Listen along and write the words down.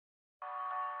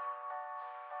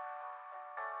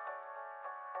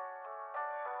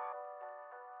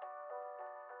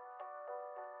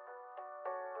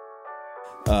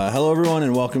Hello, everyone,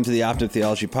 and welcome to the Optive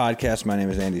Theology Podcast. My name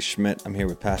is Andy Schmidt. I'm here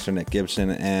with Pastor Nick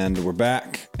Gibson, and we're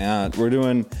back. We're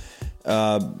doing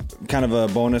kind of a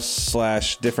bonus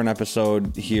 / different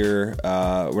episode here.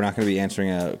 We're not going to be answering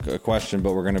a question,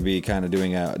 but we're going to be kind of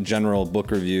doing a general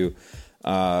book review.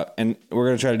 And we're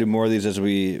going to try to do more of these as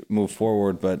we move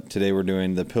forward, but today we're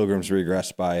doing the Pilgrim's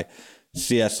Regress by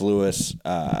C.S. Lewis.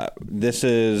 This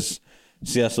is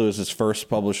C.S. Lewis's first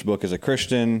published book as a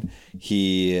Christian.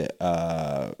 He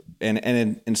and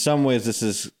in some ways this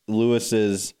is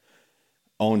Lewis's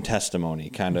own testimony,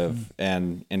 kind of,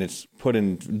 and it's put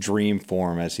in dream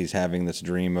form as he's having this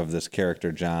dream of this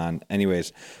character John.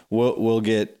 Anyways, we'll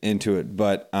get into it,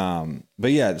 but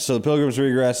yeah. So the Pilgrim's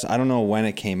Regress. I don't know when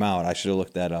it came out. I should have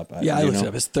looked that up. Yeah, I looked it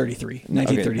up. It's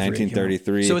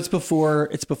 1933. So it's before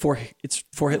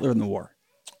Hitler and the war.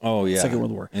 Oh yeah, Second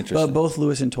World War. Interesting. But both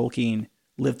Lewis and Tolkien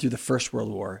lived through the First World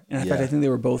War, and in fact, I think they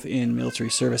were both in military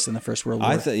service in the First World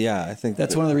War. I think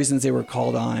that's one of the reasons they were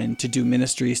called on to do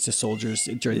ministries to soldiers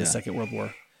during the Second World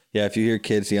War. Yeah, if you hear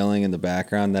kids yelling in the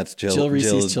background, that's Jill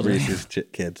Reese's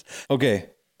kids.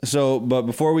 Okay, so but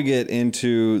before we get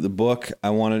into the book, I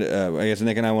guess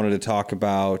Nick and I wanted to talk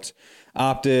about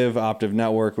Optive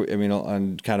Network. I mean,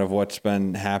 on kind of what's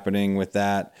been happening with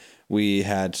that. We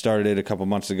had started it a couple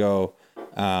months ago.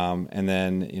 And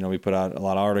then, we put out a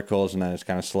lot of articles, and then it's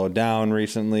kind of slowed down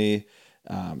recently.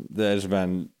 There's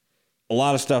been a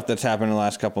lot of stuff that's happened in the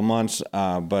last couple months,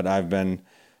 but I've been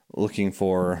looking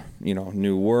for,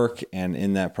 new work. And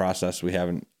in that process, I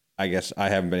haven't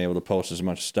been able to post as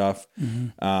much stuff.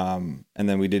 Mm-hmm. And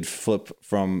then we did flip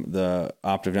from the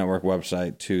Optive Network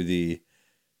website to the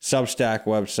Substack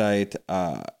website.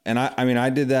 And I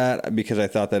did that because I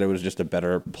thought that it was just a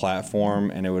better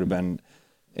platform, and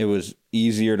it was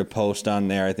easier to post on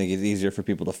there. I think it's easier for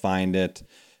people to find it.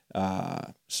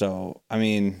 So,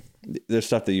 there's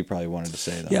stuff that you probably wanted to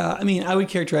say, though. Yeah, I would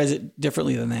characterize it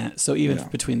differently than that. So even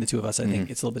between the two of us, I think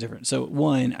it's a little bit different. So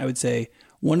one, I would say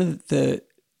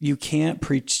you can't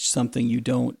preach something you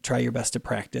don't try your best to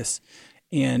practice.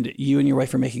 And you and your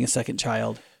wife are making a second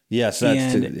child. Yes,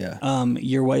 that's too, yeah.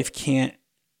 Your wife can't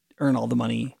earn all the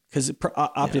money because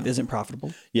Optive isn't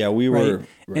profitable. Yeah, we were.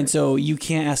 Right? And so you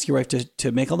can't ask your wife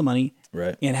to make all the money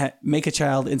and make a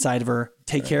child inside of her,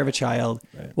 take care of a child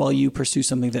while you pursue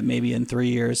something that maybe in 3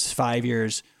 years, 5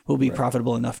 years will be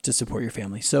profitable enough to support your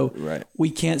family. So we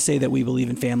can't say that we believe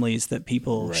in families, that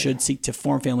people should seek to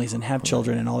form families and have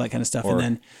children and all that kind of stuff.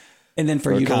 And then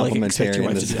for you to expect your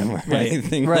wife to do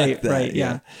it. Right.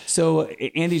 Yeah. So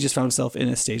Andy just found himself in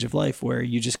a stage of life where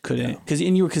you just couldn't, because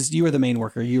you were the main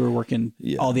worker, you were working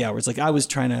all the hours. Like I was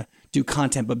trying to do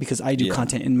content, but because I do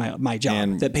content in my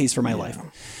job that pays for my life.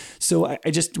 So I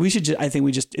think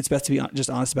it's best to be just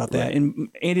honest about that. And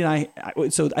Andy and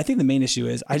so I think the main issue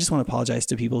is I just want to apologize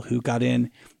to people who got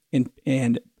in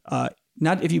and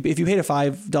not if you paid a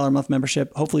 $5 a month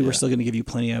membership, hopefully we're still going to give you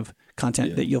plenty of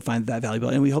content that you'll find that valuable.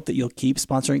 And we hope that you'll keep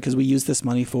sponsoring because we use this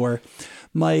money for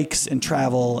mics and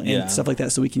travel and stuff like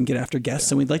that so we can get after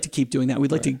guests. And we'd like to keep doing that.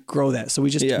 We'd like to grow that. So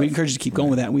we encourage you to keep going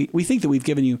with that. And we think that we've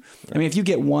given you, if you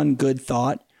get one good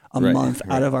thought a month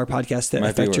out of our podcast that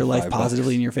affect your life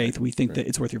positively in your faith, we think that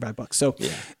it's worth your $5. So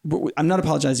I'm not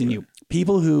apologizing to you.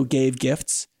 People who gave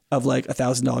gifts of like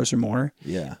 $1,000 or more.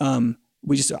 Yeah. I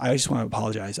just want to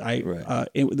apologize.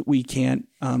 We can't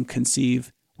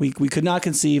conceive. We could not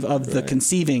conceive of the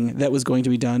conceiving that was going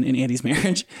to be done in Andy's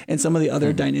marriage and some of the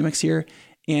other dynamics here.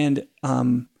 And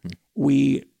so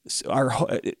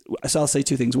I'll say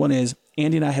two things. One is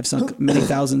Andy and I have sunk many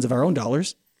thousands of our own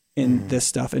dollars in this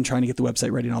stuff and trying to get the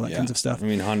website ready and all that kinds of stuff.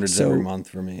 Hundreds every month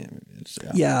for me.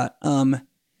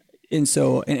 And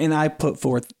so, and I put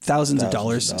forth thousands of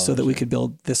dollars so that we could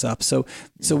build this up. So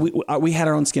we had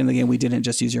our own skin in the game. We didn't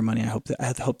just use your money. I hope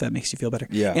that makes you feel better.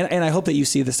 Yeah. And I hope that you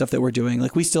see the stuff that we're doing.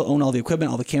 Like we still own all the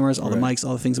equipment, all the cameras, all the mics,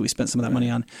 all the things that we spent some of that money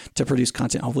on to produce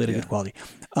content, hopefully at a good quality.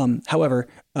 However,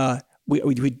 I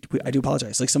do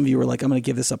apologize. Like some of you were like, I'm going to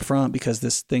give this up front because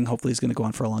this thing hopefully is going to go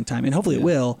on for a long time, and hopefully it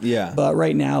will. Yeah. But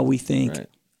right now we think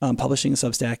publishing a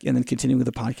Substack and then continuing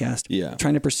with the podcast,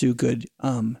 trying to pursue good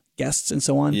guests and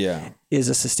so on, is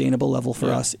a sustainable level for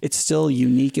us. It's still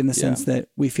unique in the sense that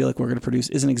we feel like we're going to produce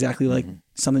isn't exactly like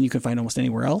something you can find almost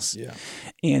anywhere else. Yeah.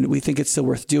 And we think it's still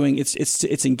worth doing.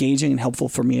 It's engaging and helpful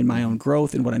for me in my own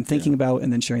growth and what I'm thinking about,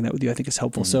 and then sharing that with you, I think is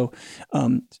helpful. So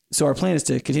our plan is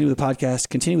to continue with the podcast,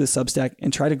 continue with Substack,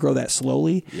 and try to grow that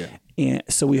slowly. Yeah. And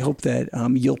so we hope that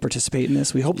you'll participate in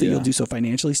this. We hope that you'll do so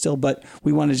financially still, but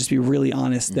we want to just be really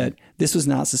honest that this was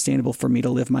not sustainable for me to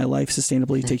live my life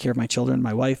sustainably, take care of my children,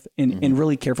 my wife, and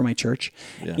really care for my church,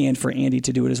 and for Andy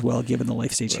to do it as well, given the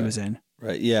life stage he was in.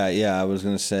 Right. Yeah. I was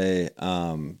gonna say,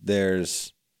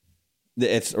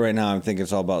 it's right now. I'm thinking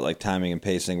it's all about like timing and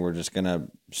pacing. We're just gonna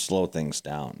slow things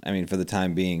down. I mean, for the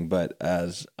time being, but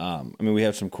we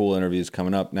have some cool interviews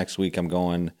coming up next week. I'm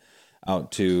going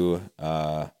out to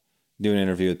do an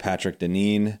interview with Patrick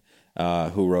Deneen,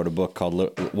 who wrote a book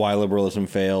called Why Liberalism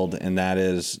Failed, and that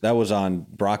was on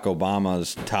Barack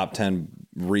Obama's top 10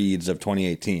 reads of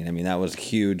 2018. I mean, that was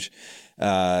huge,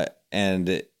 and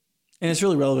it's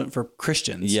really relevant for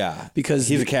Christians. Yeah, because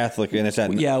he's a Catholic, and it's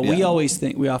that. Yeah, we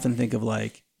often think of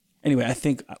like. Anyway, I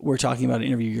think we're talking about an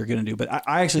interview you're going to do, but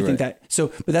I actually think that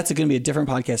but that's going to be a different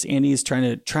podcast. Andy is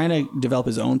trying to develop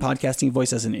his own podcasting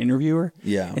voice as an interviewer.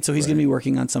 Yeah. And so he's going to be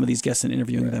working on some of these guests and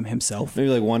interviewing them himself. Maybe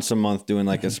like once a month doing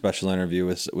like a special interview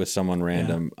with someone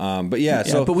random. Yeah.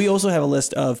 But we also have a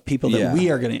list of people that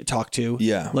we are going to talk to.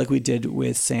 Yeah. Like we did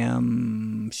with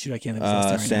Sam, I can't think of his last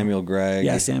name right Samuel Gregg.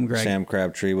 Yeah, Sam Gregg. Sam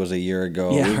Crabtree was a year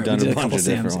ago. Yeah, We've done a bunch of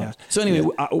different ones. Yeah. So anyway,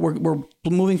 we're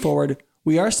moving forward.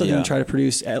 We are still going to try to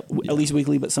produce at least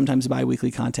weekly, but sometimes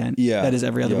bi-weekly content. Yeah. That is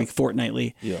every other week,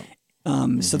 fortnightly. Yeah.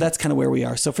 So that's kind of where we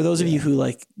are. So for those of you who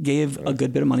like gave a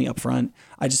good bit of money up front,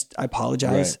 I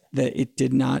apologize that it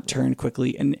did not turn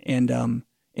quickly and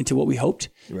into what we hoped.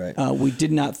 Right. We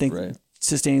did not think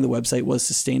sustaining the website was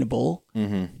sustainable.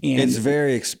 Mm-hmm. And it's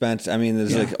very expensive. I mean,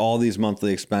 there's like all these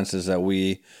monthly expenses that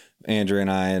Andrew and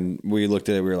I, and we looked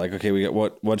at it. We were like, okay, we got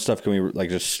what stuff can we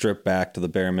like just strip back to the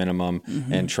bare minimum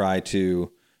and try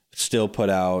to still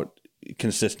put out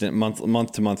consistent month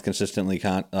to month consistently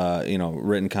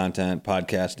written content,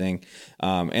 podcasting,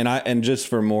 and just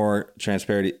for more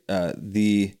transparency,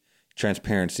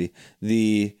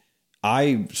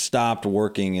 I stopped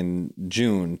working in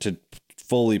June to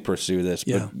fully pursue this,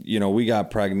 but we got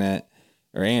pregnant.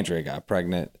 Or Andrea got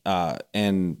pregnant,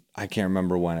 and I can't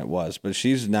remember when it was, but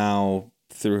she's now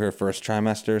through her first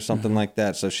trimester or something like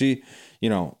that. So she,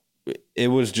 it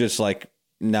was just like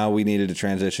now we needed to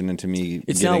transition into me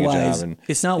getting a job. And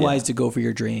it's not wise to go for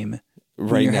your dream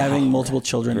when you're having multiple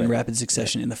children in rapid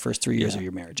succession in the first 3 years of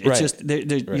your marriage. It's just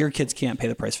your kids can't pay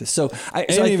the price for this. So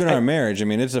our marriage. I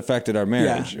mean, it's affected our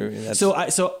marriage. Yeah.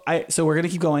 So we're going to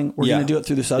keep going. We're going to do it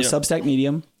through the Substack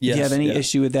medium. If you have any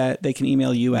issue with that, they can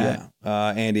email you at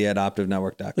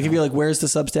Andy@optivenetwork.com. Like if you're like, where's the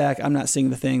Substack? I'm not seeing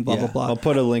the thing, blah, blah, blah. I'll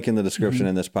put a link in the description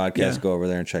in this podcast. Go over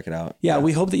there and check it out. Yeah.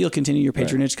 We hope that you'll continue your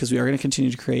patronage because we are going to continue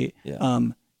to create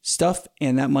stuff,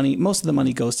 and that money, most of the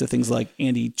money goes to things like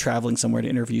Andy traveling somewhere to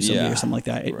interview somebody or something like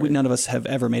that. None of us have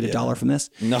ever made a dollar from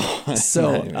this. No.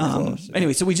 So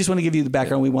anyway, so we just want to give you the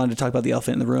background. We wanted to talk about the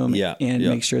elephant in the room and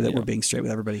make sure that we're being straight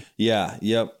with everybody. Yeah.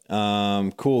 Yep.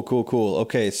 Cool.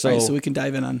 Okay. So, so we can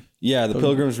dive in on the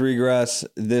Pilgrim's Regress.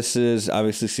 This is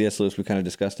obviously C.S. Lewis. We kind of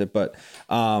discussed it, but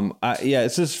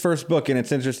it's his first book, and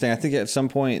it's interesting. I think at some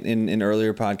point in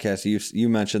earlier podcasts, you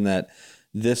mentioned that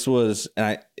this was,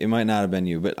 and it might not have been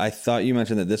you, but I thought you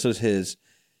mentioned that this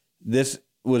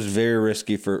was very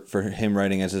risky for him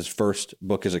writing as his first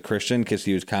book as a Christian, because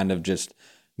he was kind of just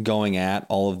going at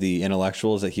all of the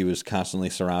intellectuals that he was constantly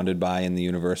surrounded by in the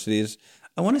universities.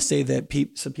 I want to say that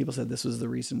some people said this was the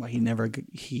reason why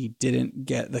he didn't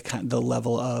get the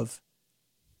level of,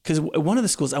 because one of the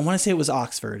schools, I want to say it was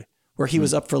Oxford, where he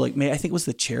was up for I think it was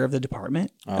the chair of the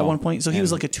department at one point. So he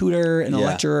was like a tutor and a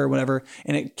lecturer or whatever.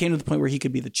 And it came to the point where he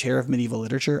could be the chair of medieval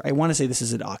literature. I want to say this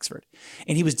is at Oxford,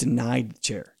 and he was denied the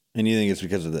chair. And you think it's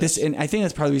because of this? And I think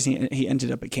that's probably the reason he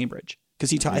ended up at Cambridge,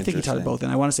 because I think he taught at both.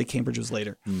 And I want to say Cambridge was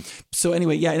later. So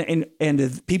anyway,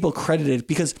 and people credited,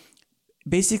 because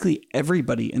basically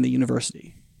everybody in the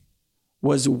university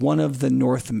was one of the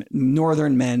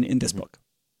northern men in this book.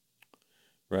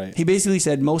 Right. He basically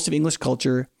said most of English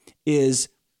culture is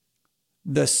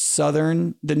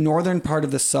the northern part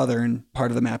of the southern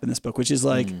part of the map in this book, which is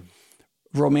like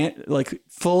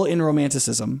full in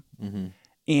romanticism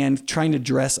and trying to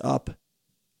dress up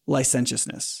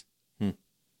licentiousness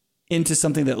into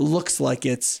something that looks like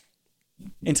it's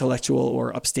intellectual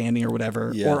or upstanding or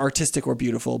whatever, or artistic or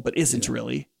beautiful, but isn't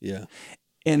really. Yeah.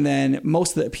 And then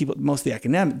most of the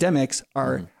academics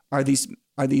are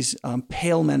these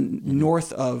pale men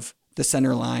north of the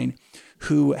center line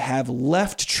who have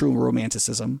left true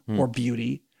romanticism or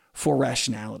beauty for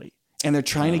rationality. And they're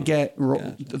trying to get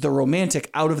the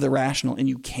romantic out of the rational, and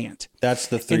you can't. That's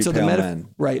the three pale men.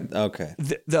 Right. Okay.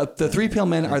 The three pale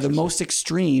men are the most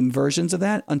extreme versions of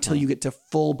that until you get to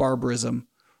full barbarism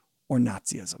or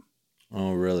Nazism.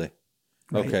 Oh, really?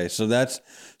 Right. Okay. So we'll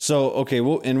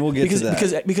get to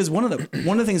that. Because one of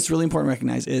the things that's really important to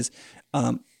recognize is,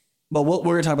 we're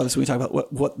going to talk about this when we talk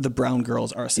about what the brown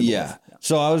girls are a symbol of. Yeah.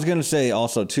 So I was going to say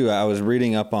also, too, I was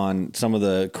reading up on some of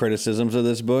the criticisms of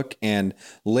this book, and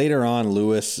later on,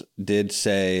 Lewis did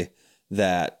say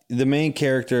that the main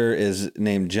character is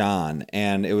named John,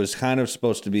 and it was kind of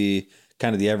supposed to be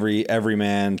kind of the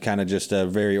everyman, kind of just a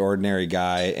very ordinary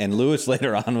guy. And Lewis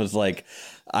later on was like,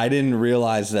 I didn't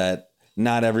realize that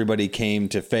not everybody came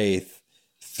to faith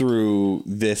through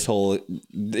this whole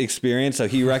experience. So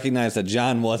he recognized that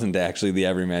John wasn't actually the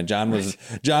everyman. John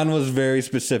was very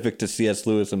specific to C.S.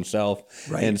 Lewis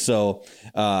himself. Right. And so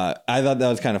I thought that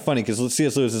was kind of funny because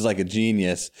C.S. Lewis is like a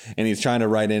genius and he's trying to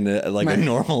write into like a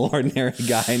normal, ordinary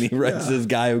guy. And he writes this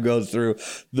guy who goes through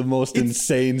the most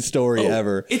insane story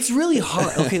ever. It's really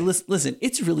hard. Okay, listen,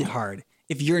 it's really hard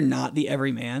if you're not the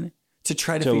everyman to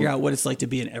try to figure out what it's like to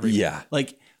be an everyman. Yeah.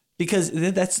 Like, because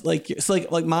that's like, it's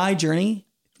like my journey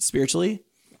spiritually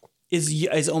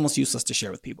is almost useless to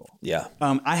share with people. Yeah.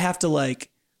 I have to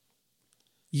like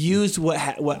use what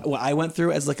I went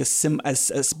through as like as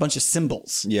a bunch of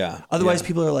symbols. Yeah. Otherwise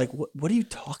people are like, what are you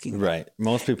talking about? Right.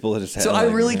 Most people just have. So I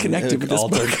really connected with this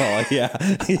book. Call. Yeah.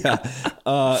 Yeah.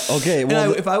 Okay.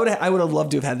 Well, if I would have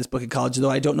loved to have had this book in college, though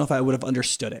I don't know if I would have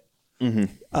understood it.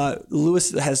 Mm-hmm.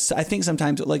 Lewis has, I think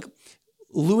sometimes like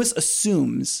Lewis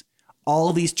assumes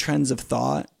all these trends of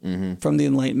thought from the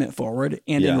Enlightenment forward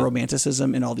and in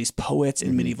Romanticism and all these poets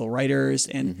and medieval writers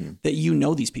and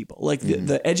that these people. Like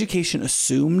the education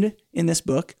assumed in this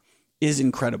book is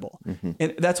incredible.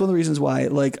 And that's one of the reasons why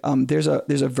like there's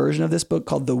a version of this book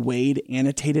called the Wade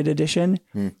Annotated Edition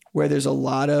where there's a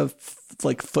lot of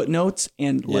like footnotes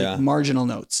and like marginal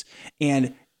notes.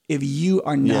 And if you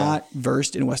are not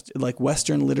versed in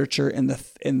Western literature and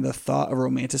the thought of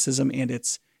Romanticism and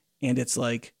it's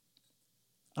like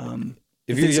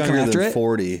if you're younger than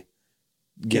 40,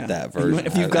 get that version.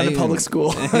 If you've gone to public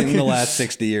school in the last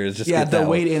 60 years, just get the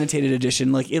Wade Annotated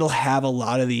Edition, like it'll have a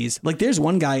lot of these. Like there's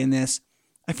one guy in this,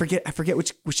 I forget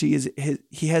which he is.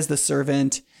 He has the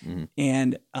servant,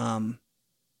 and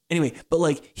anyway, but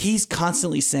like he's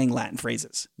constantly saying Latin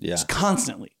phrases. Yeah, just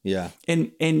constantly. Yeah,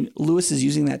 and Lewis is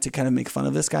using that to kind of make fun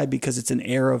of this guy because it's an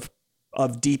air of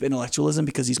deep intellectualism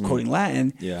because he's quoting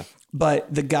Latin. Yeah.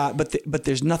 But but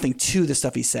there's nothing to the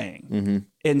stuff he's saying.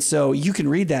 And so you can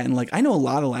read that and like, I know a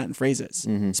lot of Latin phrases,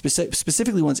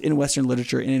 specifically ones in Western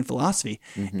literature and in philosophy.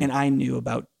 And I knew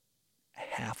about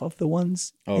half of the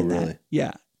ones. Oh, really? That.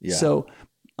 Yeah. Yeah. So,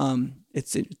 I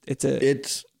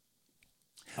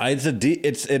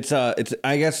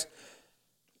guess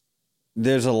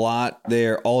there's a lot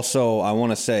there. Also, I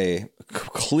want to say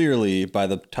clearly by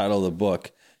the title of the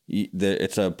book,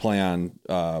 it's a play on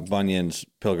Bunyan's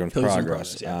Pilgrim's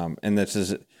Progress. And this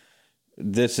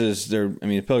is their, I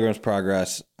mean, Pilgrim's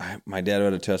Progress. My dad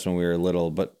read it to us when we were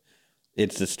little, but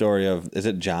it's the story of, is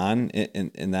it John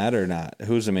in that or not?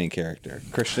 Who's the main character?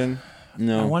 Christian?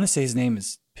 No. I want to say his name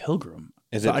is Pilgrim.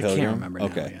 Is it Pilgrim? I can't remember now.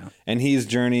 Okay. Yeah. And he's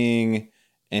journeying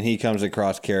and he comes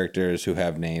across characters who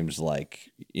have names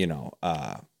like,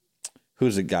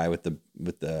 who's the guy with the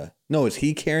no, is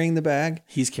he carrying the bag?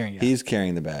 He's carrying it. He's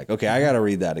carrying the bag. Okay, I got to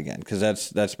read that again because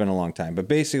that's been a long time. But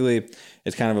basically,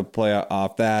 it's kind of a play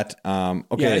off that. Okay,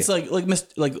 yeah, it's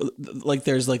like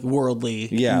there's like worldly,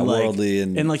 worldly,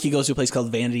 and like he goes to a place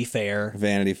called Vanity Fair,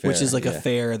 which is like a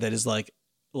fair that is like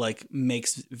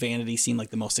makes vanity seem like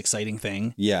the most exciting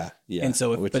thing. Yeah, yeah. And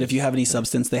so, if you have any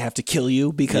substance, they have to kill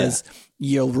you because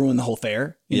you'll ruin the whole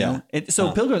fair. You know?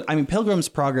 So Pilgrim's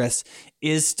Progress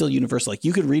is still universal. Like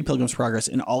you could read Pilgrim's Progress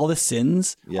and all the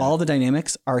sins, all the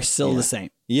dynamics are still the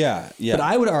same. Yeah, yeah. But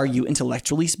I would argue,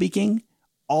 intellectually speaking,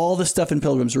 all the stuff in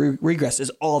Pilgrim's Regress is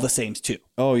all the same too.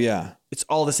 Oh yeah, it's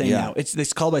all the same now.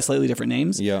 It's called by slightly different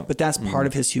names. Yeah, but that's part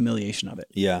of his humiliation of it.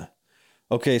 Yeah.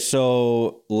 Okay,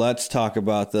 so let's talk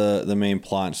about the main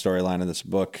plot and storyline of this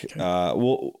book. Okay.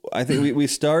 Well, I think we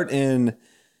start in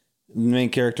the main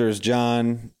character is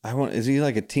John. Is he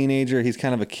like a teenager? He's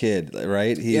kind of a kid,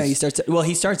 right? He starts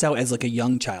out as like a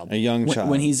young child.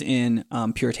 When he's in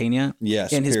Puritania.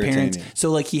 Yes, and his parents.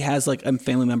 So like he has like a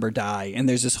family member die, and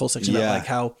there's this whole section about like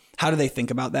how do they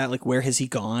think about that? Like where has he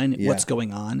gone? Yeah. What's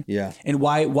going on? Yeah, and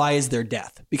why is there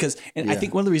death? Because I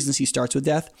think one of the reasons he starts with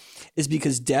death is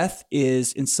because death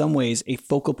is in some ways a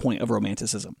focal point of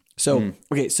Romanticism. So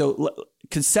so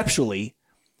conceptually,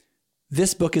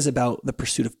 this book is about the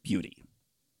pursuit of beauty.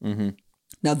 Mm-hmm.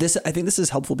 Now, I think this is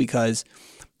helpful because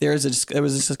there was a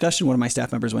discussion one of my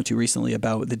staff members went to recently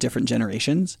about the different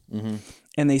generations,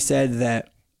 and they said that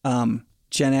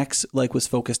Gen X was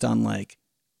focused on like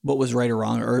what was right or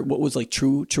wrong, or what was like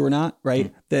true or not, right?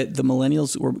 Mm-hmm. That the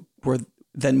millennials were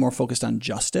then more focused on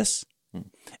justice,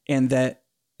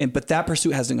 but that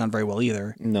pursuit hasn't gone very well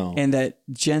either. No, and that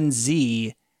Gen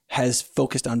Z has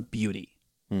focused on beauty,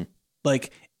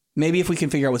 like. Maybe if we can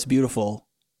figure out what's beautiful,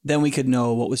 then we could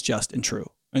know what was just and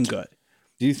true and good.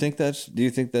 Do you think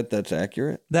that's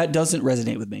accurate? That doesn't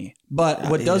resonate with me. But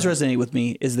what does resonate with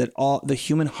me is that all the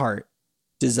human heart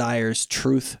desires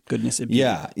truth, goodness, and beauty.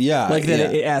 Yeah. Like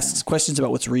that it asks questions about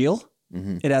what's real.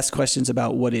 Mm-hmm. It asks questions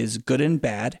about what is good and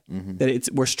bad. Mm-hmm. That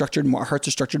our hearts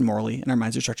are structured morally and our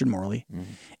minds are structured morally. Mm-hmm.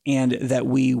 And that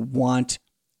we want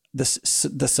the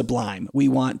sublime. We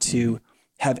want to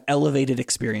have elevated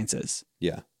experiences.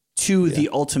 Yeah. To the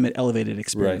ultimate elevated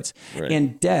experience. Right.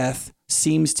 And death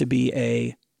seems to be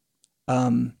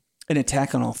an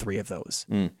attack on all three of those.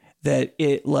 That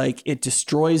it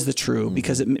destroys the true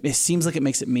because it seems like it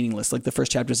makes it meaningless. Like the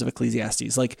first chapters of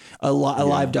Ecclesiastes, like a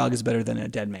live dog is better than a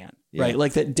dead man, right?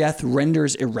 Like that death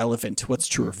renders irrelevant what's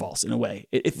true or false in a way.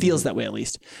 It feels that way at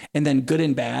least. And then good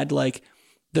and bad, like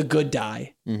the good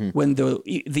die when the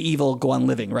evil go on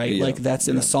living, right? Yeah. Like that's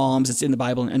in the Psalms, it's in the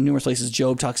Bible, and in numerous places.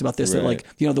 Job talks about this, that like,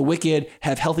 the wicked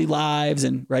have healthy lives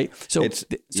and right. So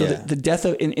the death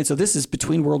of, and so this is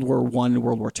between World War I and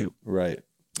World War II. Right.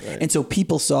 And so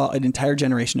people saw an entire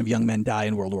generation of young men die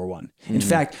in World War I. In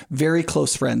fact, very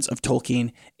close friends of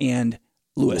Tolkien and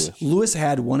Lewis. Lewis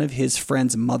had one of his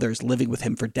friend's mothers living with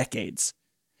him for decades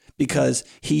because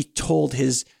he told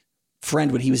his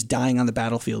friend when he was dying on the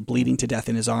battlefield, bleeding to death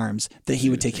in his arms, that he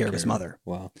would take care of his mother.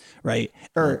 Wow. Right.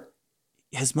 Or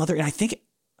his mother. And I think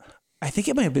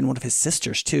it might have been one of his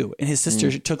sisters too. And his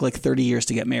sister took like 30 years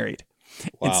to get married.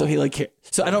 Wow. And so he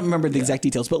so I don't remember the exact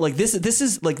details, but like this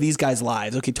is like these guys'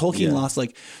 lives. Okay. Tolkien lost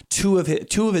like two of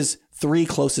his three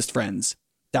closest friends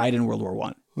died in World War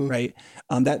I. Right.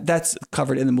 That's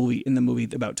covered in the movie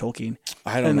about Tolkien.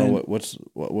 I don't know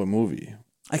what movie.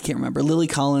 I can't remember. Lily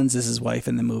Collins is his wife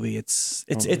in the movie.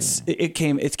 It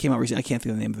came out recently. I can't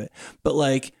think of the name of it,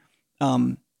 but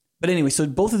but anyway, so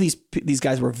both of these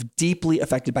guys were deeply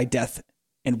affected by death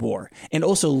and war. And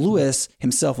also Lewis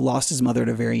himself lost his mother at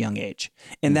a very young age.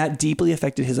 And that deeply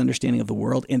affected his understanding of the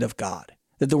world and of God.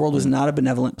 That the world was not a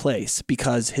benevolent place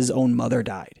because his own mother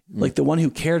died. Like the one who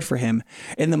cared for him.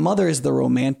 And the mother is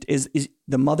is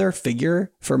the mother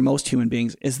figure for most human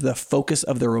beings is the focus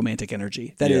of their romantic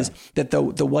energy. That is that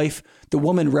the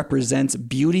woman represents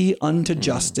beauty unto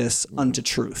justice, unto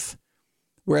truth.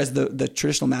 Whereas the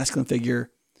traditional masculine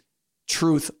figure,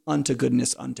 truth unto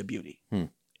goodness, unto beauty.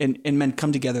 And men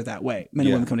come together that way. Men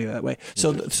and women come together that way.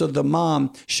 So the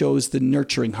mom shows the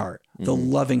nurturing heart, the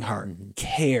loving heart,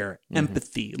 care,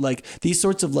 empathy, like these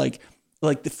sorts of like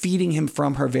the feeding him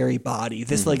from her very body.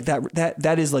 This like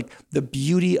that is like the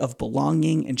beauty of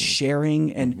belonging and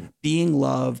sharing and being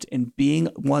loved and being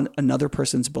another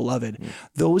person's beloved.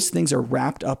 Those things are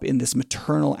wrapped up in this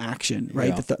maternal action,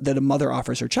 right? That a mother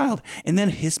offers her child, and then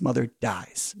his mother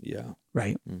dies. Yeah.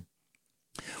 Right.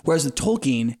 Whereas the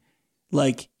Tolkien,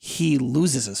 like he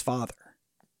loses his father.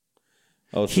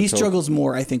 He struggles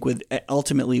more, I think,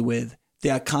 ultimately with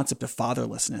the concept of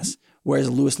fatherlessness, whereas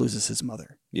Lewis loses his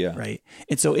mother. Yeah. Right.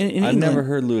 And so in I've England, never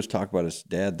heard Lewis talk about his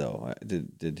dad though.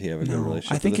 Did he have a good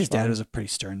relationship? I think with his dad was a pretty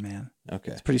stern man.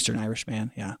 Okay. He's a pretty stern Irish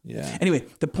man. Yeah. Yeah. Anyway,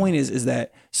 the point is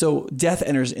that so death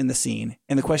enters in the scene,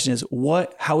 and the question is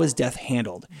how is death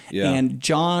handled? Yeah. And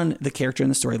John, the character in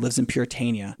the story, lives in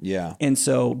Puritania. Yeah. And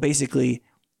so basically,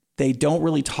 they don't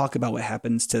really talk about what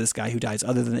happens to this guy who dies,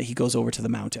 other than that he goes over to the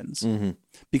mountains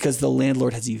because the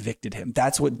landlord has evicted him.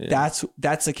 That's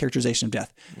the characterization of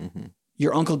death.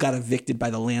 Your uncle got evicted by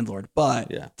the landlord,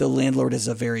 but the landlord is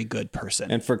a very good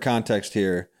person. And for context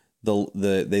here,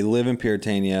 they live in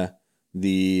Puritania.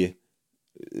 There's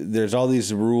all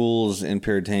these rules in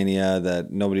Puritania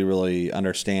that nobody really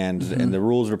understands, and the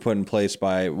rules were put in place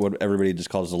by what everybody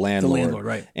just calls the landlord. The landlord,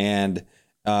 right? And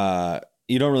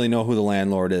you don't really know who the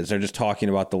landlord is. They're just talking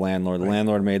about the landlord. The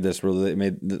landlord made this rule. They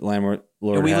made the landlord.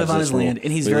 And we live on his land,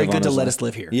 and he's very good to let us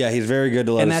live here. Yeah, he's very good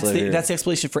to let us live here. And that's the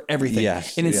explanation for everything.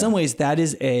 Yes, and in some ways, that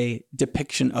is a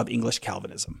depiction of English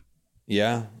Calvinism.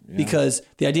 Yeah. Because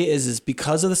the idea is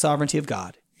because of the sovereignty of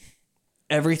God,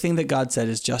 everything that God said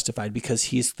is justified because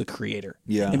he's the creator.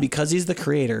 Yeah. And because he's the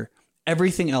creator,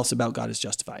 everything else about God is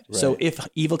justified. Right. So if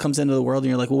evil comes into the world and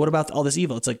you're like, well, what about all this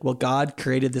evil? It's like, well, God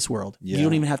created this world. Yeah. You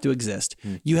don't even have to exist.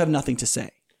 You have nothing to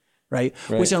say. Right?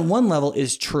 Which on one level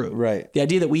is true. Right. The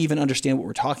idea that we even understand what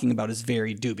we're talking about is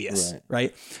very dubious.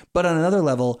 Right. But on another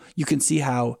level, you can see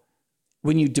how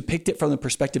when you depict it from the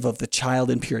perspective of the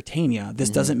child in Puritania, this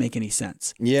doesn't make any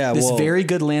sense. Yeah. This very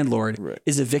good landlord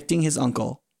is evicting his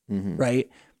uncle. Right.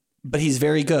 But he's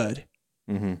very good.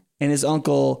 And his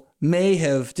uncle may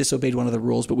have disobeyed one of the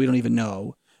rules, but we don't even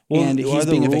know. Well, and he's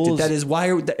being evicted. That is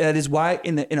why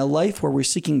in a life where we're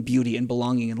seeking beauty and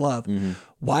belonging and love,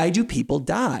 why do people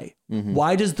die?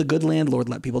 Why does the good landlord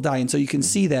let people die? And so you can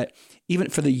see that even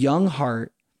for the young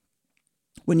heart,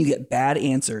 when you get bad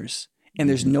answers and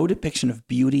there's no depiction of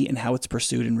beauty and how it's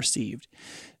pursued and received.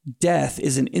 Death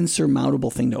is an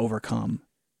insurmountable thing to overcome.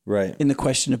 Right. In the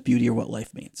question of beauty or what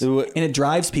life means. And it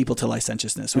drives people to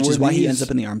licentiousness, which is why he ends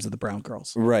up in the arms of the brown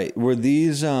girls. Right. Were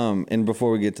these, and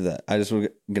before we get to that, I just was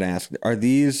going to ask, are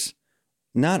these,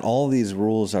 not all these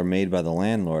rules are made by the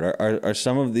landlord. Are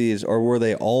some of these, or were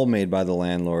they all made by the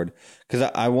landlord?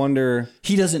 Because I wonder.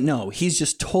 He doesn't know. He's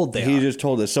just told they are. He just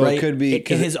told us. So right? It could be.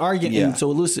 In his argument, yeah. So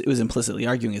Lewis was implicitly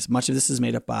arguing is much of this is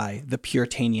made up by the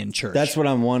Puritanian church. That's what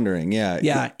I'm wondering. Yeah.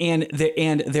 Yeah. And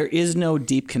there is no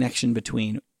deep connection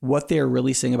between what they're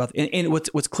really saying about, and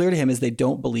what's clear to him is they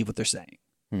don't believe what they're saying.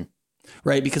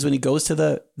 Right. Because when he goes to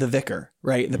the vicar,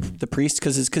 right, the priest,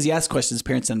 because he asks questions, his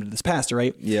parents send him to this pastor,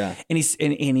 right? Yeah. And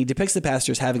he depicts the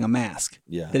pastor as having a mask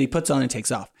that he puts on and takes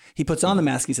off. He puts on the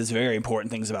mask. He says very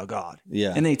important things about God. Yeah.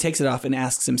 And then he takes it off and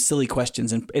asks him silly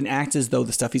questions and acts as though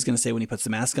the stuff he's going to say when he puts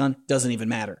the mask on doesn't even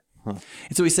matter. Huh.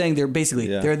 And so he's saying there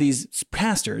are these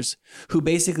pastors who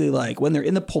basically, like, when they're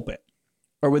in the pulpit,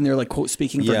 or when they're like, quote,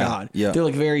 speaking for God, they're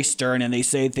like very stern and they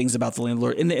say things about the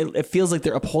landlord. And it feels like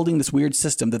they're upholding this weird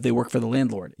system that they work for the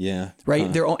landlord. Yeah.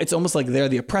 Right. It's almost like they're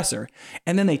the oppressor.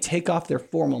 And then they take off their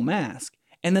formal mask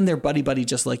and then they're buddy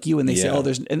just like you. And they say, oh,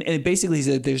 and it basically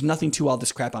says there's nothing to all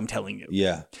this crap I'm telling you.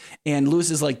 Yeah. And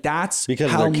Lewis is like, that's because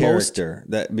how of their character,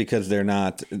 because they're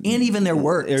not. And even their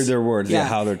words. Their words,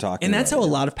 how they're talking. And that's how a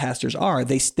lot of pastors are.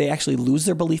 They actually lose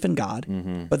their belief in God,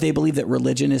 but they believe that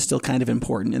religion is still kind of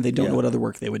important and they don't know what other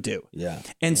work they would do. Yeah.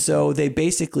 And so they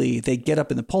get up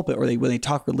in the pulpit or when they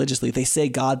talk religiously, they say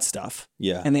God stuff.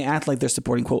 Yeah. And they act like they're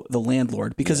supporting, quote, the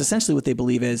landlord, because essentially what they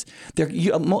believe is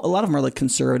a lot of them are like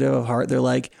conservative of heart. They're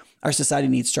like, our society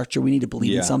needs structure. We need to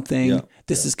believe in something. Yeah.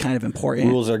 This is kind of important.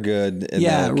 Rules are good. And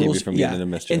they'll keep you from getting into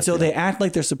mischief. And so they act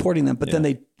like they're supporting them, but then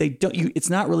they don't. It's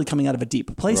not really coming out of a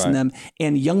deep place in them.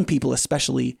 And young people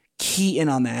especially key in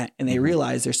on that, and they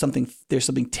realize there's something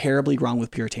terribly wrong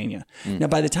with Puritania. Now,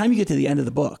 by the time you get to the end of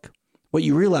the book, what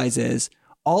you realize is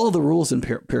all of the rules in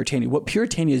Puritania, what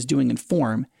Puritania is doing in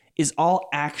form, is all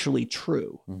actually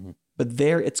true, but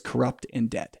there it's corrupt and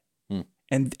dead.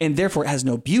 And therefore it has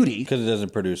no beauty. Because it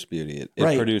doesn't produce beauty. It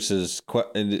produces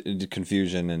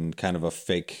confusion and kind of a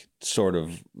fake sort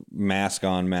of mask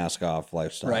on, mask off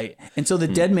lifestyle. Right. And so the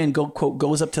dead man, quote,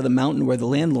 goes up to the mountain where the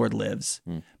landlord lives,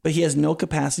 but he has no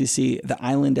capacity to see the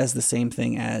island as the same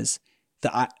thing as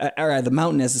the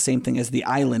mountain as the same thing as the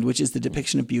island, which is the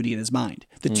depiction of beauty in his mind.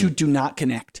 The two do not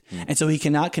connect. And so he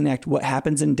cannot connect what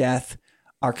happens in death,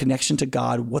 our connection to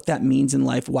God, what that means in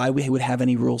life, why we would have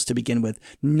any rules to begin with.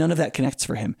 None of that connects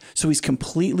for him. So he's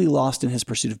completely lost in his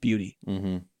pursuit of beauty.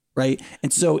 Right.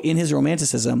 And so in his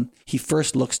romanticism, he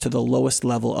first looks to the lowest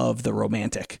level of the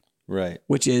romantic. Right.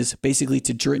 Which is basically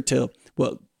to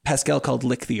what Pascal called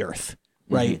lick the earth.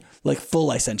 Right. Like full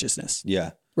licentiousness.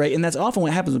 Yeah. Right. And that's often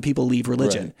what happens when people leave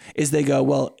religion is they go,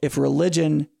 well, if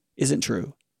religion isn't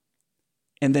true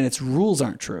and then its rules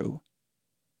aren't true,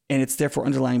 and it's therefore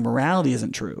underlying morality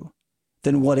isn't true,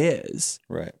 then what is?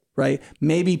 Right. Right?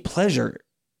 Maybe pleasure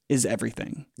is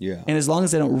everything. Yeah. And as long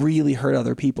as they don't really hurt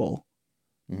other people,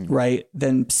 right,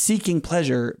 then seeking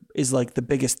pleasure is like the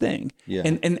biggest thing. Yeah.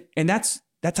 And that's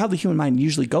how the human mind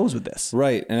usually goes with this.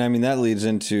 Right. And I mean, that leads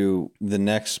into the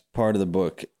next part of the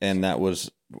book. And it was.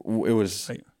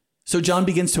 Right. So John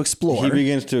begins to explore. He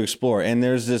begins to explore. And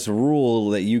there's this rule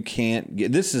that you can't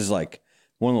get. This is like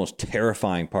one of the most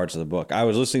terrifying parts of the book. I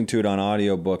was listening to it on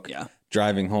audiobook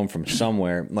driving home from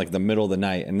somewhere, like the middle of the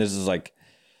night. And this is like,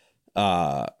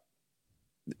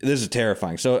 this is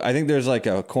terrifying. So I think there's like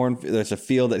there's a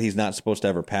field that he's not supposed to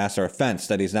ever pass, or a fence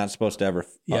that he's not supposed to ever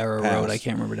or a road. I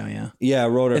can't remember now. Yeah, a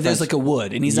road or and fence. There's like a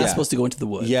wood, and he's not supposed to go into the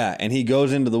wood. Yeah, and he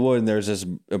goes into the wood, and there's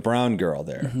a brown girl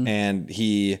there. And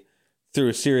he, through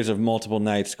a series of multiple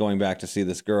nights going back to see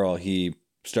this girl, he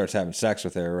starts having sex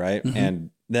with her, right?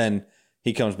 And then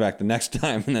he comes back the next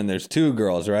time, and then there's two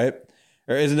girls, right?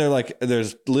 Or isn't there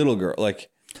there's little girl,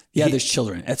 there's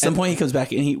children. At some point he comes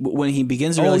back, and when he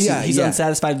begins to realize he's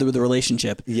unsatisfied with the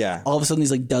relationship. Yeah. All of a sudden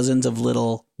these like dozens of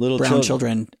little brown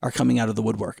children are coming out of the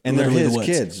woodwork. And they're his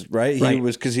kids, right? He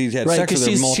was, because he had sex with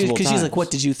her multiple times. Because she's like, what,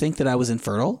 did you think that I was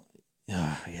infertile?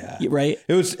 Yeah. Right?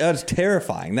 That's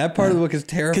terrifying. That part of the book is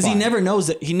terrifying. Because he never knows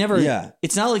that.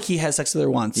 It's not like he has sex with her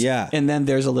once. Yeah. And then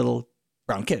there's a little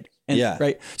brown kid.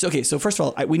 Right. So first of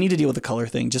all, we need to deal with the color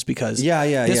thing just because this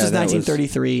was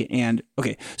 1933. And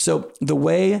so the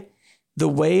way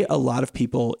a lot of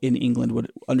people in England would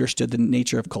understood the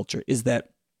nature of culture is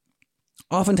that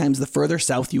oftentimes the further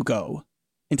south you go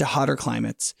into hotter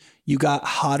climates, you got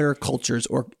hotter cultures,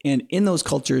 and in those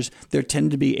cultures, there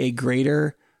tended to be a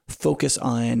greater focus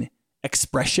on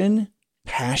expression,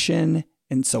 passion,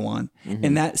 and so on.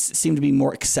 And that seemed to be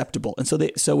more acceptable. And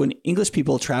so when English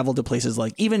people traveled to places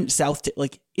like even south to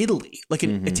like Italy, like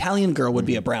an Italian girl would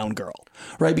be a brown girl,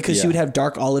 right? Because she would have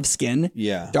dark olive skin,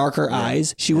 darker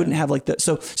eyes. She wouldn't have like the,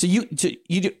 so you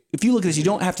if you look at this, you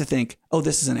don't have to think, oh,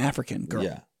 this is an African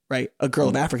girl. Right, a girl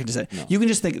of African descent. No. You can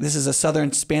just think this is a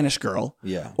Southern Spanish girl,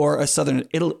 or a Southern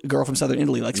girl from Southern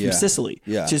Italy, like from Sicily.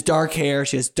 She has dark hair,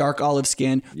 she has dark olive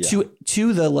skin.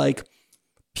 To the like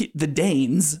the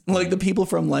Danes, like the people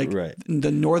from like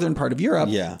the northern part of Europe.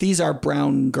 These are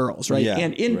brown girls, right?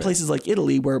 And in places like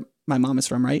Italy, where my mom is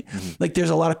from, right? Like there's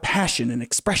a lot of passion and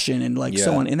expression and like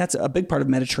so on, and that's a big part of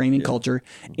Mediterranean culture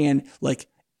and like.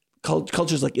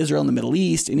 Cultures like Israel and the Middle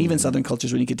East, and even Southern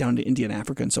cultures when you get down to India and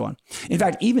Africa and so on. In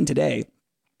fact, even today,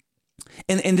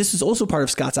 and this is also part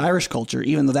of Scots-Irish culture,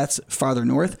 even though that's farther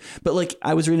north. But like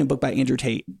I was reading a book by Andrew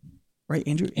Tate, right?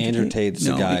 Andrew Tate's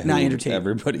the guy not Andrew Tate.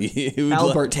 Everybody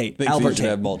Albert Tate. Albert Tate.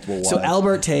 Have multiple wives. So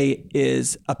Albert Tate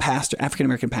is a pastor,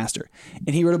 African-American pastor,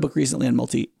 and he wrote a book recently on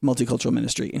multicultural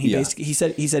ministry. And he basically he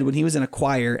said when he was in a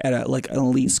choir at an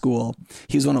elite school,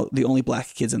 he was one of the only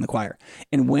black kids in the choir.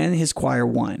 And when his choir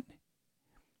won,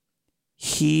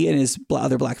 he and his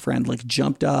other black friend like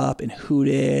jumped up and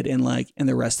hooted and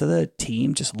the rest of the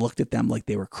team just looked at them like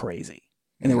they were crazy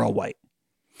and they were all white.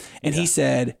 And he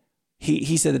said,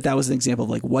 he said that was an example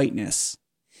of like whiteness,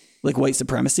 like white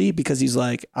supremacy, because he's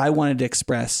like, I wanted to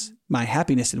express my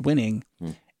happiness in winning.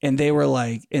 And they were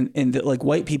like, and like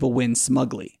white people win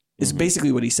smugly is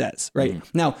basically what he says. Right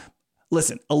now,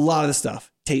 listen, a lot of the stuff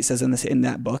Tate says in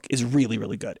that book is really,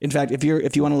 really good. In fact, if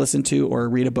you want to listen to or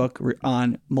read a book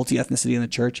on multi-ethnicity in the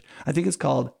church, I think it's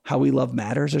called How We Love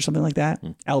Matters or something like that.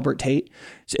 Albert Tate.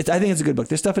 I think it's a good book.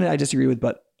 There's stuff in it I disagree with,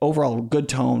 but overall, good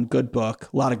tone, good book,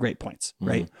 a lot of great points,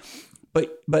 right?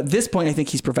 But this point, I think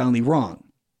he's profoundly wrong,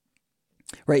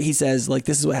 right? He says like,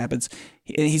 this is what happens.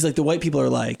 And he's like, the white people are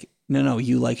like, no,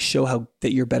 you like show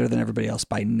that you're better than everybody else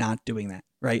by not doing that,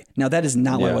 right? Now, that is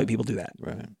not why white people do that.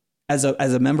 Right. As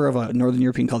a member of a Northern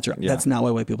European culture, that's not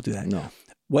why white people do that. No.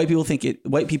 White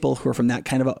people who are from that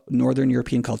kind of a Northern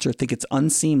European culture think it's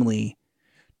unseemly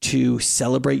to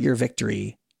celebrate your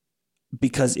victory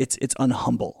because it's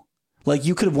unhumble. Like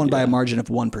you could have won by a margin of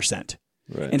 1%.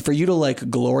 Right. And for you to like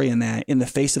glory in that in the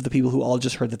face of the people who all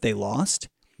just heard that they lost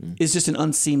is just an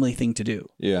unseemly thing to do.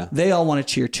 Yeah. They all want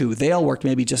to cheer too. They all worked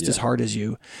maybe just as hard as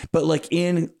you, but like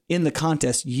in the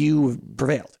contest, you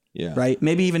prevailed. Yeah. Right.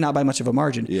 Maybe even not by much of a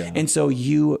margin. Yeah. And so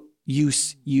you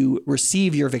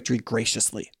receive your victory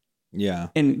graciously. Yeah.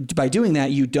 And by doing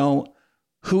that, you don't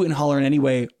hoot and holler in any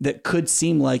way that could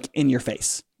seem like in your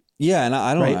face. Yeah. And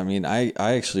I don't, right? I mean, I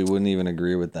actually wouldn't even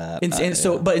agree with that.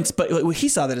 But he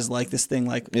saw that as like this thing,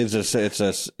 like and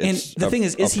the thing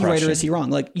is he right or is he wrong?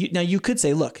 Like now you could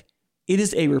say, look, it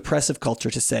is a repressive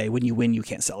culture to say when you win, you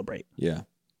can't celebrate. Yeah.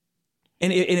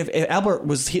 And if Albert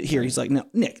was here, he's like, no,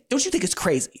 Nick, don't you think it's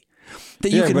crazy that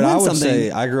you could win something? I would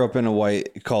say I grew up in a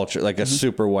white culture, like a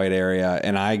super white area,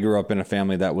 and I grew up in a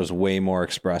family that was way more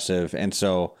expressive. And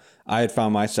so I had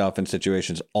found myself in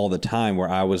situations all the time where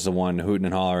I was the one hooting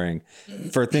and hollering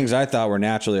for things I thought were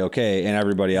naturally okay, and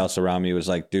everybody else around me was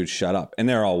like, dude, shut up. And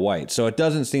they're all white. So it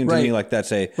doesn't seem to me like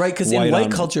that's a right, because in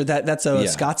white culture, that's a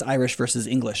Scots-Irish versus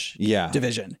English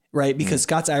division, right? Because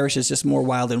Scots-Irish is just more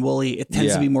wild and woolly. It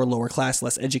tends to be more lower class,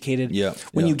 less educated.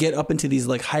 When you get up into these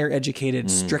like higher educated,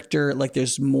 stricter, like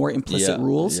there's more implicit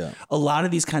rules, a lot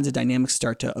of these kinds of dynamics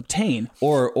start to obtain.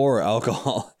 Or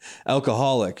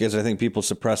alcoholic, because I think people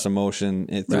suppress emotion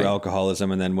through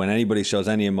alcoholism, and then when anybody shows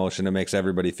any emotion, it makes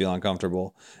everybody feel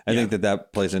uncomfortable. I think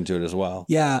that plays into it as well.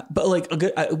 Yeah, but like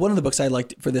one of the books I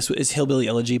liked for this is Hillbilly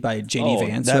Elegy by J.D.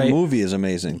 Vance. That movie is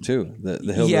amazing too.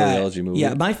 The Hillbilly Elegy movie.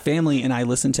 Yeah, my family and I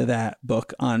listened to that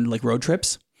book on like road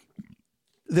trips.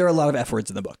 There are a lot of F words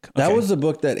in the book. Okay. That was the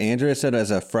book that Andrea said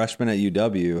as a freshman at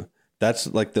UW. That's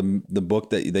like the book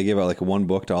that they gave out, like one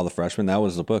book to all the freshmen. That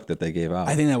was the book that they gave out.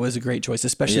 I think that was a great choice,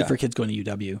 especially for kids going to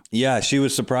UW. Yeah, she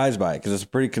was surprised by it because it's a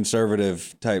pretty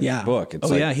conservative type book.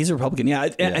 It's he's a Republican. Yeah,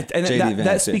 and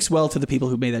that speaks well to the people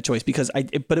who made that choice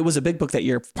but it was a big book that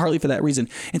year, partly for that reason.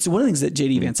 And so one of the things that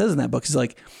J.D. Vance says in that book is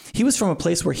like he was from a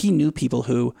place where he knew people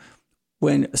who,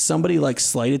 when somebody like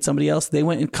slighted somebody else, they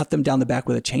went and cut them down the back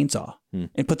with a chainsaw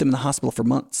and put them in the hospital for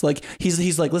months. Like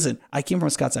he's like, listen, I came from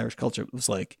a Scots-Irish culture. It was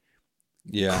like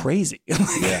crazy.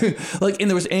 Like,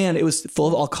 and it was full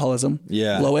of alcoholism,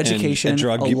 low education, and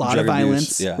a lot of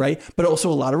violence, right? But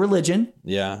also a lot of religion.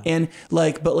 Yeah. And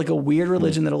like a weird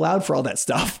religion that allowed for all that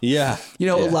stuff. Yeah.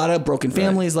 A lot of broken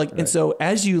families. And so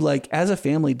as a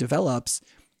family develops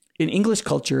in English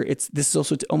culture, this is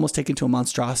also almost taken to a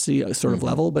monstrosity sort of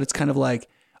level, but it's kind of like,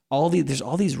 there's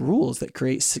all these rules that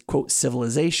create, quote,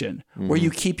 civilization, where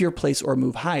you keep your place or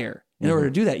move higher. In order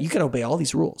to do that, you got to obey all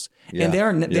these rules. And they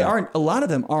aren't, a lot of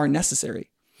them are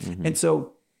necessary. And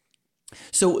so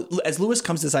as Lewis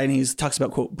comes to this idea, he talks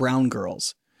about, quote, brown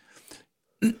girls.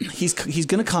 He's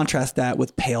going to contrast that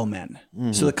with pale men.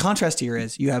 So the contrast here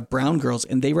is you have brown girls,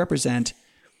 and they represent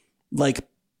like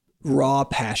raw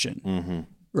passion,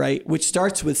 right? Which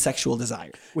starts with sexual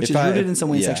desire, which is rooted in some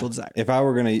way in sexual desire. If I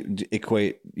were going to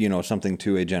equate, something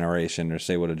to a generation, or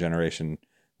say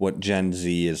what Gen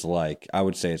Z is like, I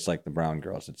would say it's like the brown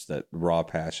girls. It's that raw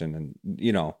passion,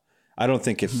 and I don't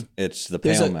think it's the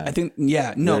pale men. I think,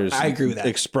 I agree with that.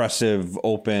 Expressive,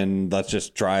 open, let's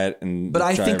just try it and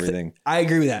try everything. I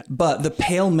agree with that. But the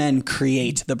pale men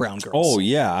create the brown girls. Oh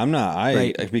yeah, I'm not.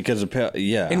 Because of pale,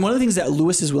 yeah. And one of the things that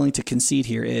Lewis is willing to concede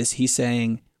here is he's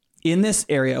saying in this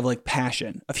area of like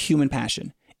passion, of human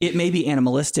passion, it may be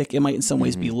animalistic. It might in some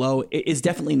ways be low. It is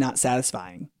definitely not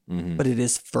satisfying, but it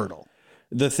is fertile.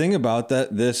 The thing about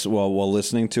while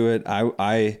listening to it,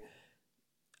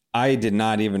 I did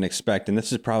not even expect, and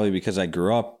this is probably because I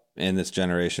grew up in this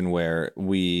generation where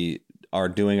we are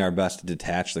doing our best to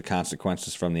detach the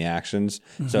consequences from the actions.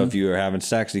 So if you are having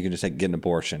sex, you can just get an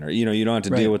abortion, or, you don't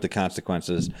have to deal with the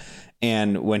consequences.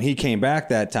 And when he came back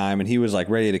that time and he was like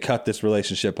ready to cut this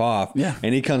relationship off,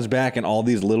 and he comes back and all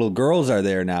these little girls are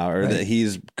there now, or that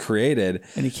he's created,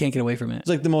 and he can't get away from it. It's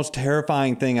like the most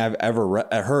terrifying thing I've ever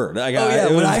heard.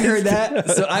 When I heard that,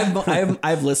 so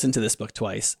I've listened to this book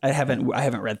twice. I haven't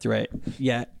read through it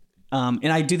yet.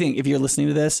 And I do think if you're listening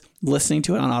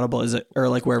to it on Audible or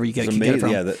like wherever you get it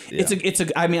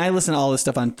from. I mean, I listen to all this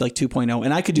stuff on like 2.0,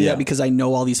 and I could do that because I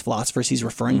know all these philosophers he's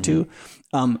referring to.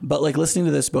 But like listening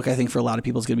to this book, I think for a lot of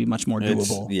people is going to be much more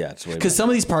doable. It's because some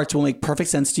of these parts will make perfect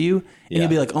sense to you, and you'll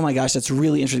be like, oh my gosh, that's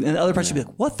really interesting. And the other parts you'll be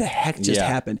like, what the heck just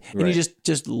happened? And you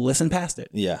just listen past it.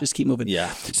 Just keep moving.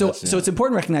 So it's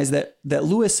important to recognize that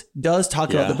Lewis does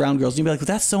talk about the brown girls. And you'll be like, well,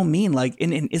 that's so mean. Like,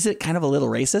 and is it kind of a little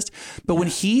racist? But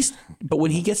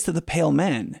when he gets to the pale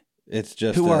men, it's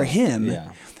just who are him.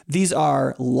 These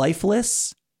are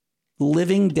lifeless,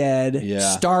 living dead,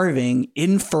 starving,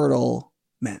 infertile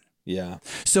men.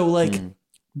 So like,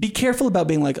 be careful about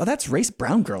being like, oh, that's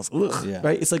brown girls. Ugh,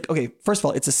 right? It's like, okay, first of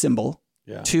all, it's a symbol.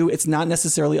 Two, it's not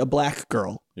necessarily a black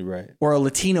girl, or a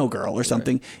Latino girl or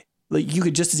something. Like you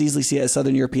could just as easily see it as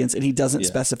Southern Europeans, and he doesn't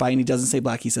specify, and he doesn't say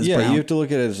black, he says brown. You have to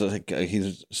look at it as like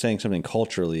he's saying something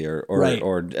culturally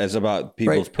or as about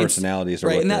people's personalities.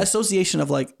 And that association of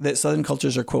like that Southern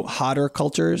cultures are, quote, hotter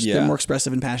cultures, they're more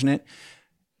expressive and passionate.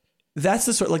 That's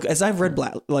the sort, like, as I've read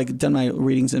done my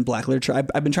readings in black literature,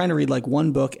 I've been trying to read like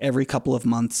one book every couple of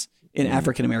months in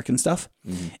African-American stuff.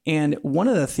 And one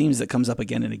of the themes that comes up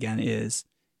again and again is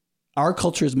our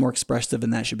culture is more expressive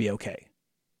and that should be okay.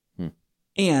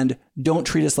 And don't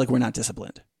treat us like we're not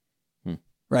disciplined.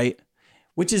 Right.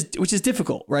 Which is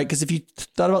difficult, right? Because if you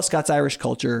thought about Scots-Irish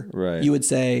culture, you would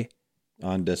say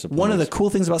undisciplined. One of the cool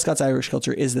things about Scots-Irish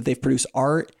culture is that they've produced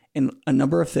art and a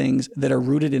number of things that are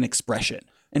rooted in expression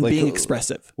and like being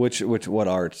expressive. What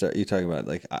arts are you talking about?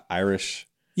 Like Irish?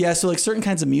 Yeah, so like certain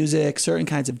kinds of music, certain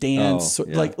kinds of dance,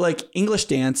 like English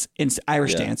dance and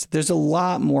Irish dance. There's a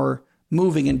lot more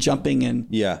moving and jumping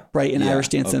and in Irish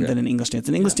dance than in English dance.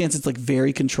 In English dance, it's like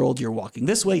very controlled. You're walking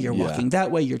this way, you're walking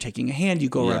that way, you're taking a hand, you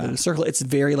go around in a circle. It's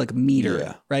very like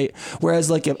meter, right? Whereas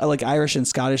like Irish and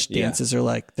Scottish dances are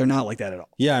like, they're not like that at all.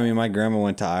 Yeah, I mean, my grandma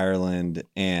went to Ireland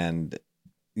and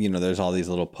there's all these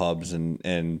little pubs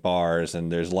and bars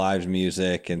and there's live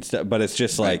music and stuff, but it's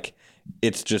just like,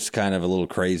 it's just kind of a little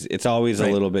crazy. It's always a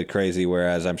little bit crazy.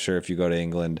 Whereas I'm sure if you go to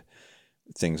England,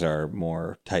 things are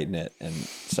more tight knit. And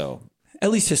so at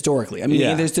least historically, I mean,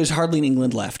 there's hardly an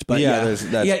England left, but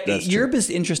that's Europe is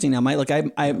interesting now.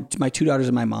 My two daughters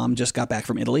and my mom just got back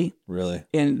from Italy. Really?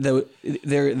 And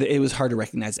it was hard to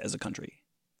recognize it as a country.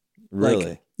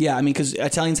 Really? Yeah, I mean, because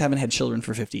Italians haven't had children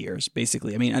for 50 years,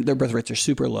 basically. I mean, their birth rates are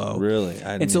super low. Really?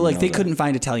 And so, like, they couldn't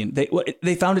find Italian.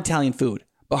 They found Italian food,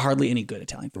 but hardly any good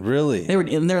Italian food. Really? They're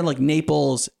in like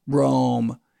Naples,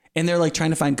 Rome, and they're like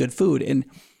trying to find good food, and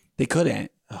they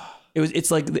couldn't. It's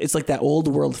like that old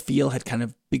world feel had kind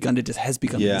of begun to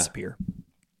disappear.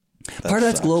 Part of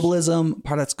that's globalism,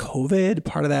 part of that's COVID,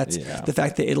 part of that's the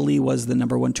fact that Italy was the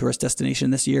 #1 tourist destination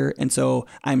this year, and so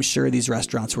I'm sure these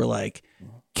restaurants were like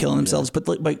killing themselves. But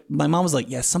my mom was like,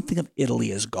 something of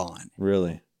Italy is gone.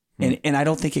 Really? And I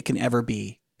don't think it can ever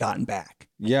be gotten back.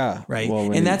 Yeah. Right.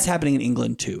 Well, and that's happening in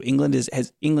England too. England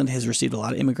has received a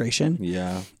lot of immigration.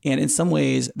 Yeah. And in some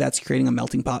ways that's creating a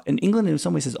melting pot. And England in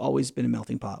some ways has always been a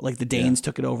melting pot. Like the Danes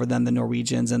took it over, then the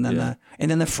Norwegians, and then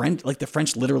the French, like the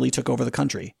French literally took over the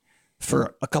country.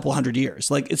 for a couple hundred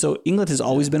years. Like, so England has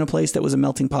always been a place that was a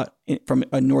melting pot from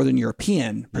a Northern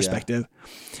European perspective.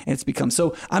 And it's become,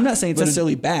 so I'm not saying it's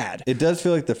necessarily bad. It does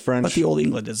feel like the French, but the old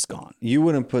England is gone. You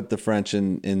wouldn't put the French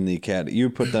in the category. You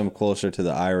would put them closer to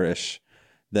the Irish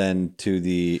than to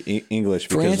the English.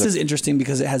 France is interesting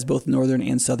because it has both Northern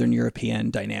and Southern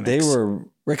European dynamics. They were right,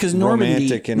 because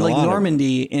Normandy,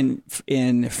 Normandy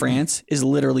in France is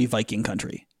literally Viking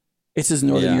country. It's as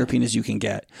Northern European as you can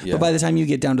get. Yeah. But by the time you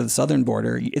get down to the southern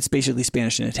border, it's basically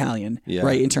Spanish and Italian,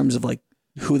 right? In terms of like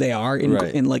who they are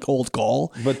in like old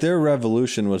Gaul. But their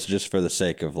revolution was just for the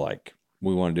sake of like,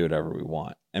 we want to do whatever we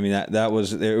want. I mean, it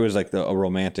was like a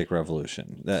romantic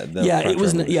revolution.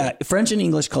 French and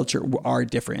English culture are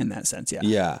different in that sense.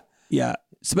 Yeah.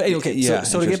 So,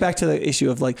 to get back to the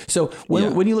issue of like, so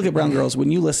when you look at brown girls,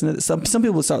 when you listen to some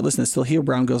people will start listening, still hear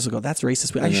brown girls will go, that's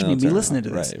racist. I shouldn't even be listening to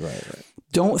this. Right.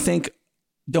 Don't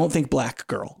think black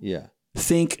girl. Yeah.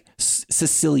 Think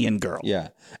Sicilian girl. Yeah.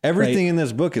 Everything in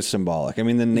this book is symbolic. I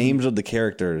mean, the names of the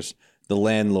characters, the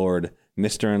landlord,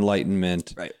 Mr.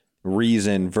 Enlightenment,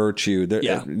 reason, virtue,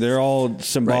 they're all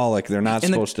symbolic. They're not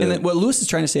supposed to. And what Lewis is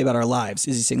trying to say about our lives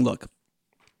is he's saying, look,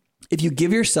 if you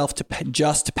give yourself to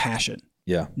just passion,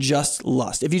 just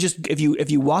lust, if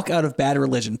you walk out of bad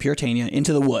religion, Puritania,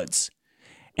 into the woods,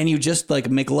 and you just like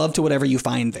make love to whatever you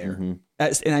find there.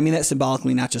 And I mean that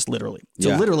symbolically, not just literally.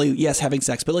 So literally, yes, having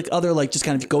sex, but like other, like just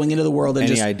kind of going into the world and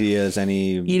any ideas,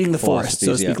 eating the forest,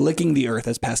 so to speak, licking the earth,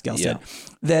 as Pascal said.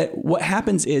 That what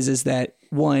happens is that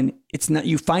one, it's not,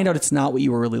 you find out it's not what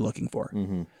you were really looking for.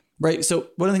 Right. So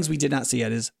one of the things we did not see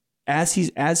yet is as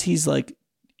he's like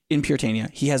in Puritania,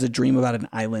 he has a dream about an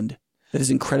island that is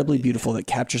incredibly beautiful, that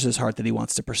captures his heart, that he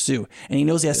wants to pursue. And he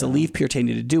knows he has to leave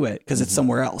Puritania to do it because it's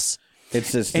somewhere else.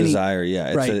 It's this desire,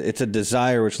 It's a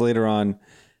desire, which later on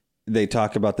they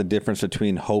talk about the difference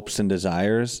between hopes and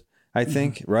desires, I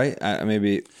think, right?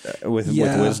 Maybe with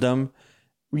wisdom.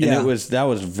 Yeah. And that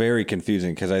was very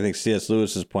confusing because I think C.S.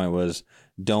 Lewis's point was,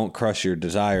 don't crush your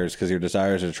desires because your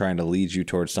desires are trying to lead you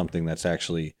towards something that's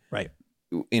actually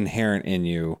inherent in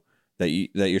you, that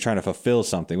you're trying to fulfill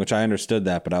something, which I understood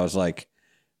that, but I was like,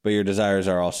 but your desires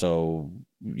are also,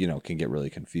 can get really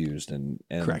confused and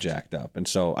jacked up. And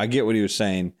so I get what he was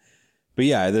saying, but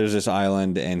there's this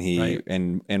island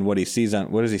and and what he sees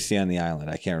what does he see on the island?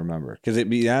 I can't remember.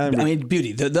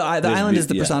 Beauty. The island is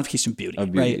the personification of beauty,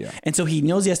 right? Yeah. And so he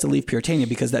knows he has to leave Puritania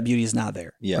because that beauty is not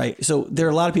there. Yeah. Right. So there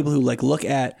are a lot of people who like look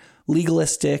at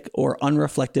legalistic or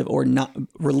unreflective or not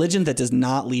religion that does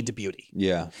not lead to beauty.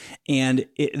 Yeah. And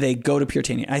they go to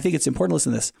Puritania. I think it's important to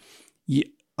listen to this.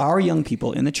 Our young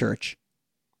people in the church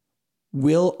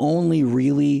will only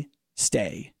really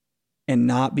stay and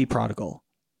not be prodigal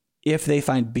if they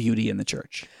find beauty in the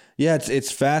church. Yeah,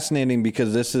 it's fascinating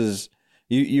because this is,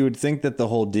 you would think that the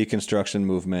whole deconstruction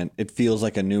movement, it feels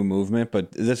like a new movement,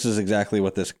 but this is exactly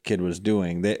what this kid was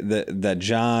doing. That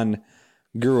John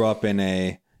grew up in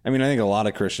I think a lot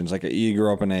of Christians, like he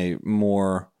grew up in a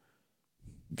more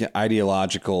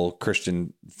ideological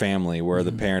Christian family where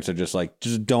the parents are just like,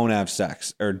 just don't have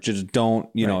sex, or just don't,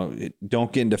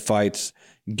 don't get into fights,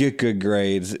 get good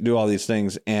grades, do all these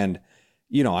things. And,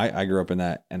 I grew up in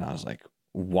that, and I was like,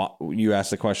 what? You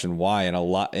asked the question, why? And I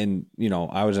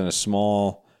was in a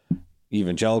small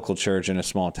evangelical church in a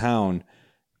small town,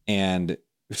 and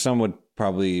some would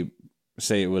probably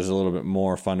say it was a little bit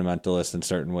more fundamentalist in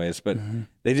certain ways, but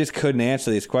they just couldn't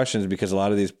answer these questions because a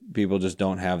lot of these people just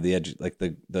don't have the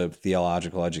the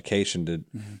theological education to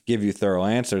give you thorough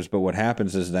answers. But what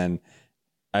happens is then,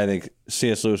 I think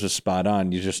C.S. Lewis was spot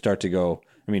on. You just start to go,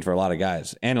 for a lot of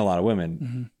guys and a lot of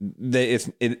women,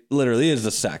 it literally is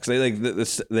the sex.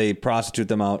 They prostitute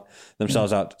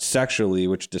themselves out sexually,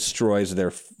 which destroys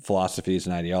their philosophies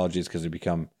and ideologies because they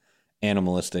become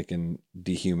animalistic and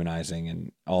dehumanizing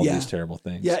and all these terrible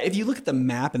things. Yeah, if you look at the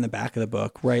map in the back of the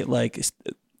book, right, like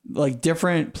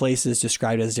different places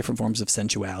described as different forms of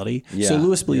sensuality. Yeah, so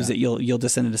Lewis believes that you'll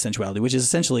descend into sensuality, which is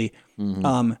essentially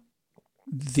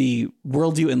the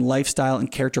worldview and lifestyle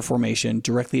and character formation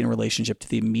directly in relationship to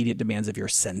the immediate demands of your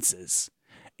senses.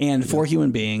 And for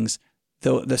human beings,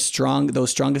 those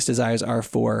strongest desires are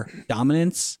for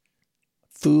dominance,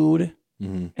 food,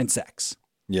 and sex.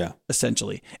 Yeah,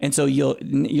 essentially. And so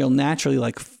you'll naturally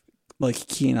like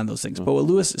key in on those things. But what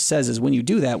Lewis says is when you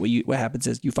do that, what happens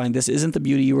is you find this isn't the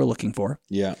beauty you were looking for.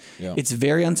 Yeah. It's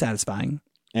very unsatisfying.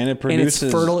 And it's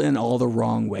fertile in all the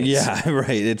wrong ways. Yeah, right.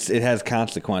 It has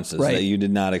consequences that you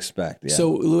did not expect. Yeah.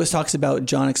 So Lewis talks about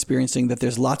John experiencing that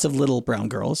there's lots of little brown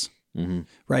girls,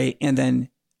 right? And then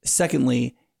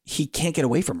secondly, he can't get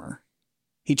away from her.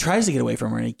 He tries to get away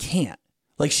from her and he can't.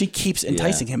 Like she keeps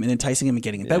enticing him and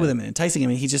getting in bed with him and enticing him.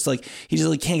 And he just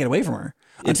can't get away from her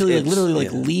until he literally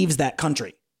leaves that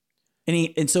country.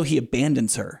 And so he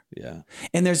abandons her. Yeah.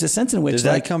 And there's a sense in which does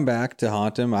that come back to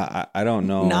haunt him? I don't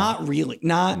know. Not really.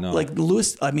 Like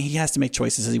Lewis. I mean, he has to make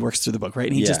choices as he works through the book,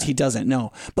 right? And he doesn't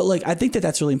know. But like, I think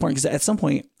that's really important because at some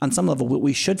point, on some level, what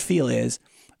we should feel is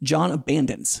John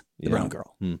abandons the brown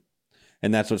girl.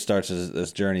 And that's what starts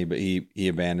this journey. But he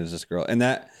abandons this girl, and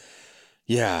that.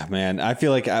 Yeah, man. I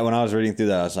feel like when I was reading through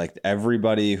that, I was like,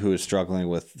 everybody who is struggling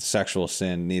with sexual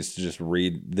sin needs to just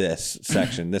read this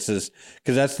section. This is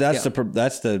because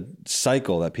that's the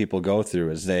cycle that people go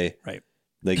through. Is they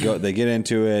get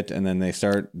into it and then they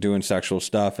start doing sexual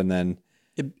stuff and then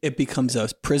it becomes a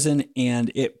prison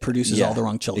and it produces all the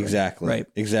wrong children. Exactly. Right.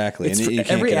 Exactly. And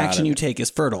every action you take is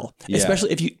fertile,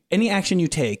 especially if any action you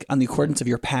take on the accordance of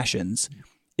your passions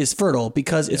is fertile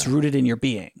because it's rooted in your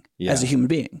being as a human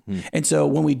being. And so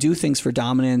when we do things for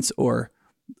dominance or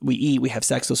we eat, we have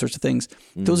sex, those sorts of things,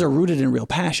 those are rooted in real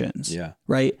passions. Yeah.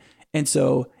 Right. And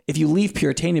so if you leave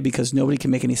Puritania because nobody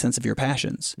can make any sense of your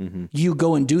passions, you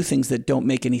go and do things that don't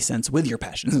make any sense with your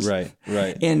passions. Right.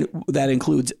 Right. And that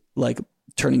includes like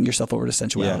turning yourself over to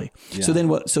sensuality. Yeah.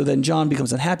 Yeah. So then John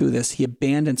becomes unhappy with this. He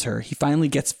abandons her. He finally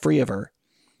gets free of her.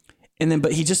 And then,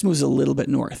 but he just moves a little bit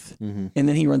north, and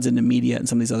then he runs into media and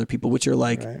some of these other people, which are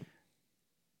like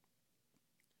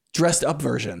dressed up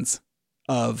versions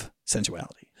of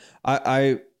sensuality.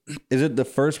 Is it the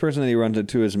first person that he runs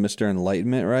into is Mr.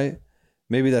 Enlightenment, right?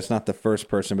 Maybe that's not the first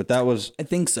person, but that was. I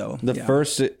think so. The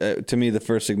first, to me, the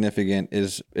first significant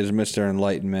is Mr.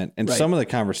 Enlightenment, and some of the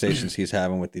conversations he's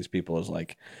having with these people is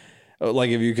like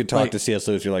if you could talk to C.S.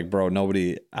 Lewis, you're like, bro,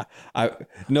 nobody's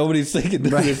thinking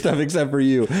this stuff except for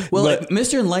you. Well, like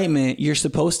Mr. Enlightenment, you're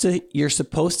supposed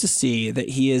to see that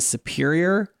he is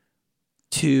superior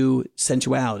to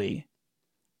sensuality,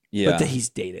 but that he's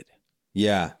dated.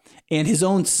 Yeah. And his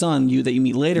own son, that you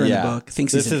meet later in the book,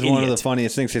 thinks he's an idiot. This is one of the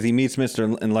funniest things because he meets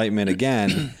Mr. Enlightenment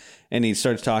again. And he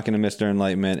starts talking to Mr.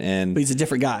 Enlightenment, but he's a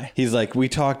different guy. He's like, we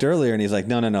talked earlier, and he's like,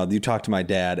 no, you talked to my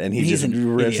dad, and he's just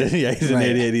rips it. Yeah, he's an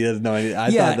idiot. He doesn't know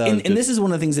anything. And this is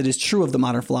one of the things that is true of the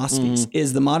modern philosophies.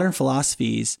 Is the modern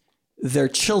philosophies, their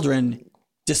children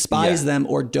despise them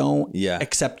or don't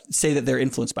say that they're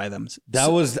influenced by them.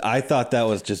 I thought that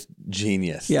was just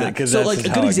genius. Yeah. So like a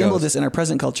good example of this in our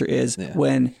present culture is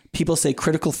when people say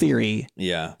critical theory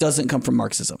doesn't come from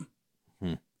Marxism,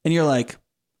 and you're like.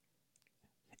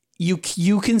 You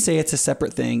can say it's a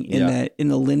separate thing in that in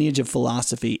the lineage of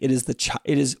philosophy, it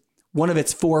is one of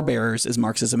its forebearers is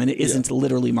Marxism, and it isn't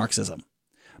literally Marxism,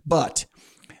 but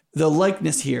the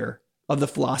likeness here of the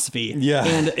philosophy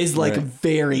and is like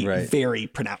very very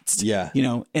pronounced. Yeah,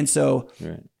 and so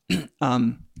the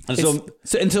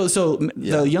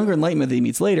younger Enlightenment that he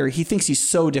meets later, he thinks he's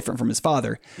so different from his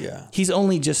father. Yeah, he's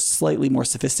only just slightly more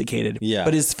sophisticated. Yeah,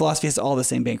 but his philosophy has all the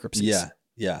same bankruptcies. Yeah,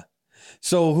 yeah.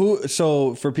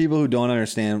 So for people who don't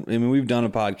understand, I mean, we've done a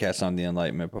podcast on the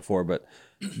Enlightenment before, but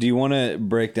do you want to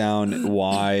break down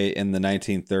why in the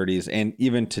 1930s and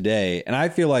even today, and I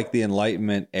feel like the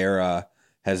Enlightenment era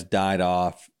has died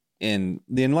off. In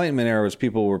the Enlightenment era was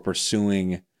people were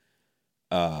pursuing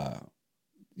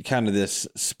kind of this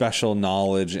special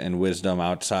knowledge and wisdom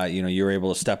outside. You were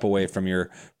able to step away from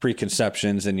your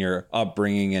preconceptions and your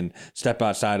upbringing and step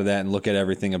outside of that and look at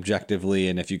everything objectively.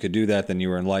 And if you could do that, then you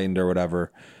were enlightened or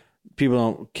whatever. People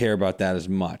don't care about that as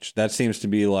much. That seems to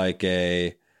be like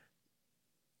it's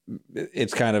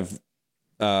kind of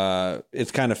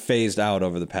phased out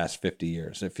over the past 50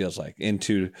 years. It feels like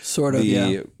into sort of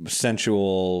the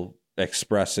sensual,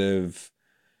 expressive,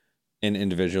 an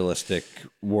individualistic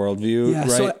worldview,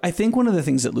 right? So I think one of the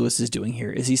things that Lewis is doing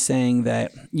here is he's saying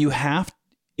that you have,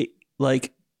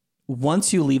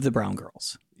 once you leave the brown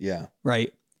girls,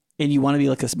 right, and you want to be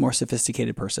like a more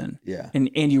sophisticated person,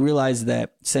 and you realize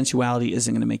that sensuality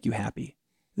isn't going to make you happy,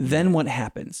 then what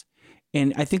happens?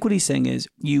 And I think what he's saying is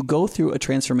you go through a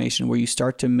transformation where you're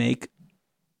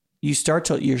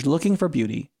looking for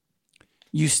beauty,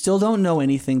 you still don't know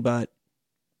anything but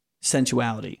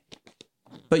sensuality.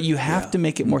 But you have to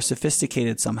make it more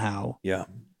sophisticated somehow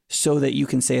so that you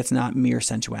can say it's not mere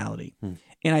sensuality.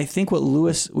 And I think what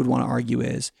Lewis would want to argue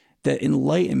is that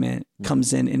enlightenment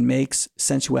comes in and makes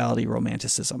sensuality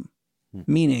romanticism,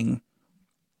 meaning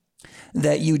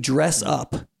that you dress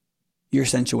up your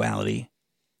sensuality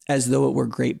as though it were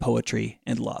great poetry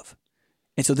and love.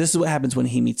 And so this is what happens when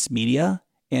he meets Medea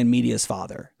and Medea's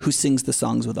father, who sings the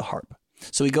songs with a harp.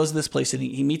 So he goes to this place and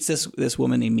he meets this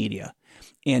woman named Medea.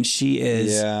 And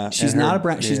she's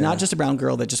not just a brown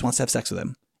girl that just wants to have sex with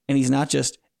him. And he's not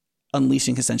just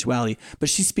unleashing his sensuality, but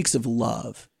she speaks of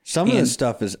love Some of this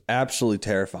stuff is absolutely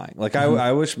terrifying. Like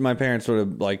I wish my parents would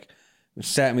have like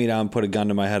sat me down, put a gun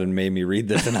to my head and made me read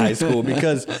this in high school,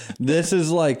 because this is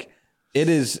like, it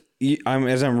is,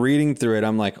 as I'm reading through it,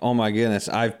 I'm like, oh my goodness,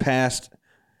 I've passed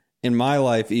in my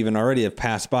life, even already have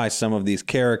passed by some of these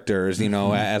characters, you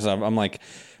know, as I'm like,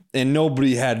 and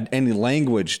nobody had any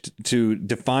language to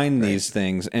define these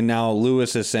things. And now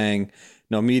Lewis is saying,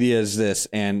 no, media is this,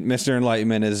 and Mr.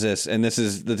 Enlightenment is this, and this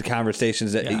is the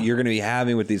conversations that you're going to be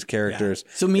having with these characters.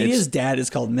 So media's dad is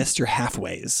called Mr.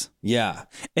 Halfways. Yeah.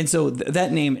 And so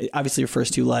that name obviously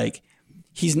refers to like,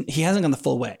 he hasn't gone the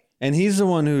full way. And he's the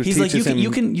one who he's like,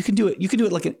 you can do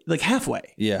it like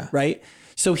halfway. Yeah. Right.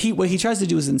 So what he tries to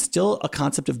do is instill a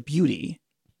concept of beauty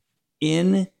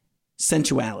in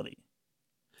sensuality.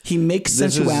 He makes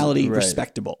sensuality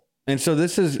respectable. And so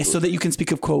this is so that you can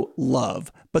speak of, quote,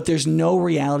 love, but there's no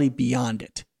reality beyond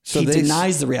it. So he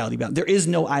denies the reality beyond. There is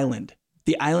no island.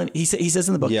 The island, he says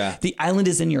in the book, the island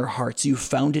is in your hearts. You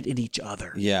found it in each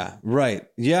other. Yeah, right.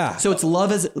 Yeah. So it's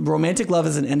romantic love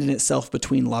as an end in itself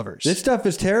between lovers. This stuff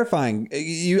is terrifying.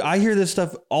 I hear this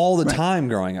stuff all the time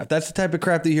growing up. That's the type of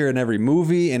crap that you hear in every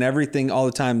movie and everything all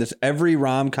the time. Every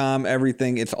rom-com,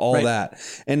 everything, it's all that.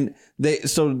 And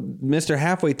so Mr.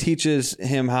 Halfway teaches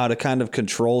him how to kind of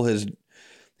control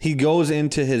he goes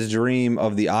into his dream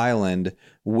of the island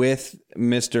with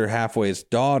Mr. Halfway's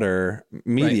daughter,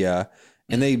 Media. Right.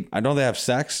 And they have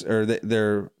sex, or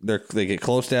they get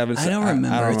close to having sex. I don't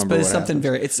remember. But it's something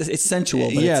very, it's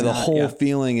sensual. But yeah, it's the whole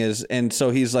feeling is, and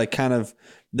so he's like kind of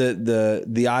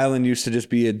the island used to just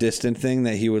be a distant thing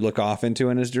that he would look off into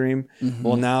in his dream. Mm-hmm.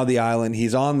 Well, now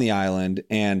he's on the island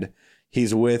and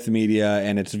he's with Media,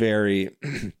 and it's very,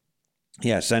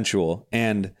 sensual,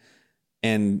 and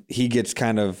he gets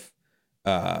kind of,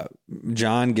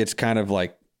 John gets kind of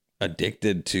like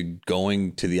addicted to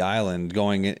going to the island,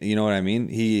 you know what I mean?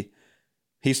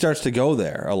 He starts to go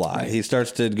there a lot. Right. He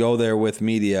starts to go there with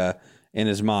Media in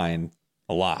his mind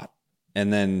a lot.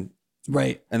 And then,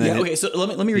 right. And then, okay. So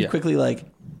let me read quickly, like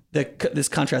this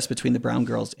contrast between the brown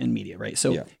girls and Media. Right.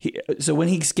 So so when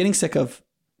he's getting sick of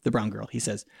the brown girl, he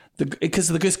says because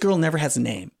this girl never has a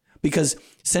name. Because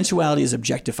sensuality is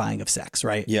objectifying of sex,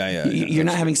 right? You're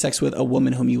not having sex with a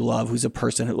woman whom you love, who's a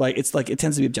person who, like, it's like, it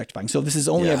tends to be objectifying. So this is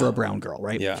only ever a brown girl,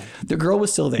 right? Yeah. The girl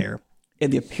was still there,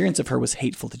 and the appearance of her was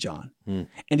hateful to John.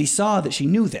 And he saw that she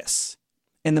knew this.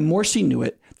 And the more she knew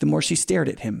it, the more she stared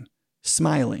at him,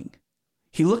 smiling.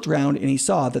 He looked round and he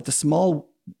saw that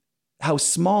how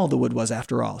small the wood was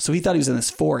after all. So he thought he was in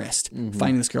this forest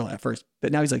finding this girl at first.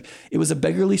 But now he's like, it was a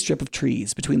beggarly strip of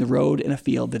trees between the road and a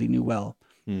field that he knew well.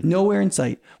 Nowhere in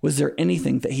sight was there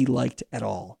anything that he liked at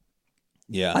all.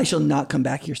 Yeah. I shall not come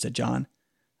back here, said John.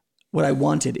 What I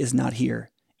wanted is not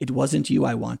here. It wasn't you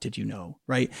I wanted, you know,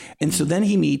 right? And so then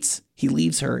he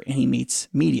leaves her and he meets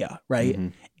Media, right? Mm-hmm.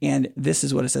 And this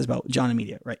is what it says about John and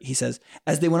Media, right? He says,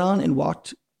 as they went on and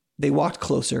they walked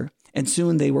closer, and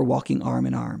soon they were walking arm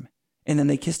in arm. And then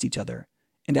they kissed each other.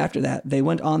 And after that, they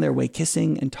went on their way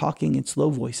kissing and talking in slow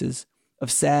voices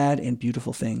of sad and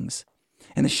beautiful things.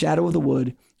 And the shadow of the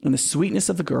wood and the sweetness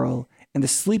of the girl and the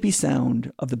sleepy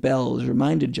sound of the bells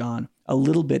reminded John a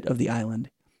little bit of the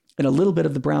island and a little bit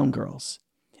of the brown girls.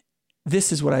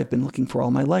 This is what I've been looking for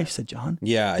all my life, said John.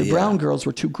 Yeah. The brown girls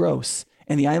were too gross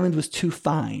and the island was too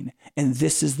fine. And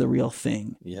this is the real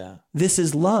thing. Yeah. This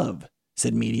is love,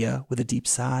 said Media with a deep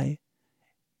sigh.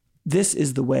 This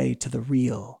is the way to the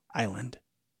real island.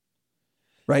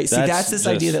 Right? See, that's this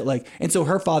idea that like, and so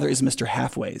her father is Mr.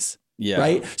 Halfways. Yeah.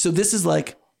 Right. So this is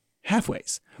like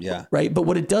halfways. Yeah. Right. But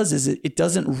what it does is it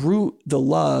doesn't root the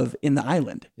love in the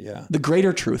island. Yeah. The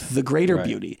greater truth, the greater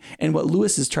beauty. And what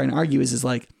Lewis is trying to argue is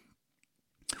like,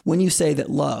 when you say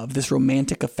that love, this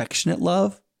romantic, affectionate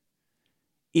love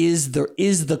is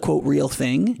the quote real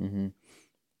thing,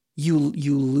 you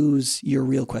lose your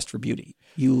real quest for beauty.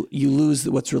 You lose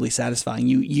what's really satisfying.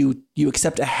 You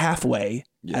accept a halfway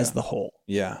as the whole.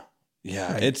 Yeah.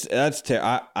 Yeah,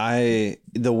 right.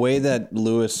 The way that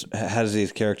Lewis has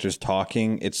these characters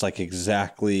talking, it's like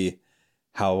exactly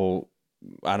how,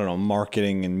 I don't know,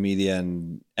 marketing and media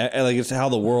and like it's how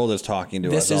the world is talking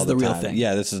to us all the time. This is the real thing.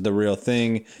 Yeah, this is the real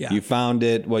thing. Yeah. You found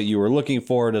it. What you were looking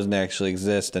for doesn't actually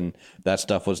exist, and that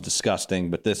stuff was disgusting.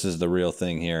 But this is the real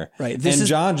thing here. Right.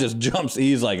 John just jumps.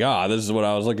 He's like, this is what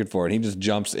I was looking for, and he just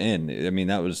jumps in. I mean,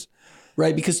 that was.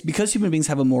 Right, because human beings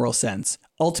have a moral sense.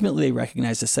 Ultimately, they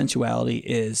recognize that sensuality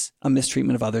is a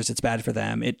mistreatment of others. It's bad for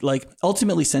them.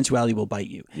 Ultimately, sensuality will bite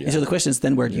you. Yeah. And so the question is,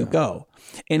 then where do you go?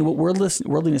 And what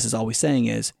worldliness is always saying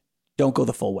is, don't go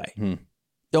the full way.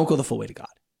 Don't go the full way to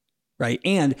God, right?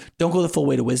 And don't go the full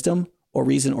way to wisdom or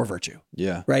reason or virtue.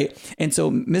 Yeah. Right. And so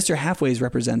Mr. Halfways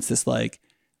represents this like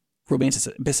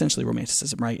essentially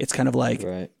romanticism, right? It's kind of like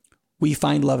we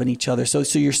find love in each other. So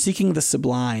you're seeking the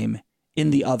sublime in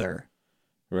the other,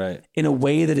 right? In a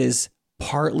way that is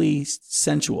partly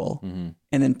sensual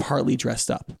and then partly dressed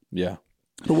up. Yeah.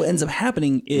 But what ends up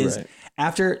happening is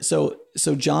after, so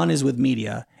John is with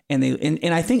media, and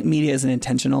I think media is an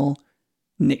intentional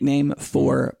nickname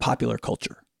for popular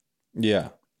culture. Yeah.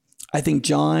 I think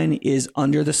John is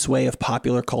under the sway of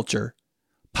popular culture.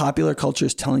 Popular culture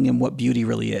is telling him what beauty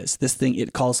really is. This thing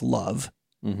it calls love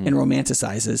and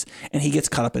romanticizes, and he gets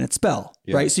caught up in its spell,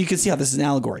 right? So you can see how this is an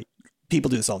allegory. People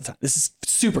do this all the time. This is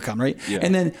super common, right? Yeah.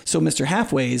 And then, so Mr.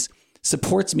 Halfways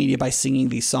supports media by singing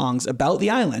these songs about the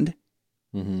island,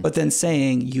 but then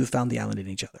saying, you found the island in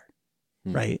each other,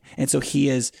 right? And so he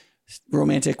is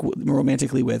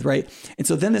romantically with, right? And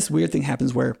so then this weird thing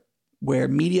happens where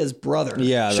media's brother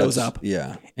shows up.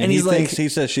 Yeah. And he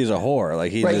says she's a whore.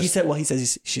 Like he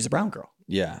says she's a brown girl.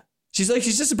 Yeah. She's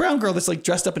just a brown girl that's like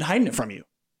dressed up and hiding it from you.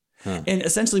 Huh. And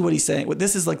essentially what he's saying,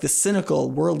 this is like the cynical,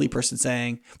 worldly person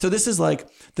saying, so this is like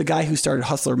the guy who started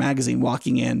Hustler magazine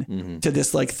walking in to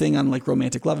this like thing on like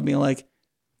romantic love and being like,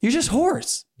 you're just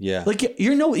whores. Yeah. Like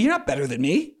you're not better than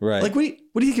me. Right. Like what do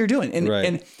you think you're doing?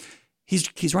 And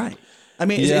he's right. I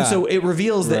mean, and so it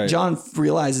reveals that John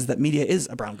realizes that media is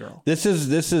a brown girl. This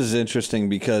is interesting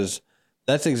because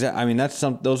those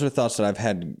are thoughts that I've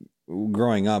had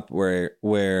growing up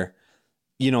where,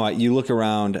 you look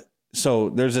around. So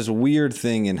there's this weird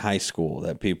thing in high school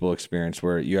that people experience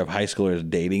where you have high schoolers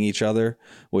dating each other,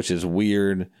 which is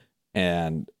weird.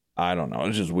 And I don't know,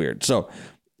 it's just weird. So,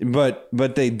 but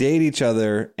they date each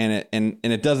other and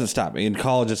it doesn't stop. In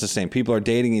college, it's the same. People are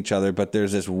dating each other, but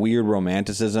there's this weird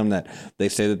romanticism that they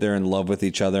say that they're in love with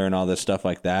each other and all this stuff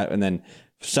like that. And then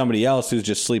somebody else who's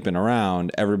just sleeping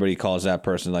around, everybody calls that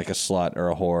person like a slut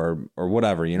or a whore or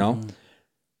whatever,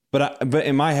 But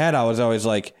in my head, I was always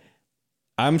like,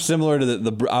 I'm similar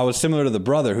to I was similar to the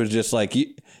brother who's just like,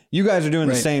 you guys are doing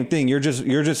the same thing. You're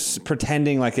just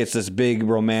pretending like it's this big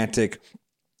romantic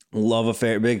love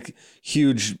affair, big,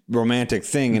 huge romantic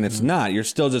thing. And it's not. You're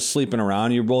still just sleeping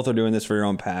around. You both are doing this for your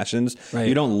own passions. Right.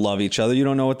 You don't love each other. You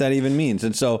don't know what that even means.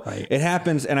 And so it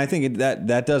happens. And I think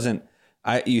that doesn't,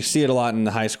 you see it a lot in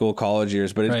the high school, college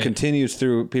years, but it continues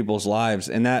through people's lives.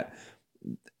 And they're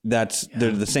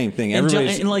the same thing.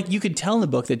 And like you could tell in the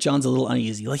book that John's a little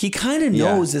uneasy. Like he kind of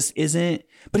knows this isn't,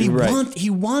 but he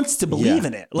wants to believe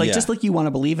in it. Like just like you want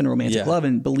to believe in romantic love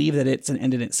and believe that it's an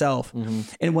end in itself.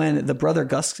 And when the brother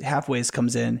Gus Halfways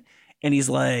comes in and he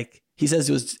says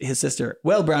to his sister,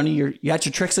 "Well, Brownie, you got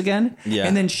your tricks again." Yeah.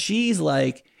 And then she's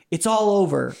like, "It's all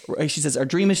over." She says, "Our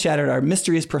dream is shattered. Our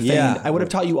mystery is profaned. Yeah. I would have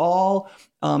taught you all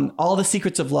the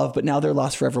secrets of love, but now they're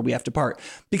lost forever. We have to part."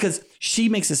 Because she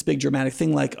makes this big dramatic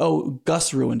thing like, oh,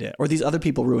 Gus ruined it, or these other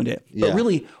people ruined it. Yeah. But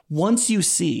really, once you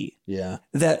see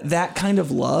that kind of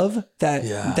love,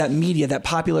 that media, that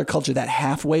popular culture, that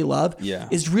halfway love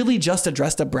is really just a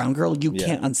dressed up brown girl, you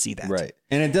can't unsee that. Right.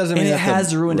 And it doesn't mean it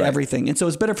has ruined everything. And so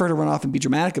it's better for her to run off and be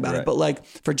dramatic about it. But like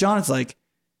for John, it's like,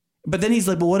 but then he's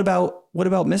like, well, what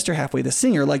about Mr. Halfway, the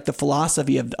singer, like the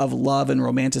philosophy of love and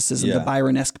romanticism, the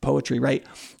Byron-esque poetry, right?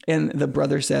 And the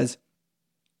brother says,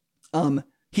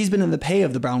 he's been in the pay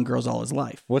of the brown girls all his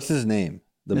life. What's his name?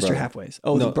 Mr. Halfway's.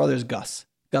 Oh, no. The brother's Gus.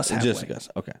 Gus Halfway. Just Gus.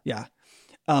 Okay. Yeah.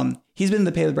 He's been in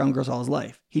the pay of the brown girls all his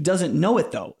life. He doesn't know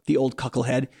it though, the old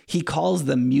cucklehead. He calls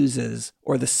them muses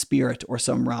or the spirit or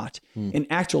some rot. In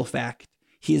actual fact,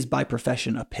 he is by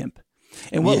profession a pimp.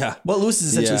 And what Lewis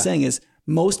is essentially saying is,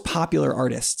 most popular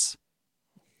artists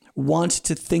want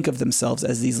to think of themselves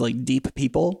as these like deep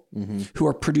people who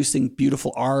are producing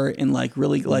beautiful art and like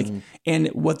really like, and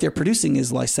what they're producing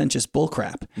is licentious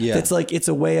bullcrap. Yeah. That's like, it's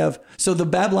a way of, so the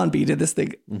Babylon Bee did this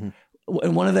thing.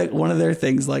 And one of their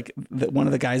things, like one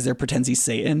of the guys there pretends he's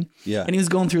Satan. Yeah. And he was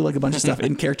going through like a bunch of stuff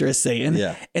in character as Satan.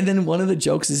 Yeah. And then one of the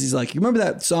jokes is he's like, you remember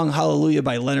that song Hallelujah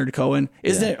by Leonard Cohen?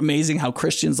 Isn't it amazing how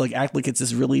Christians like act like it's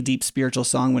this really deep spiritual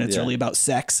song when it's really about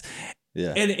sex?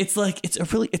 Yeah. And it's like,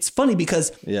 it's funny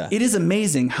because it is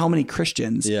amazing how many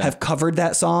Christians have covered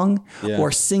that song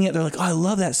or sing it. They're like, oh, I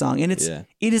love that song. And it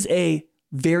is a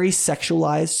very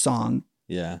sexualized song.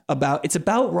 Yeah. It's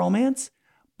about romance,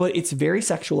 but it's very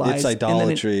sexualized. It's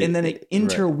idolatry. And then it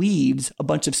interweaves a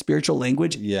bunch of spiritual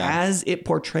language as it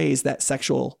portrays that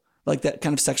sexual, like that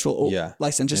kind of sexual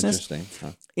licentiousness. Interesting.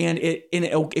 Huh. And it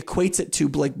equates it to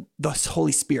like the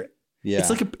Holy Spirit. Yeah.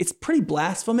 It's pretty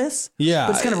blasphemous. Yeah.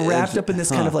 But it's kind of wrapped up in this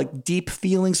kind of like deep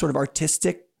feeling, sort of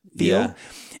artistic feel. Yeah.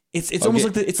 It's almost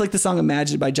like it's like the song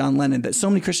Imagine by John Lennon that so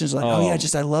many Christians are like,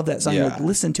 I love that song. Yeah. Like,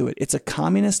 listen to it. It's a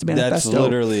communist manifesto. That's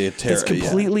literally it's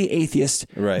completely atheist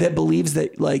that believes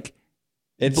that like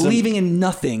believing in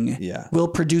nothing will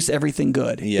produce everything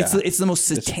good. Yeah. It's the most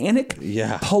satanic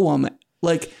poem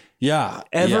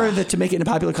ever that to make it in a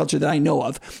popular culture that I know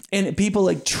of. And people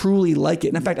like truly like it.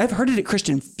 And in fact, I've heard it at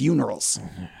Christian funerals.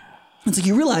 It's like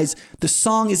you realize the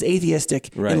song is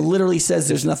atheistic and literally says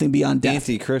there's nothing beyond death.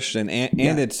 Anti-Christian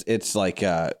and it's like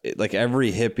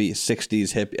every hippie,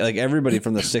 60s hippie, like everybody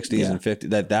from the 60s and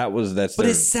 50s that's but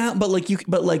it sound but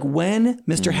when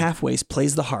Mr. Halfways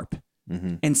plays the harp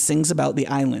and sings about the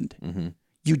island,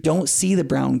 you don't see the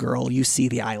brown girl, you see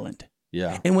the island.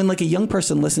 Yeah. And when like a young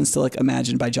person listens to like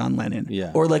Imagine by John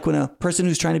Lennon, or like when a person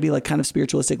who's trying to be like kind of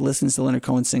spiritualistic listens to Leonard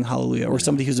Cohen sing Hallelujah, or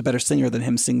somebody who's a better singer than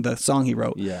him sing the song he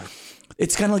wrote. Yeah.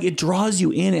 It's kind of like it draws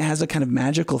you in. It has a kind of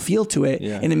magical feel to it.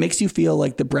 Yeah. And it makes you feel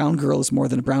like the brown girl is more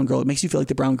than a brown girl. It makes you feel like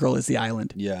the brown girl is the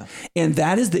island. Yeah. And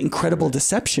that is the incredible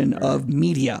deception of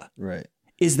media. Right.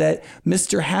 Is that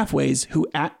Mr. Halfways, who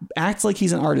acts like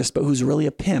he's an artist, but who's really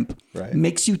a pimp,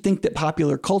 makes you think that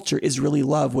popular culture is really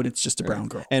love when it's just a brown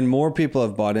girl. And more people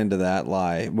have bought into that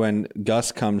lie. When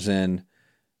Gus comes in,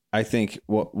 I think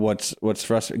what's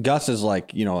frustrating, Gus is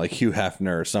like, like Hugh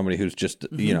Hefner or somebody who's just,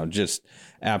 just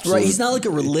absolutely. Right. He's not like a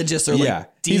religious or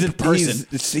deep person. He's a terrible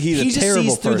person. He just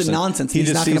sees through the nonsense.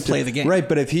 He's not going to play the game. Right.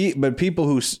 But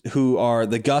people who are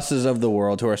the Gus's of the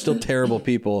world, who are still terrible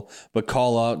people, but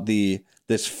call out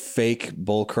this fake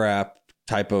bullcrap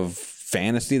type of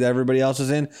fantasy that everybody else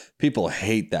is in, people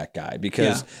hate that guy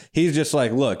because he's just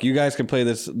like, look, you guys can play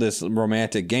this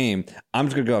romantic game. I'm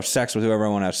just gonna go have sex with whoever I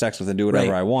want to have sex with and do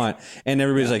whatever I want. And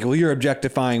everybody's like, well, you're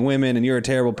objectifying women and you're a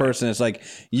terrible person. It's like,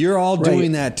 you're all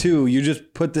doing that too. You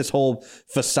just put this whole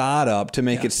facade up to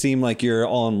make it seem like you're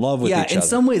all in love with each other. In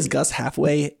some ways, Gus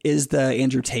Halfway is the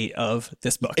Andrew Tate of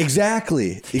this book.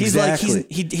 Exactly.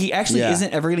 He actually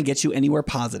isn't ever gonna get you anywhere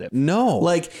positive. No.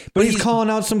 But he's calling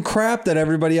out some crap that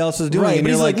everybody else is doing. Right, and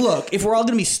but he's like, look, if we're all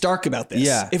going to be stark about this,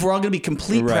 if we're all going to be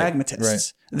complete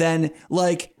pragmatists, then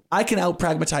like I can out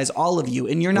pragmatize all of you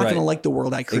and you're not going to like the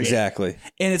world I create. Exactly.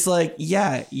 And it's like,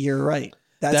 yeah, you're right.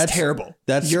 That's terrible.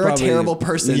 You're probably a terrible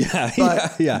person.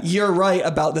 But you're right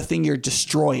about the thing you're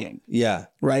destroying. Yeah.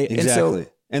 Right. Exactly.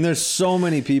 And there's so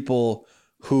many people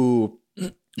who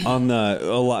on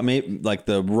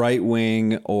the right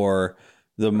wing or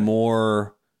the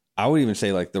more, I would even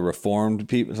say like the reformed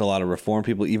people, there's a lot of reformed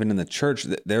people, even in the church,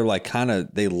 they're like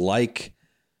they like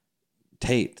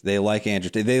Tate. They like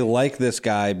Andrew Tate. They like this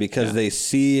guy because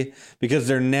because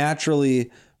they're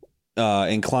naturally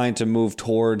inclined to move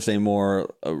towards a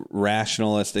more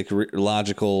rationalistic,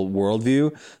 logical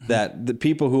worldview that the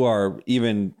people who are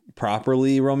even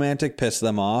properly romantic piss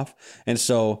them off. And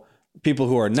so people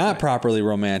who are not properly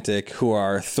romantic, who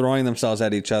are throwing themselves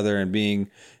at each other and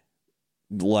being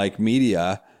like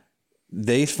media,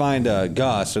 they find a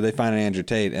Gus or they find an Andrew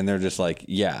Tate and they're just like,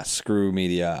 yeah, screw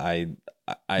media.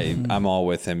 I'm all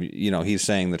with him. He's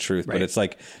saying the truth, but it's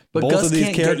like both Gus of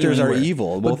these characters are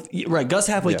evil. Gus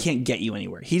Halfway can't get you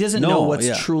anywhere. He doesn't know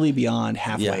what's truly beyond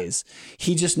Halfways.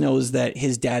 He just knows that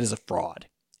his dad is a fraud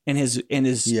and and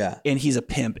he's a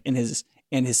pimp and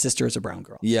his sister is a brown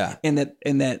girl. Yeah. And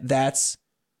that's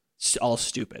all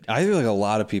stupid. I feel like a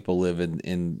lot of people live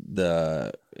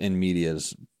in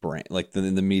media's brain, like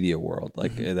in the media world,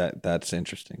 like that's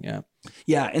interesting. Yeah.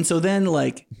 Yeah. And so then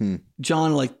like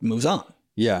John like moves on.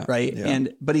 Yeah. Right. Yeah.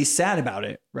 But he's sad about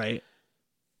it. Right.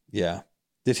 Yeah.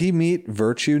 Did he meet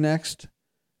Virtue next,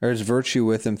 or is Virtue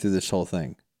with him through this whole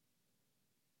thing?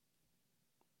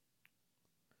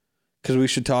 Because we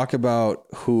should talk about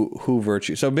who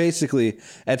Virtue. So basically,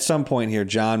 at some point here,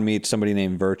 John meets somebody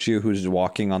named Virtue who's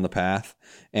walking on the path,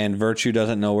 and Virtue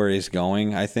doesn't know where he's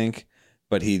going, I think,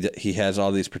 but he has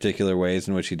all these particular ways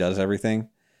in which he does everything,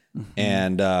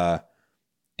 and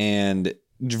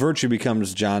Virtue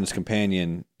becomes John's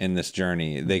companion in this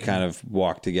journey. They kind of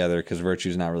walk together because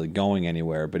Virtue's not really going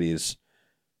anywhere, but he's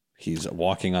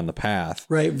walking on the path.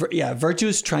 Right. Yeah. Virtue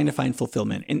is trying to find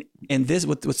fulfillment. And this,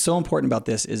 what's so important about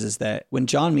this is that when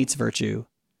John meets Virtue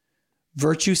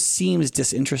seems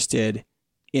disinterested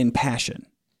in passion,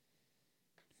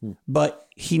 but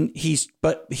his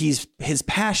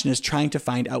passion is trying to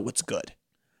find out what's good.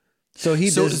 So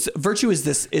Virtue is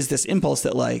this impulse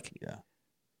that like,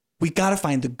 we got to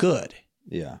find the good.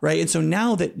 Yeah. Right. And so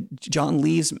now that John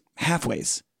leaves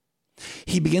Halfways,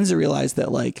 he begins to realize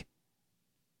that like,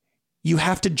 you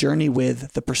have to journey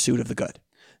with the pursuit of the good.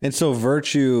 And so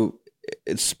Virtue,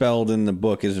 it's spelled in the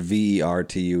book is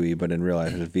Vertue, but in real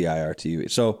life it's Virtue.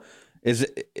 So is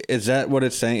that what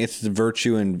it's saying? It's the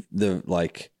virtue and the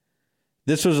like.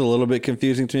 This was a little bit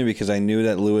confusing to me because I knew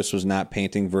that Lewis was not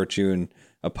painting Virtue in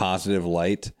a positive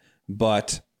light,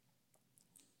 but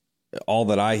all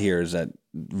that I hear is that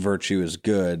Virtue is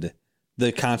good.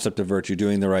 the concept of virtue,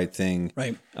 doing the right thing.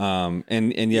 Right.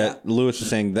 And yet Lewis is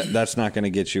saying that that's not going to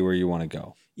get you where you want to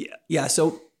go. Yeah. Yeah.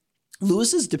 So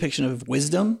Lewis's depiction of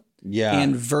wisdom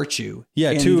and virtue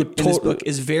in this book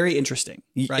is very interesting.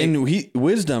 Right. And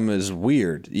wisdom is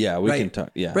weird. Yeah. We can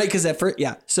talk. Yeah. Right. Because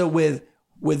So with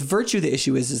virtue, the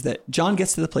issue is that John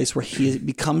gets to the place where he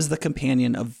becomes the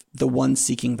companion of the one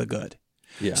seeking the good.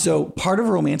 Yeah. So part of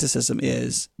romanticism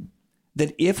is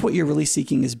that if what you're really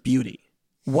seeking is beauty,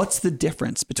 what's the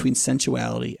difference between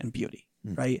sensuality and beauty,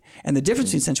 right? And the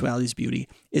difference between sensuality and beauty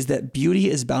is that beauty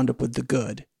is bound up with the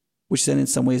good, which then in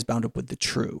some ways is bound up with the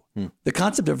true. The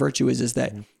concept of virtue is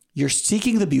that you're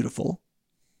seeking the beautiful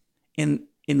in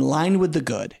line with the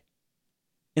good,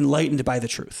 enlightened by the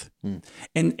truth.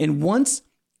 And once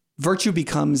virtue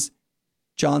becomes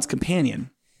John's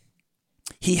companion,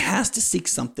 he has to seek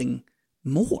something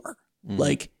more.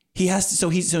 Like he has to,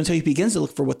 until he begins to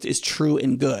look for what is true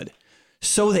and good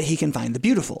so that he can find the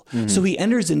beautiful. So he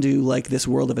enters into like this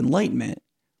world of enlightenment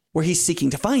where he's seeking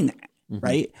to find that,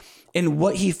 right? And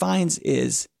what he finds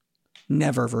is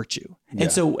never virtue. Yeah.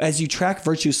 And so as you track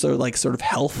virtue's sort of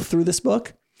health through this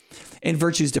book, and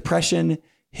virtue's depression,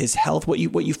 his health, what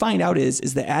you find out is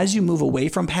that as you move away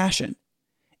from passion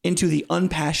into the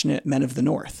unpassionate men of the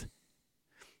North,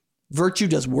 virtue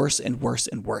does worse and worse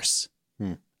and worse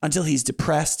until he's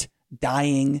depressed,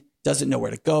 dying, doesn't know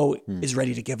where to go, is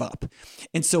ready to give up.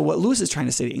 And so what Lewis is trying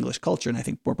to say to English culture, and I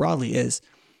think more broadly, is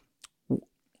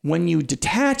when you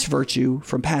detach virtue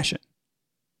from passion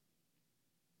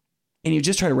and you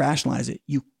just try to rationalize it,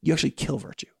 you actually kill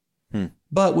virtue.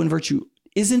 But when virtue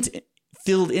isn't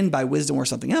filled in by wisdom or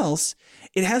something else,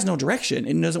 it has no direction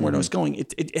and doesn't where it's going.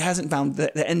 It hasn't found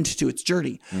the end to its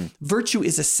journey. Virtue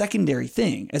is a secondary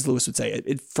thing, as Lewis would say,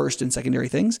 it first and secondary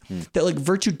things, that like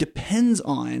virtue depends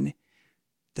on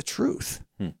the truth.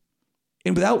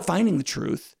 And without finding the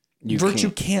truth,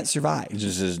 virtue can't survive. It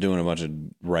just is doing a bunch of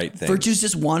right things. Virtue's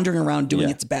just wandering around doing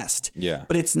its best. Yeah.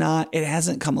 But it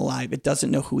hasn't come alive. It doesn't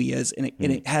know who he is, and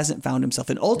it hasn't found himself.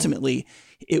 And ultimately,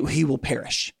 he will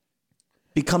perish,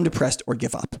 become depressed, or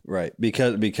give up. Right.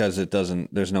 Because it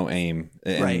doesn't, there's no aim.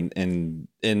 Right. And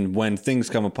when things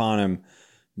come upon him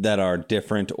that are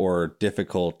different or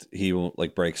difficult, he will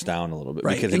like breaks down a little bit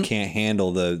because he can't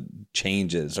handle the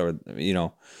changes or,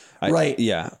 Right.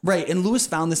 And Lewis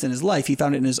found this in his life. He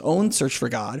found it in his own search for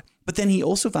God, but then he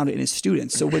also found it in his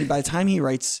students. So by the time he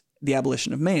writes The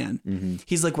Abolition of Man,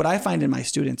 he's like, what I find in my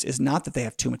students is not that they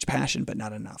have too much passion, but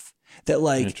not enough. That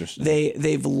like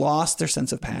they've lost their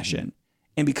sense of passion.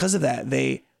 And because of that,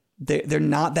 they're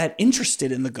not that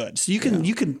interested in the good. So you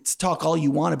can talk all you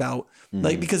want about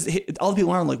like, because all the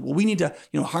people are like, well, we need to,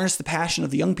 harness the passion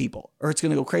of the young people or it's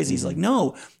going to go crazy. He's like,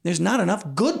 no, there's not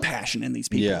enough good passion in these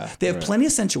people. Yeah, they have plenty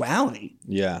of sensuality.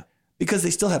 Yeah. Because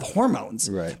they still have hormones,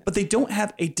 but they don't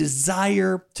have a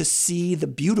desire to see the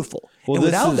beautiful. Well, and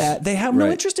without that, they have no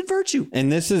interest in virtue.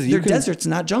 And this is, they're deserts,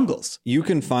 not jungles. You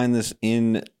can find this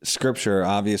in scripture,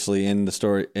 obviously in the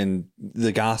story, in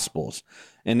the Gospels.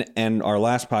 And our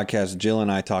last podcast, Jill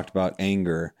and I talked about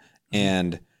anger,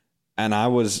 and I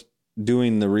was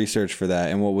doing the research for that.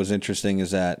 And what was interesting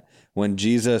is that when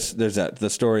Jesus, the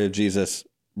story of Jesus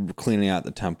cleaning out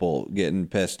the temple, getting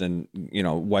pissed and,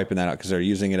 wiping that out because they're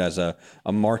using it as a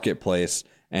marketplace,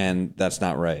 and that's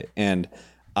not right. And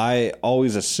I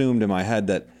always assumed in my head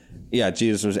that,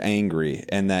 Jesus was angry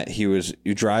and that he was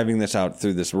driving this out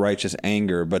through this righteous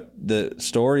anger. But the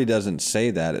story doesn't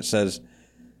say that. It says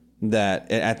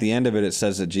that at the end of it, it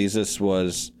says that Jesus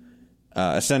was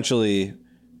essentially,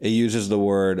 it uses the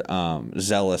word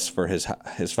zealous for his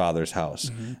father's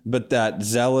house. But that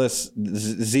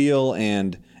zeal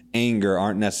and anger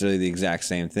aren't necessarily the exact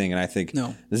same thing. And I think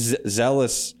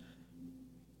zealous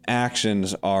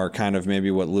actions are kind of maybe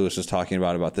what Lewis is talking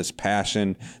about this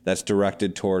passion that's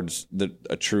directed towards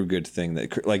a true good thing.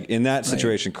 That, like in that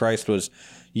situation, Christ was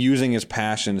using his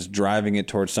passions, driving it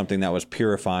towards something that was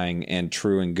purifying and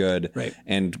true and good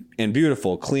and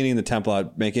beautiful, cleaning the temple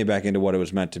out, making it back into what it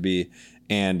was meant to be.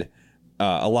 And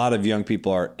a lot of young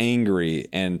people are angry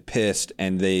and pissed,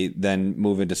 and they then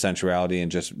move into sensuality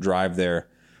and just drive their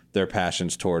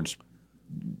passions towards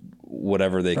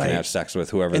whatever they can have sex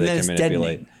with, whoever they can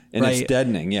manipulate. Deadening. And it's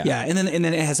deadening, Yeah, and then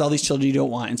it has all these children you don't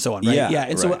want and so on, right? Yeah.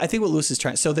 And so I think what Lewis is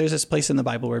trying, so there's this place in the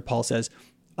Bible where Paul says,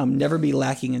 never be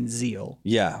lacking in zeal.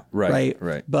 Yeah, right.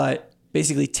 But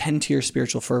basically tend to your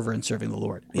spiritual fervor in serving the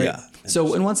Lord. Right? Yeah.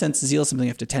 So in one sense, zeal is something you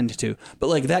have to tend to. But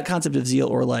like that concept of zeal,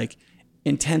 or like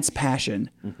intense passion.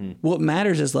 What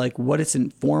matters is like what it's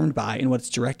informed by and what it's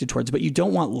directed towards, but you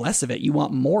don't want less of it. You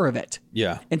want more of it.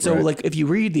 Yeah. And so like if you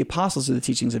read the apostles or the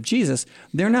teachings of Jesus,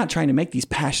 they're not trying to make these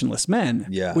passionless men,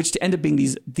 which to end up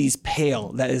being these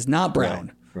pale, that is not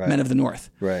brown men of the north.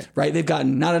 Right. They've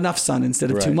gotten not enough sun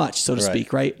instead of too much, so to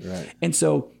speak. Right. And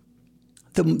so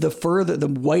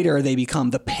the whiter they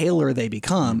become, the paler they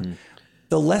become,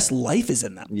 the less life is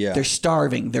in them. Yeah. They're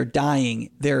starving, they're dying,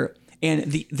 there's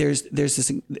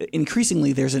this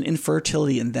increasingly there's an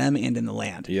infertility in them and in the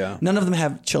land. Yeah. None of them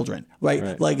have children,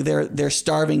 right? Like they're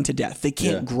starving to death. They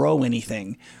can't grow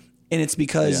anything. And it's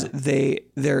because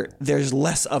there's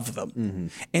less of them.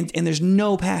 And there's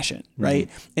no passion, right?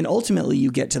 And ultimately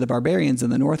you get to the barbarians in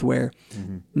the north where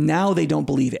now they don't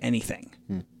believe anything.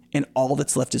 And all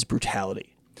that's left is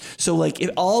brutality. So like if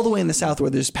all the way in the south where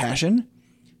there's passion,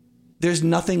 there's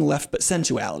nothing left but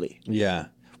sensuality. Yeah.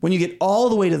 When you get all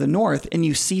the way to the north and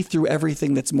you see through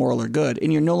everything that's moral or good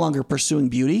and you're no longer pursuing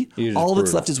beauty, all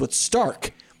that's left is what's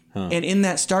stark. And in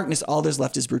that starkness, all there's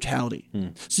left is brutality.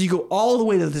 So you go all the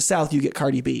way to the south, you get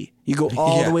Cardi B. You go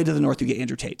all the way to the north, you get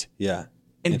Andrew Tate. Yeah.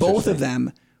 And both of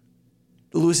them,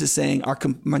 Lewis is saying, are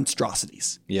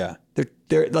monstrosities. Yeah.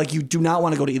 They're like, you do not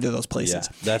want to go to either of those places.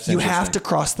 Yeah, that's you have to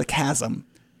cross the chasm.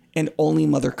 And only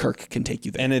Mother Kirk can take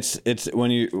you there. And it's as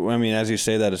you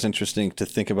say that, it's interesting to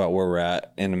think about where we're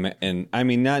at. And I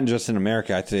mean, not just in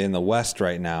America, I'd say in the West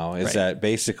right now, is that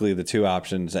basically the two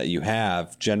options that you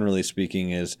have, generally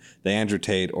speaking, is the Andrew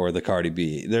Tate or the Cardi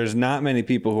B. There's not many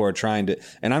people who are trying to,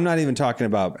 and I'm not even talking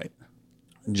about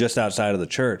just outside of the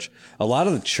church. A lot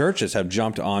of the churches have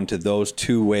jumped onto those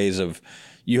two ways of,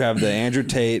 you have the Andrew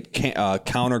Tate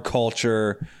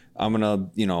counterculture. I'm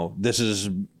going to, this is,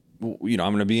 I'm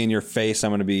going to be in your face.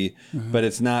 I'm going to be, but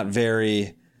it's not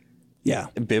very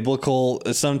biblical.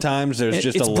 Sometimes there's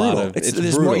just a lot of, it's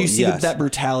brutal. More, you see that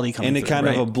brutality coming and it kind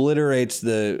of obliterates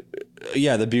the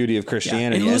beauty of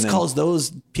Christianity. And Lewis calls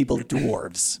those people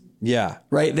dwarves. Yeah.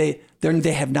 Right.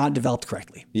 They have not developed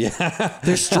correctly. Yeah.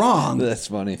 They're strong. That's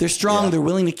funny. They're strong. Yeah. They're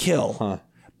willing to kill,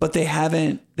 but they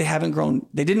haven't grown.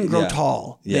 They didn't grow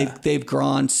tall. Yeah. They've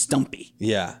grown stumpy.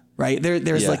 Yeah. Right.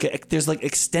 There's like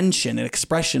extension and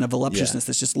expression of voluptuousness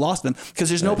that's just lost them because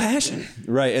there's no passion.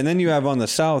 Right. And then you have on the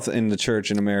South in the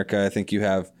church in America, I think you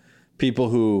have people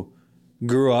who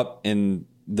grew up in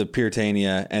the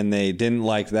Puritania and they didn't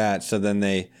like that. So then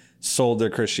they sold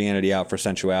their Christianity out for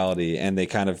sensuality and they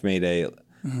kind of made a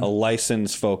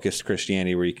license focused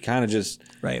Christianity where you kind of just,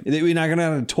 we're not going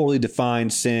to totally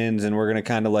define sins and we're going to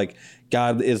kind of like,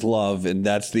 God is love, and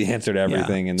that's the answer to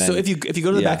everything. And then, so if you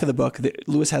go to the back of the book,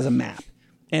 Lewis has a map,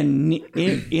 and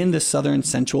in the southern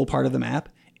central part of the map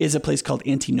is a place called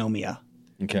Antinomia,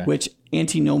 which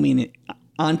antinomos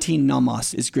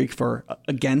is Greek for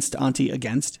against,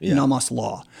 nomos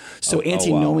law. So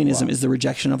antinomianism is the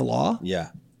rejection of law,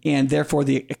 and therefore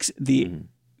the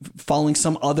following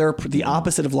the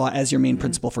opposite of law as your main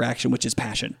principle for action, which is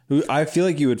passion. I feel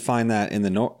like you would find that in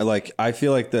the I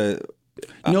feel like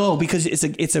no, because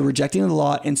it's a rejecting of the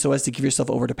law, and so as to give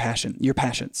yourself over to passion, your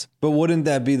passions. But wouldn't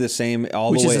that be the same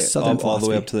all the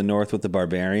way up to the north with the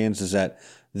barbarians? Is that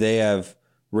they have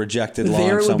rejected law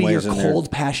in some ways? There would be your cold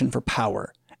passion for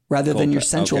power rather than your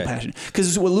sensual passion.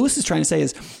 Because what Lewis is trying to say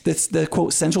is that's the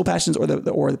quote sensual passions or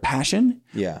the passion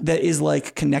that is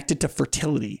like connected to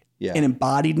fertility and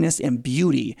embodiedness and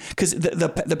beauty. Because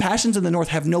the passions in the north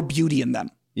have no beauty in them.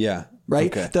 Yeah.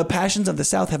 Right. Okay. The passions of the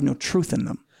south have no truth in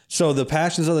them. So the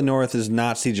passions of the north is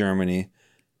Nazi Germany.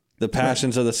 The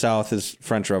passions of the south is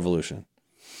French Revolution.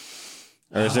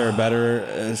 Or is there a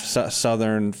better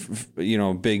southern,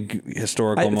 big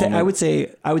historical moment? I would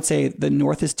say the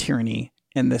north is tyranny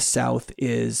and the south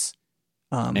is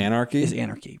anarchy. Is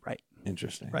anarchy, right?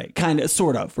 Interesting. Right. Kind of,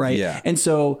 sort of, right? Yeah. And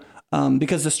so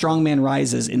because the strong man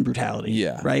rises in brutality.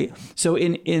 Yeah. Right. So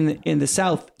in the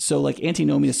South, so like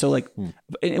antinomia, so like,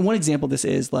 and one example of this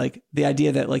is like the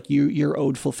idea that like you're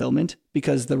owed fulfillment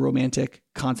because the romantic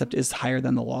concept is higher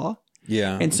than the law.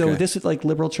 Yeah. And so this is like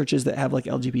liberal churches that have like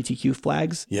LGBTQ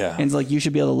flags. Yeah. And it's like you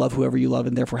should be able to love whoever you love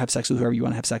and therefore have sex with whoever you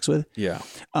want to have sex with. Yeah.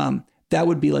 That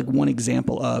would be like one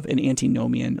example of an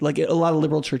antinomian, like a lot of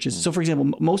liberal churches. So for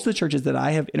example, most of the churches that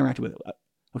I have interacted with,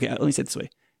 okay, let me say it this way.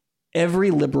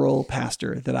 Every liberal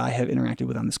pastor that I have interacted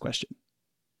with on this question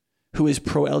who is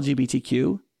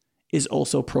pro-LGBTQ is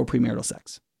also pro-premarital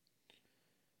sex.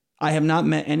 I have not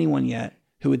met anyone yet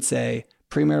who would say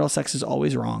premarital sex is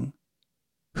always wrong,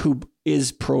 who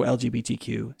is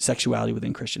pro-LGBTQ sexuality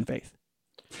within Christian faith.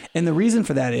 And the reason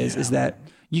for that is that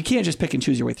you can't just pick and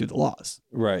choose your way through the laws.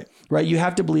 Right. Right. You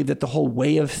have to believe that the whole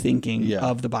way of thinking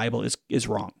of the Bible is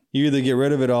wrong. You either get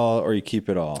rid of it all or you keep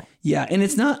it all. Yeah. And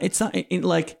it's not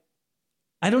like,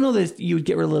 I don't know that you would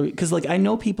get rid of it because like I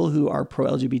know people who are pro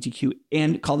LGBTQ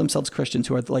and call themselves Christians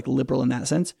who are like liberal in that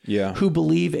sense. Yeah. Who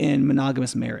believe in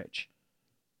monogamous marriage,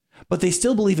 but they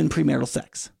still believe in premarital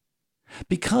sex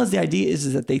because the idea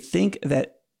is that they think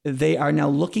that they are now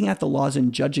looking at the laws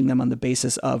and judging them on the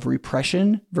basis of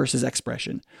repression versus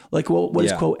expression. Like what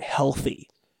is quote healthy,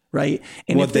 right?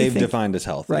 And what they've defined as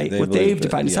healthy. Right. What they've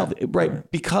defined as healthy.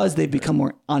 Right. Because they've become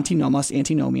more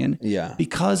antinomian. Yeah.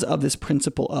 Because of this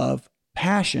principle of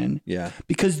passion. Yeah.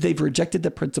 Because they've rejected the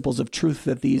principles of truth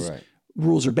that these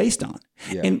rules are based on.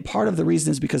 Yeah. And part of the reason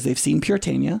is because they've seen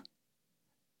Puritania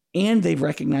and they've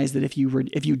recognized that if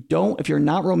you're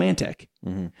not romantic,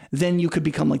 then you could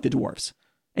become like the dwarves.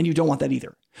 And you don't want that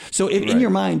either. So if in your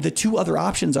mind, the two other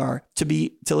options are to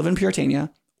live in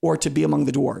Puritania or to be among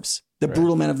the dwarves, the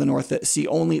brutal men of the North that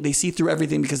they see through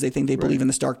everything because they think they believe in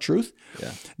the stark truth.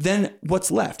 Yeah. Then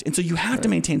what's left? And so you have to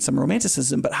maintain some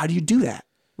romanticism, but how do you do that?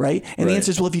 Right. And the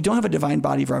answer is, well, if you don't have a divine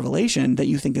body of revelation that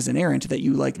you think is inerrant, that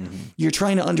you like, you're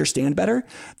trying to understand better,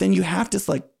 then you have to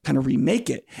like kind of remake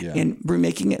it and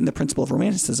remaking it in the principle of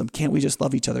romanticism. Can't we just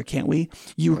love each other? Can't we?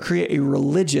 You create a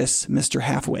religious Mr.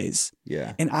 Halfways.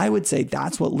 Yeah. And I would say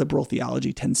that's what liberal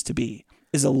theology tends to be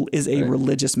is a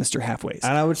religious Mr. Halfways.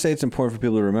 And I would say it's important for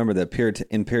people to remember that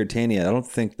in Puritania, I don't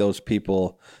think those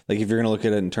people, like if you're going to look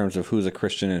at it in terms of who's a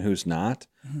Christian and who's not,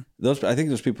 I think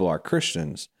those people are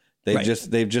Christians.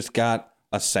 They've just got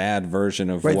a sad version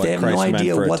of what Christ meant for it to be. They have no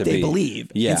idea what they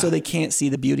believe. Yeah. And so they can't see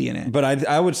the beauty in it. But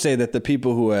I would say that the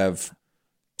people who have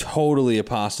totally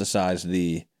apostatized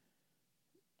the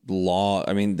law,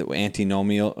 I mean, the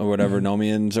antinomial or whatever,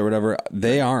 nomians or whatever,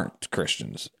 they aren't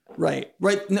Christians. Right.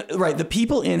 The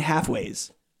people in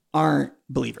Halfways aren't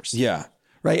believers. Yeah.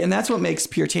 Right. And that's what makes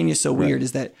Puritania so weird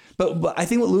is that, but I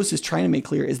think what Lewis is trying to make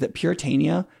clear is that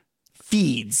Puritania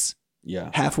feeds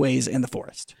Halfways in the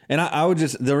forest. And I would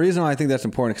the reason why I think that's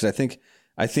important, because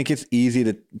I think it's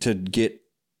easy to get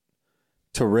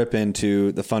to rip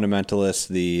into the fundamentalists,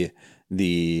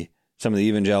 some of the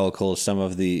evangelicals, some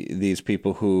of these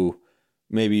people who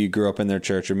maybe you grew up in their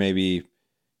church, or maybe,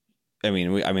 I mean,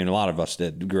 a lot of us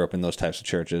grew up in those types of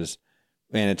churches,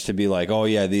 and it's to be like, oh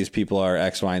yeah, these people are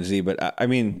X, Y, and Z. But I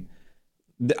mean,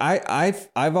 I've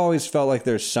always felt like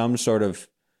there's some sort of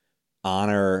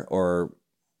honor, or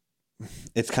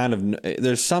it's kind of,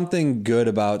 there's something good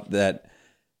about that.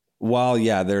 While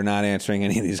they're not answering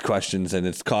any of these questions and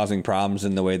it's causing problems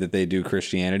in the way that they do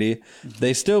Christianity,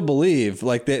 they still believe.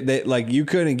 Like they like, you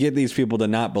couldn't get these people to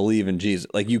not believe in Jesus.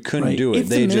 Like you couldn't do it.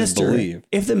 They just believe.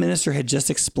 If the minister had just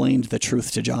explained the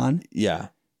truth to John,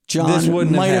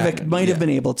 John might have been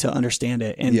able to understand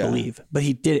it and believe, but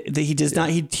he did. He does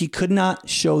not. He could not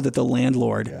show that the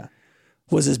landlord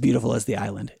was as beautiful as the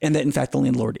island, and that in fact the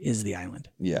landlord is the island.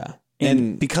 Yeah.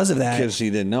 And because of that, because he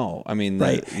didn't know. I mean,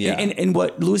 And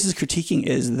what Lewis is critiquing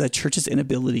is the church's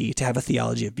inability to have a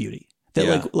theology of beauty.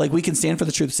 That like we can stand for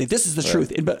the truth and say this is the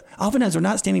truth, but oftentimes we're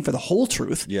not standing for the whole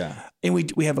truth. Yeah, and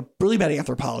we have a really bad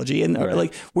anthropology, and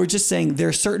like we're just saying there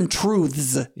are certain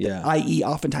truths, i.e.,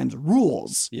 oftentimes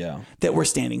rules, that we're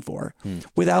standing for,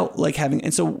 without like having.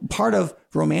 And so part of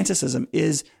romanticism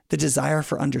is the desire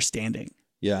for understanding.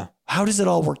 Yeah. How does it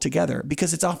all work together?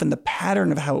 Because it's often the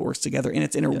pattern of how it works together and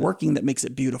its inner working that makes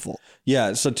it beautiful.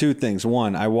 Yeah. So two things.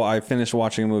 One, I finished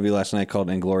watching a movie last night called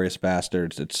Inglourious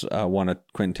Bastards. It's one of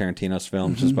Quentin Tarantino's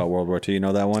films. It's about World War II. You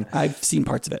know that one? I've seen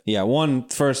parts of it. Yeah.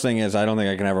 First thing is I don't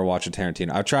think I can ever watch a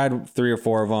Tarantino. I've tried 3 or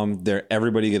 4 of them.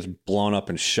 Everybody gets blown up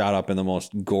and shot up in the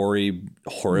most gory,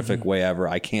 horrific way ever.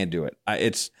 I can't do it.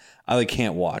 I like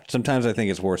can't watch. Sometimes I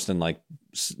think it's worse than like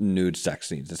nude sex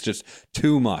scenes. It's just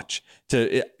too much.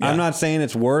 I'm not saying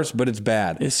it's worse, but it's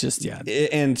bad. It's just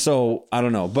and so I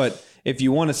don't know. But if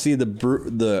you want to see I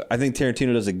think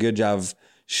Tarantino does a good job of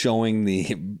showing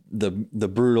the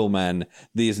brutal men,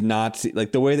 these Nazi,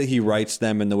 like the way that he writes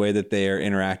them and the way that they are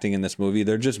interacting in this movie.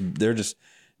 They're just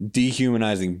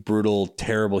dehumanizing, brutal,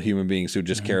 terrible human beings who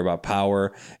just care about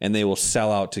power, and they will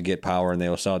sell out to get power, and they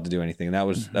will sell out to do anything. And that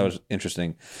was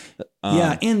interesting.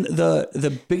 And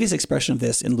the biggest expression of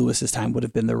this in Lewis's time would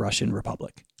have been the Russian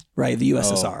Republic, right? The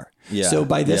USSR. So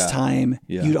by this time,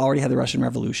 you'd already had the Russian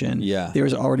Revolution. Yeah, there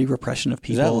was already repression of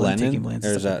people. Is that Lenin? Taking lands,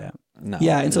 or is that? Like that.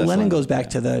 No, and so Lenin goes back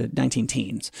to the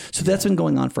 19-teens. So that's been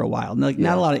going on for a while. Like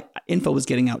not a lot of info was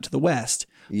getting out to the West,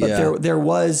 but there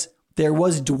was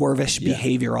dwarvish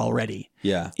behavior already.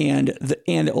 Yeah.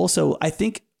 And also I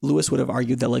think Lewis would have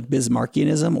argued that like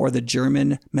Bismarckianism, or the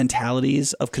German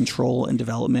mentalities of control and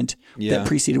development that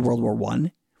preceded World War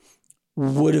I,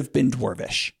 would have been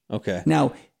dwarvish. Okay.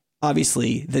 Now,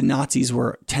 obviously, the Nazis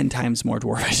were 10 times more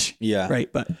dwarvish. Yeah.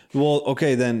 Right. But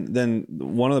okay, then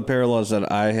one of the parallels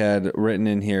that I had written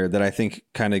in here that I think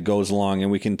kind of goes along,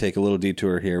 and we can take a little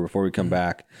detour here before we come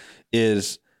back,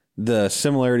 is the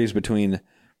similarities between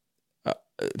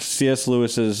C.S.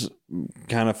 Lewis's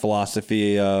kind of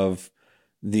philosophy of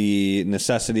the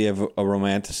necessity of a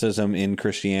romanticism in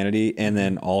Christianity, and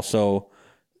then also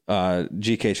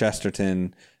G.K.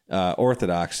 Chesterton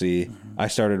orthodoxy. I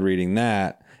started reading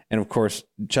that, and of course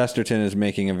Chesterton is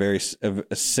making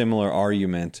a similar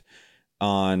argument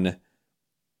on.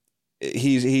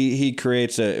 He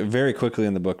creates very quickly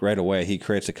in the book right away. He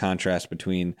creates a contrast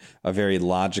between a very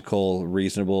logical,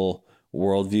 reasonable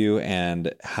worldview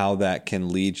and how that can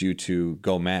lead you to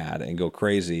go mad and go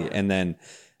crazy, and then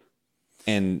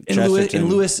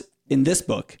Lewis in this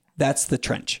book, that's the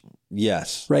trench.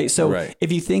 Yes. Right. So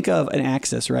if you think of an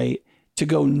axis, right, to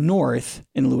go north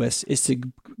in Lewis is to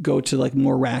go to like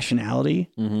more rationality,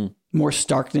 more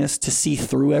starkness, to see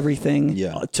through everything,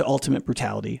 to ultimate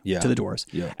brutality, to the doors.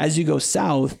 Yeah. As you go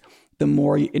south, the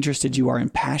more interested you are in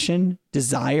passion,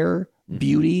 desire,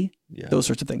 beauty, those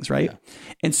sorts of things. Right. Yeah.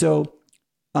 And so,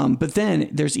 but then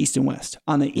there's east and west.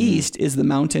 On the east is the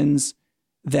mountains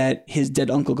that his dead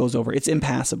uncle goes over. It's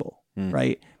impassable.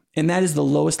 Right. And that is the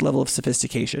lowest level of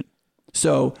sophistication.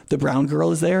 So the brown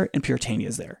girl is there and Puritania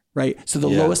is there, right? So the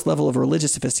lowest level of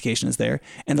religious sophistication is there,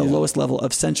 and the lowest level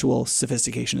of sensual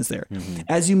sophistication is there.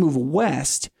 As you move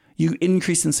west, you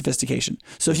increase in sophistication.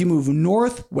 So if you move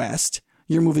northwest,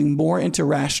 you're moving more into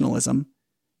rationalism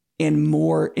and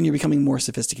you're becoming more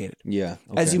sophisticated. Yeah.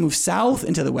 Okay. As you move south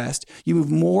into the west, you move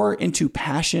more into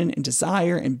passion and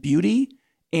desire and beauty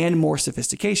and more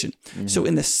sophistication. So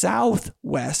in the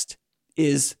southwest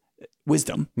is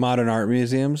wisdom. Modern art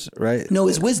museums, right? No,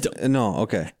 it's wisdom. No,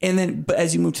 okay. And then, but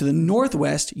as you move to the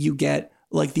northwest, you get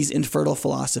like these infertile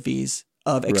philosophies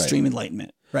of extreme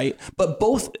enlightenment, right? But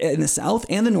both in the south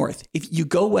and the north, if you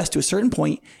go west to a certain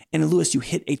point, and in Lewis, you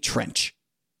hit a trench.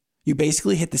 You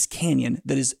basically hit this canyon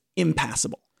that is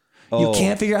impassable. You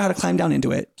can't figure out how to climb down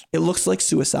into it. It looks like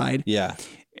suicide. Yeah.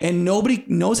 And nobody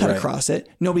knows how to cross it.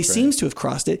 Nobody seems to have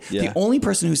crossed it. Yeah. The only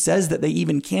person who says that they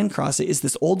even can cross it is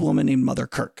this old woman named Mother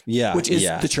Kirk, which is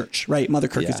the church, right? Mother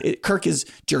Kirk Kirk is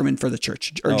German for the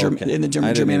church, or in the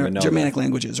Germanic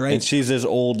languages, right? And she's this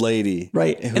old lady,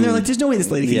 right? And they're like, "There's no way this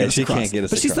lady can get us across." Can't get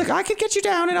us but she's like, "I could get you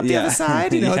down and up the other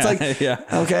side." You know, it's like,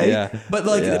 okay, but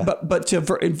like, but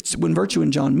when Virtue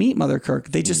and John meet Mother Kirk,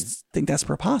 they just think that's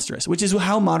preposterous, which is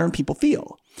how modern people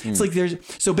feel. It's like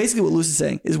so basically what Lewis is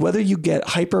saying is whether you get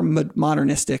hyper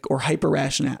modernistic or hyper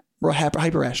rational,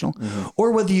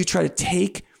 or whether you try to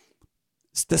take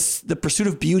the pursuit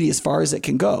of beauty as far as it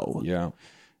can go,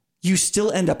 you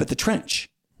still end up at the trench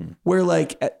where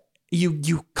like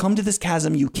you come to this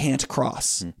chasm you can't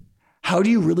cross. How do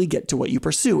you really get to what you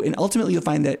pursue? And ultimately you'll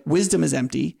find that wisdom is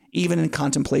empty, even in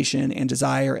contemplation and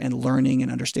desire and learning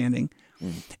and understanding.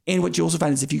 And what you also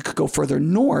find is if you could go further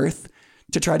north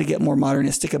to try to get more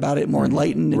modernistic about it, more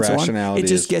enlightened and so on, it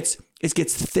just gets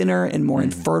thinner and more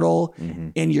infertile,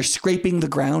 and you're scraping the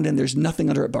ground and there's nothing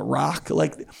under it but rock.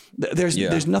 Like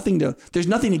there's nothing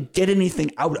to get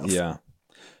anything out of. Yeah.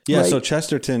 Right? So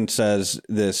Chesterton says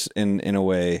this in a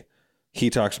way. He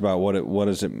talks about what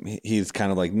is it? He's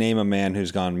kind of like, name a man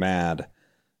who's gone mad,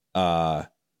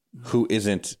 who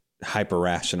isn't hyper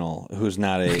rational, who's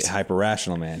not a hyper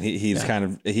rational man. He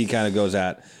kind of goes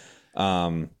at,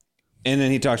 and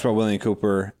then he talks about William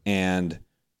Cooper and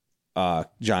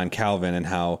John Calvin, and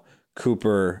how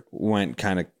Cooper went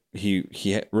kind of,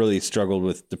 he really struggled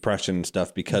with depression and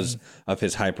stuff because of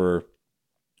his hyper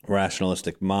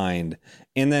rationalistic mind.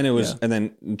 And then and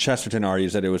then Chesterton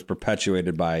argues that it was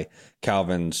perpetuated by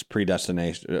Calvin's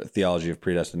predestination, theology of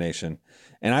predestination.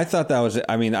 And I thought that was,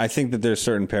 I think that there's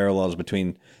certain parallels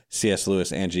between C.S.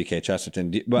 Lewis and G.K.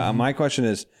 Chesterton. But my question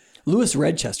is, Lewis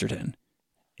read Chesterton.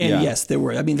 And yes, there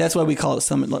were. That's why we call it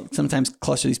sometimes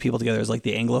cluster these people together as like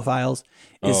the Anglophiles.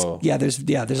 There's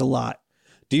a lot.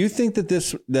 Do you think that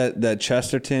that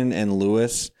Chesterton and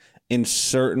Lewis in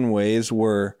certain ways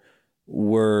were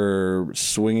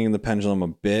swinging the pendulum a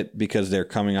bit because they're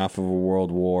coming off of a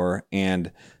world war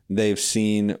and they've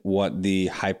seen what the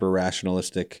hyper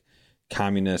rationalistic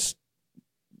communist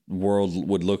world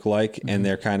would look like, and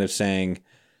they're kind of saying,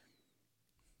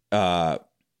 like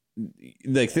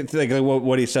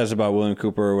what he says about William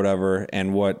Cooper or whatever,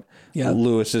 and what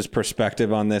Lewis's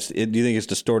perspective on this, do you think it's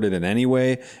distorted in any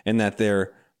way, and that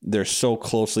they're so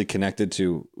closely connected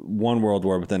to one world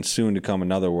war, but then soon to come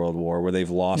another world war where they've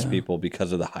lost people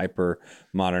because of the hyper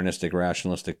modernistic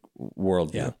rationalistic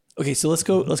worldview? Okay, so let's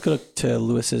go to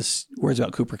Lewis's words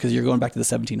about Cooper, because you're going back to the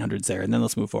 1700s there, and then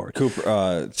let's move forward.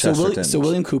 Cooper, Chesterton. So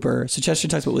William Cooper. So Chesterton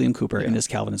talks about William Cooper and his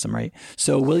Calvinism, right?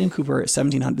 So William Cooper,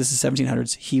 1700. This is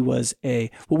 1700s. He was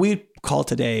what we call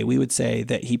today. We would say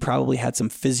that he probably had some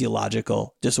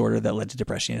physiological disorder that led to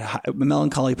depression. He had a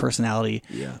melancholy personality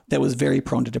that was very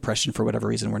prone to depression for whatever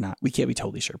reason. We can't be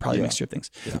totally sure. Probably a mixture of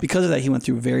things. Yeah. Because of that, he went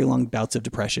through very long bouts of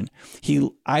depression.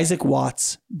 Isaac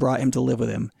Watts brought him to live with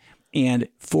him. And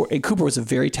Cooper was a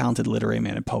very talented literary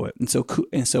man and poet. And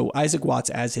so Isaac Watts,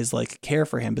 as his care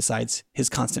for him, besides his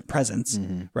constant presence,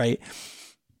 right?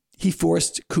 He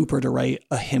forced Cooper to write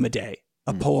a hymn a day,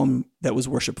 a poem that was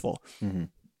worshipful. Mm-hmm.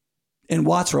 And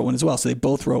Watts wrote one as well. So they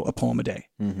both wrote a poem a day,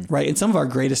 right? And some of our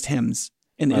greatest hymns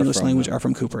in the English language are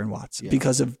from Cooper and Watts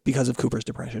because of Cooper's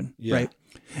depression, right?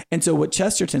 And so what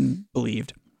Chesterton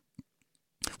believed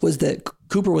was that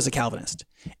Cooper was a Calvinist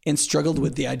and struggled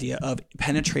with the idea of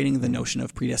penetrating the notion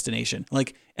of predestination.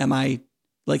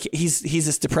 He's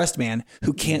this depressed man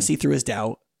who can't see through his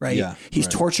doubt, right? Yeah, he's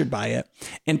tortured by it.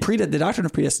 And the doctrine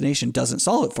of predestination doesn't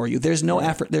solve it for you. There's no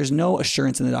effort. There's no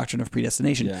assurance in the doctrine of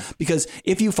predestination because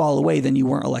if you fall away, then you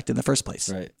weren't elected in the first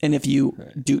place. Right. And if you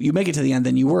you make it to the end,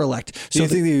 then you were elected. So do you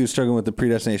think that he was struggling with the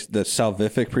predestination, the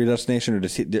salvific predestination,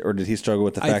 or did he struggle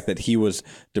with the fact that he was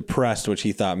depressed, which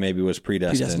he thought maybe was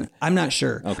predestined? I'm not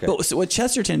sure. Okay. But so what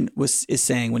Chesterton is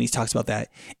saying when he talks about that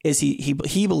is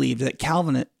he believed that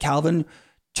Calvin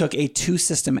took a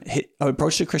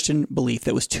approach to Christian belief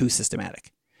that was too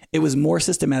systematic. It was more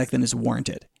systematic than is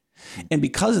warranted. And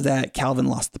because of that, Calvin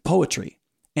lost the poetry.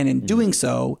 And in doing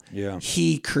so,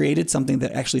 he created something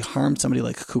that actually harmed somebody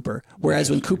like Cooper. Whereas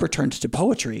when Cooper turned to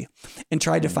poetry and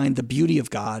tried to find the beauty of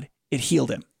God, it healed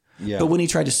him. Yeah. But when he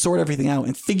tried to sort everything out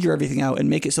and figure everything out and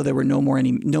make it so there were no more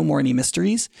any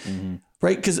mysteries,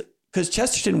 right? Because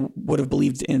Chesterton would have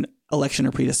believed in election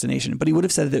or predestination, but he would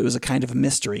have said that it was a kind of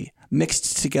mystery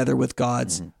mixed together with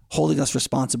God's holding us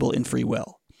responsible in free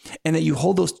will. And that you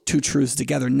hold those two truths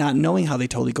together, not knowing how they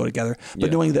totally go together,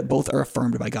 but knowing that both are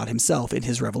affirmed by God himself in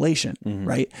his revelation,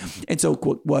 right? And so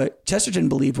what Chesterton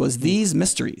believed was these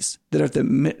mysteries that are at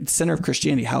the center of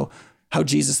Christianity, how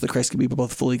Jesus the Christ can be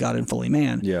both fully God and fully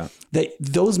man, that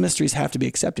those mysteries have to be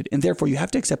accepted. And therefore you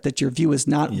have to accept that your view is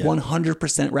not 100%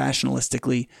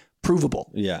 rationalistically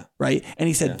provable. Yeah. Right. And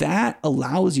he said that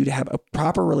allows you to have a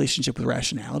proper relationship with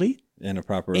rationality and a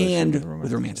proper relationship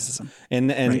with romanticism.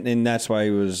 And that's why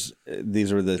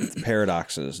these were the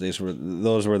paradoxes. Those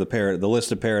were the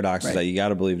list of paradoxes that you got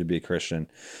to believe to be a Christian.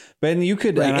 But you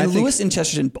could, and Lewis and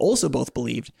Chesterton also both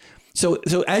believed. So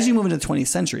as you move into the 20th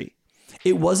century,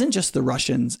 it wasn't just the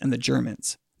Russians and the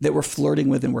Germans that were flirting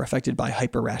with and were affected by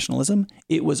hyper-rationalism.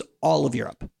 It was all of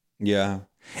Europe. Yeah.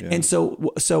 And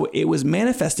so it was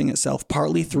manifesting itself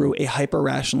partly through a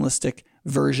hyper-rationalistic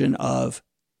version of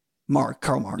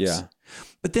Karl Marx. Yeah.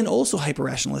 But then also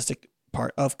hyper-rationalistic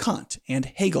part of Kant and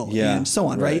Hegel and so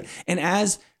on, right? And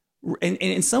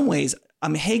in some ways,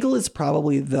 Hegel is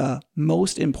probably the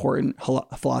most important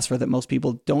philosopher that most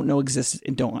people don't know exists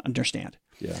and don't understand.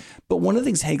 Yeah. But one of the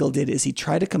things Hegel did is he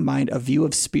tried to combine a view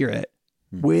of spirit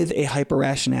with a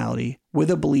hyper-rationality, with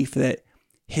a belief that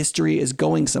history is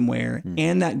going somewhere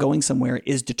and that going somewhere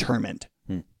is determined.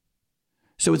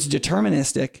 So it's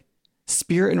deterministic.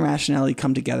 Spirit and rationality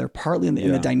come together partly in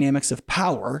the dynamics of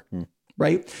power,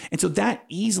 right? And so that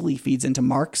easily feeds into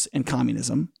Marx and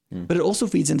communism, but it also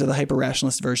feeds into the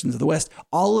hyper-rationalist versions of the West,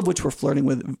 all of which were flirting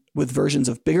with versions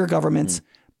of bigger governments,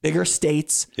 bigger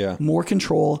states, more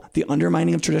control, the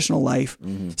undermining of traditional life,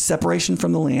 separation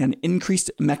from the land, increased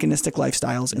mechanistic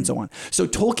lifestyles, and so on. So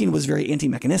Tolkien was very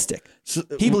anti-mechanistic. So,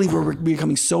 he believed we're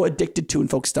becoming so addicted to and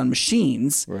focused on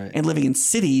machines and living in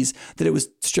cities that it was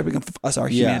stripping of us our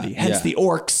humanity. Hence the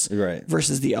orcs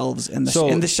versus the elves, and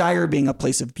the Shire being a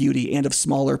place of beauty and of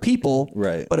smaller people,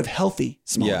 but of healthy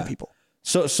smaller people.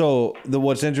 So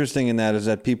what's interesting in that is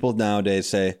that people nowadays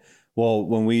say, well,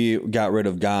 when we got rid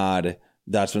of God,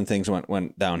 that's when things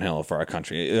went downhill for our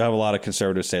country. You have a lot of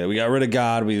conservatives say that we got rid of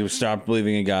God, we stopped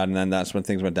believing in God, and then that's when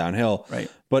things went downhill. Right.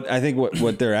 But I think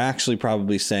what they're actually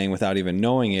probably saying without even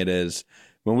knowing it is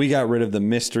when we got rid of the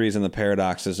mysteries and the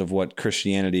paradoxes of what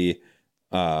Christianity,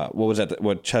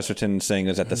 what Chesterton's saying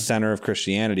is at the center of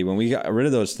Christianity, when we got rid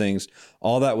of those things,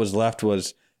 all that was left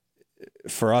was,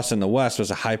 for us in the West,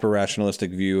 was a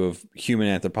hyper-rationalistic view of human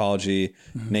anthropology,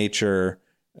 nature,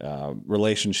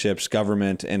 relationships,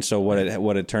 government, and so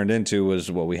what it turned into was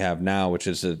what we have now, which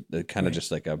is a kind of just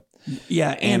like a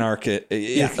anarchic.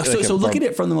 So look at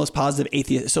it from the most positive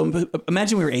atheist. So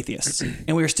imagine we were atheists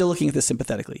and we were still looking at this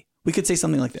sympathetically. We could say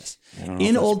something like this: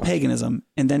 in old paganism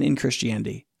and then in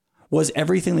Christianity, was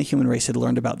everything the human race had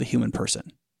learned about the human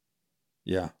person.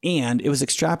 Yeah. And it was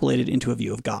extrapolated into a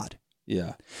view of God.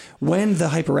 Yeah. When the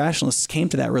hyper-rationalists came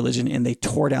to that religion and they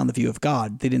tore down the view of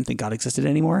God, they didn't think God existed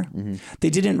anymore. Mm-hmm. They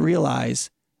didn't realize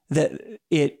that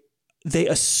they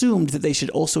assumed that they should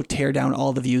also tear down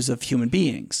all the views of human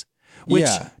beings, which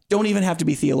don't even have to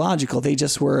be theological. They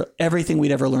just were everything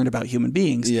we'd ever learned about human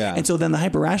beings. Yeah. And so then the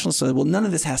hyper-rationalists said, well, none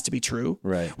of this has to be true.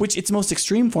 Right. Which its most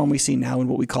extreme form we see now in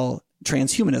what we call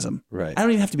transhumanism. Right. I don't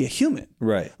even have to be a human.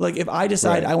 Right. Like if I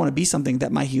decide I want to be something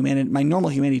that my normal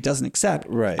humanity doesn't accept,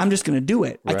 I'm just going to do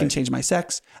it. Right. I can change my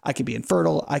sex. I can be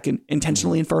infertile. I can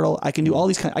intentionally infertile. I can do all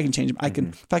these kinds. I can change them. I can,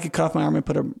 if I could cut off my arm and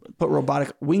put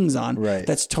robotic wings on,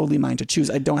 that's totally mine to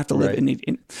choose. I don't have to live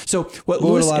in. So what a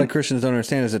lot of Christians don't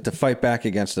understand is that to fight back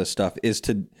against this stuff is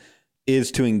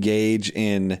to engage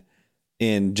in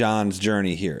John's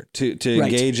journey here, to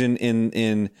engage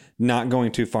in not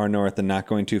going too far north and not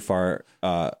going too far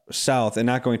south and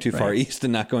not going too far east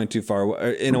and not going too far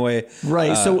in a way.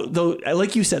 Right. So though,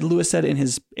 like you said, Lewis said in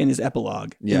his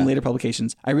epilogue in later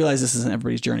publications, I realize this isn't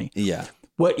everybody's journey. Yeah.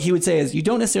 What he would say is you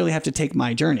don't necessarily have to take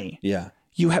my journey. Yeah.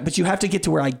 But you have to get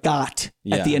to where I got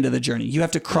at the end of the journey. You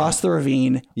have to cross the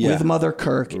ravine with Mother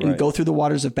Kirk and go through the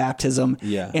waters of baptism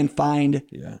and find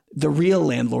the real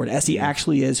landlord as he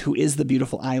actually is, who is the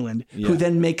beautiful island, who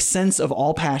then makes sense of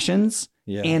all passions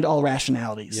and all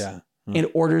rationalities and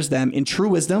orders them in true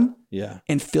wisdom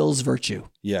and fills virtue.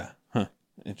 Yeah. Huh.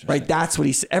 Right. That's what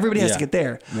everybody has to get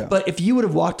there. Yeah. But if you would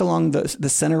have walked along the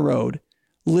center road,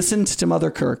 listened to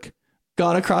Mother Kirk,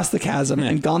 gone across the chasm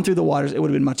and gone through the waters, it would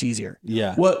have been much easier.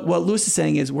 Yeah. What Lewis is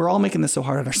saying is we're all making this so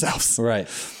hard on ourselves. Right.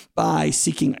 By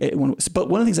seeking it. But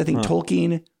one of the things I think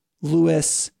Tolkien,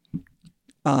 Lewis,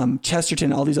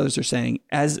 Chesterton, all these others are saying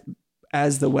as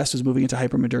the West was moving into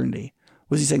hypermodernity,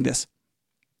 was he saying this?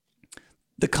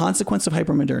 The consequence of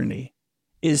hypermodernity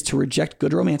is to reject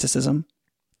good romanticism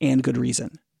and good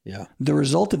reason. Yeah. The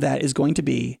result of that is going to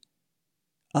be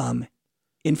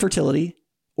infertility,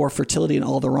 or fertility in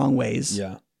all the wrong ways,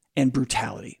 and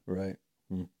brutality. Right.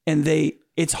 And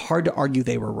it's hard to argue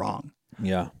they were wrong.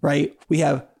 Yeah. Right. We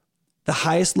have the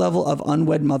highest level of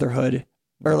unwed motherhood,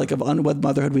 or like of unwed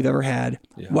motherhood we've ever had,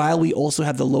 while we also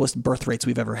have the lowest birth rates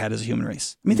we've ever had as a human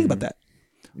race. I mean, think about that.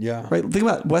 Yeah. Right. Think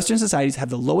about Western societies have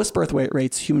the lowest birth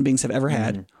rates human beings have ever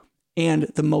had, and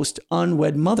the most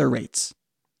unwed mother rates.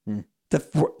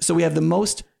 So we have the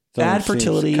most bad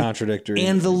fertility contradictory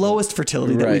and the lowest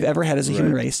fertility that we've ever had as a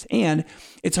human race. And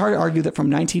it's hard to argue that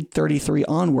from 1933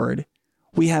 onward,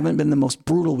 we haven't been the most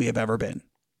brutal we have ever been.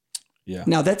 Yeah.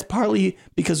 Now that's partly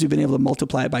because we've been able to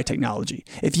multiply it by technology.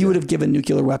 If you would have given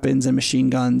nuclear weapons and machine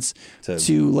guns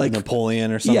to like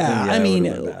Napoleon or something. I mean,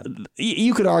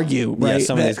 you could argue, right?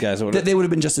 Some of these guys that they would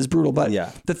have been just as brutal, but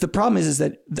that the problem is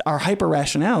that our hyper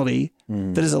rationality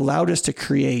that has allowed us to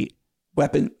create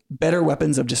better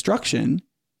weapons of destruction.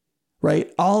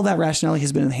 Right. All that rationality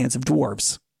has been in the hands of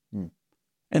dwarves.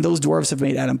 And those dwarves have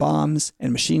made atom bombs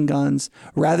and machine guns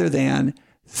rather than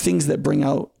things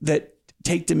that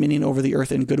take dominion over the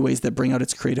earth in good ways that bring out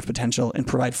its creative potential and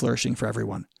provide flourishing for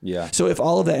everyone. Yeah. So if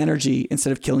all of that energy,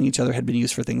 instead of killing each other, had been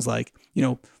used for things like,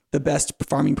 the best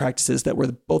farming practices that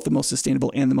were both the most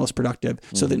sustainable and the most productive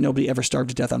so that nobody ever starved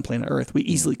to death on planet Earth, we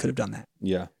easily could have done that.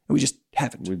 Yeah. And we just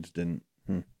haven't. We just didn't.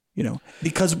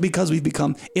 Because we've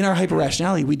become, in our hyper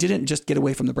rationality, we didn't just get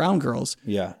away from the brown girls.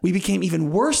 Yeah. We became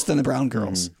even worse than the brown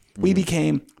girls. We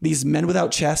became these men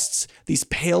without chests, these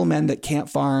pale men that can't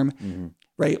farm,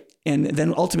 right? And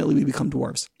then ultimately we become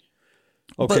dwarves.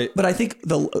 Okay. But I think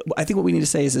what we need to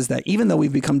say is that even though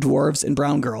we've become dwarves and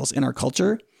brown girls in our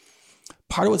culture,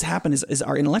 part of what's happened is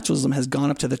our intellectualism has gone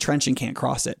up to the trench and can't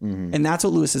cross it. And that's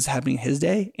what Lewis is happening in his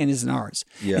day and is in ours.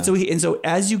 Yeah. And so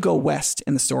as you go west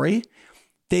in the story,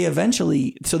 they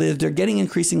eventually, they're getting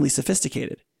increasingly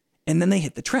sophisticated, and then they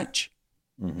hit the trench.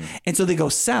 And so they go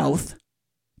south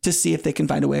to see if they can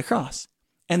find a way across.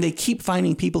 And they keep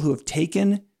finding people who have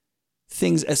taken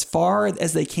things as far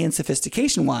as they can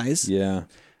sophistication wise. Yeah.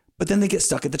 But then they get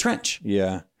stuck at the trench.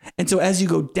 Yeah. And so as you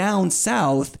go down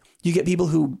south, you get people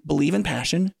who believe in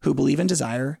passion, who believe in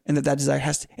desire, and that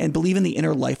desire and believe in the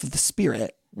inner life of the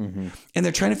spirit. And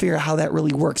they're trying to figure out how that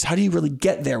really works. How do you really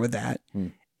get there with that?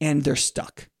 And they're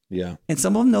stuck. Yeah. And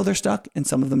some of them know they're stuck and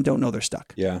some of them don't know they're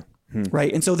stuck. Yeah.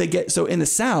 Right. And so so in the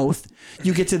South,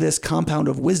 you get to this compound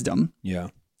of wisdom. Yeah.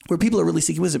 Where people are really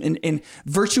seeking wisdom, and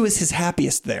virtue is his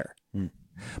happiest there.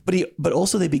 But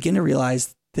also they begin to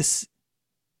realize there's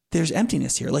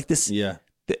emptiness here. Like this. Yeah.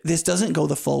 This doesn't go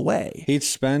the full way. He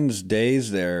spends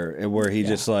days there where he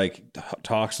just like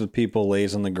talks to people,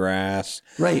 lays on the grass.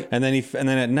 Right. And then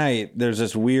at night, there's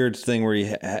this weird thing where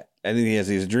I think he has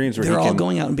these dreams where they're all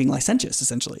going out and being licentious,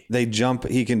 essentially.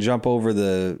 He can jump over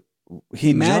he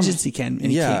imagines he can,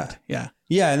 and he can't.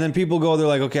 Yeah. And then people go, they're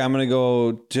like, okay, I'm going to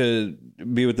go to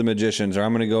be with the magicians, or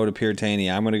I'm going to go to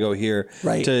Puritania. I'm going to go here.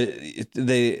 Right.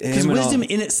 Because wisdom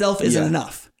in itself isn't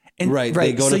enough. And,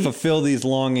 They go to fulfill these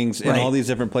longings in all these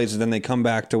different places. Then they come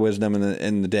back to wisdom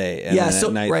in the day. And then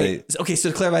at night okay. So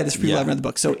to clarify this for people who haven't read the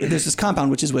book. So there's this compound,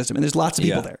 which is wisdom, and there's lots of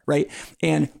people there. Right.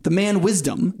 And the man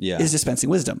wisdom is dispensing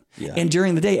wisdom. Yeah. And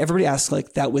during the day, everybody asks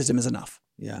like that wisdom is enough.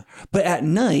 Yeah. But at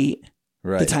night,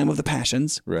 the time of the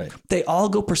passions, they all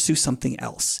go pursue something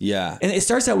else. Yeah. And it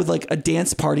starts out with like a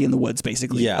dance party in the woods,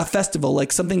 basically. Yeah. A festival,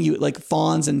 like something you like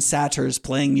fauns and satyrs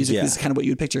playing music. This is kind of what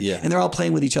you would picture. Yeah. And they're all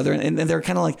playing with each other. And they're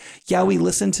kind of like, we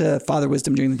listen to Father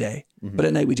Wisdom during the day, but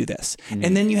at night we do this.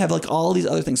 And then you have like all these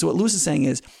other things. So what Lewis is saying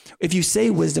is, if you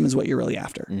say wisdom is what you're really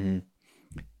after,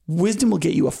 wisdom will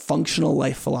get you a functional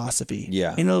life philosophy.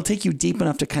 Yeah. And it'll take you deep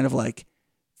enough to kind of like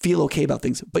feel okay about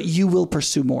things, but you will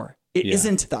pursue more. It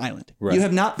isn't the island. Right. You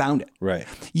have not found it. Right.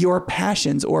 Your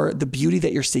passions or the beauty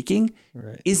that you're seeking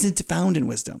isn't found in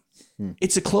wisdom.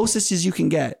 It's the closest as you can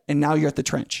get. And now you're at the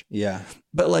trench. Yeah.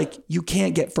 But like you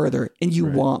can't get further and you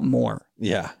want more.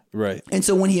 Yeah. Right. And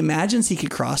so when he imagines he could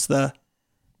cross the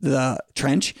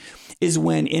trench is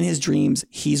when in his dreams,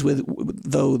 he's with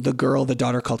the girl, the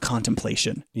daughter called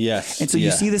Contemplation. Yes. And so you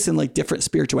see this in like different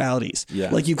spiritualities. Yeah.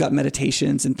 Like you've got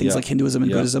meditations and things like Hinduism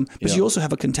and Buddhism, but you also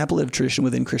have a contemplative tradition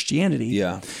within Christianity.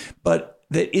 Yeah. But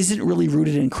that isn't really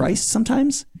rooted in Christ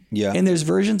sometimes. Yeah. And there's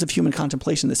versions of human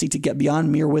contemplation that seek to get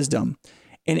beyond mere wisdom.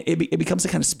 And it becomes a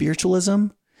kind of spiritualism.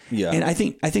 Yeah. And I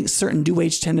think certain New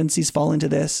Age tendencies fall into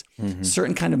this,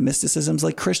 certain kind of mysticisms,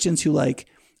 like Christians who like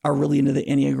are really into the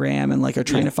Enneagram and like are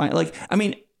trying to find like, I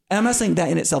mean, and I'm not saying that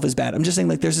in itself is bad. I'm just saying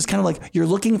like, there's this kind of like, you're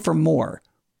looking for more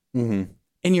and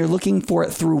you're looking for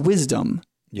it through wisdom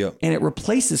and it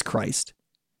replaces Christ.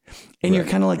 And you're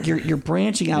kind of like, you're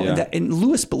branching out with that. And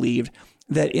Lewis believed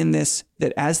that in this,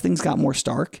 that as things got more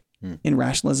stark in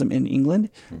rationalism in England,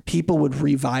 people would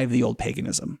revive the old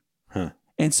paganism. Huh.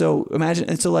 And so imagine,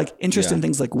 and so like interest in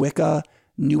things like Wicca,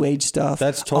 New Age stuff.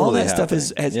 That's totally all that happening.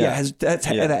 Stuff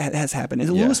has happened.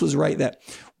 And Lewis was right that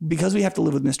because we have to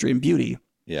live with mystery and beauty.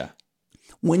 Yeah.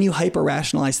 When you hyper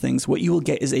rationalize things, what you will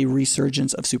get is a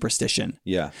resurgence of superstition.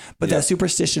 Yeah. But that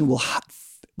superstition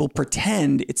will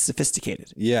pretend it's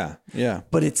sophisticated. Yeah. Yeah.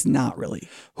 But it's not really.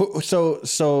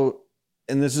 So,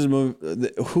 and this is a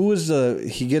movie. Who is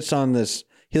he gets on this.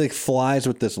 He like flies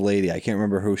with this lady. I can't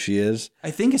remember who she is.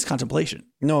 I think it's Contemplation.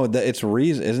 No, it's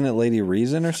Reason. Isn't it Lady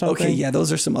Reason or something? Okay, yeah,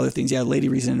 those are some other things. Yeah, Lady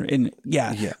Reason. And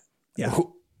yeah.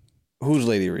 Who's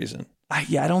Lady Reason? I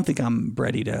don't think I'm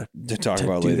ready to talk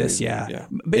about Lady this. Reason. Yeah.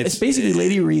 But it's basically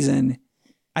Lady Reason.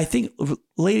 I think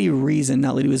Lady Reason,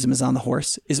 not Lady Wisdom, is on the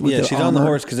horse. She's on the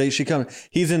horse because she comes.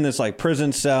 He's in this like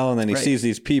prison cell, and then he sees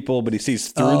these people, but he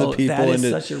sees through the people. That is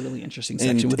such a really interesting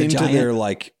section with the into giant. Their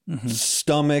like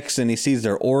stomachs, and he sees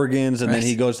their organs, and then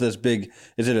he goes to this big.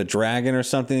 Is it a dragon or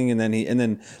something? And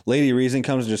then Lady Reason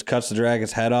comes and just cuts the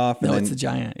dragon's head off. No, it's a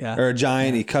giant. Yeah, or a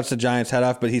giant. Yeah. He cuts the giant's head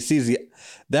off, but he sees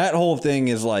that whole thing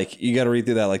is like you got to read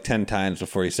through that like 10 times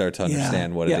before you start to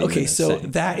understand what it is. Okay, so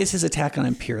that is his attack on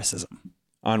empiricism.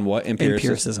 On what?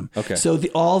 Empiricism. Okay. So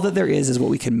all that there is what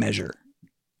we can measure.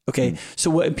 Okay. So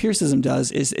what empiricism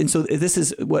does is, and so this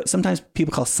is what sometimes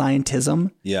people call scientism.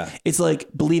 Yeah. It's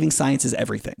like believing science is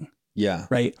everything. Yeah.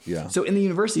 Right. Yeah. So in the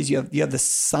universities, you have the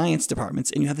science departments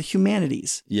and you have the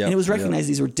humanities. Yeah. And it was recognized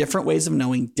these were different ways of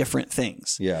knowing different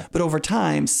things. Yeah. But over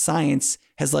time, science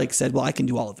has like said, well, I can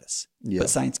do all of this, but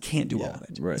science can't do all of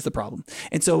it. Right. That's the problem.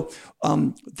 And so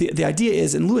the idea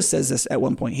is, and Lewis says this at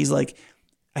one point, he's like,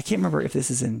 I can't remember if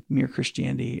this is in Mere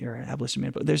Christianity or Abolition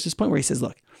Man, but there's this point where he says,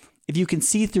 look, if you can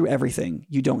see through everything,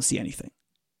 you don't see anything.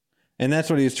 And that's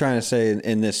what he's trying to say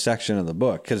in this section of the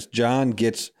book, because John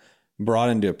gets brought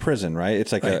into a prison, right?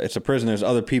 It's like it's a prison. There's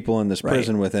other people in this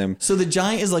prison with him. So the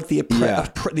giant is like the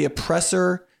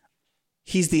oppressor.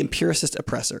 He's the empiricist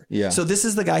oppressor. Yeah. So this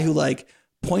is the guy who like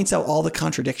points out all the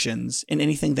contradictions in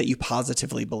anything that you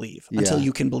positively believe until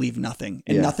you can believe nothing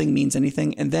and nothing means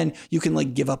anything. And then you can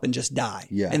like give up and just die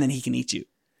and then he can eat you.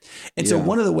 And so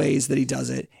one of the ways that he does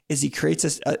it is he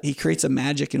creates a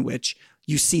magic in which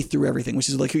you see through everything, which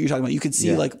is like what you're talking about. You could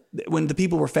see like when the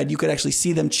people were fed, you could actually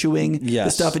see them chewing the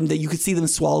stuff and that you could see them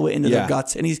swallow it into their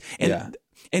guts. And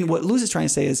and what Lewis is trying to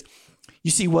say is,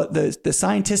 you see what the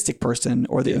scientific person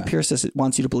or the empiricist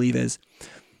wants you to believe is,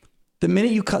 the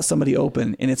minute you cut somebody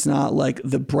open and it's not like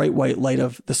the bright white light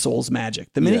of the soul's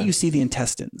magic, the minute you see the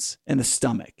intestines and the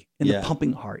stomach and the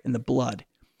pumping heart and the blood,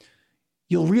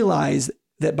 you'll realize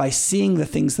that by seeing the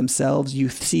things themselves, you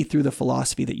see through the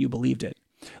philosophy that you believed it.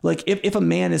 Like if a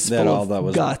man is full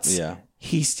of guts,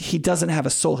 he doesn't have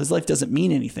a soul. His life doesn't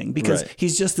mean anything because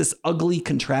he's just this ugly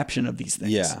contraption of these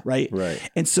things. Yeah. Right.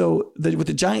 And so what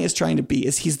the giant is trying to be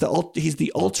is he's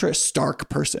the ultra stark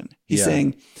person. He's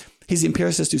saying he's the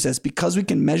empiricist who says, because we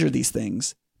can measure these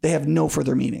things, they have no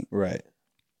further meaning. Right.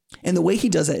 And the way he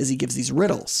does that is he gives these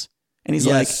riddles. And he's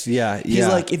like,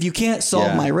 if you can't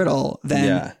solve my riddle,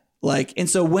 then and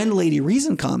so when Lady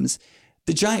Reason comes,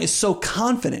 the giant is so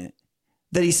confident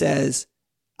that he says,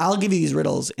 I'll give you these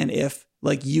riddles. And if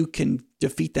you can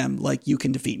defeat them, you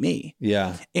can defeat me.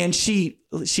 Yeah. And she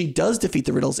does defeat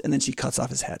the riddles, and then she cuts off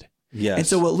his head. Yes. And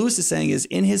so what Lewis is saying is,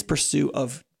 in his pursuit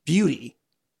of beauty,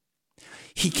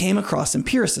 he came across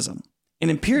empiricism,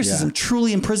 and empiricism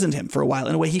truly imprisoned him for a while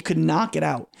in a way he could not get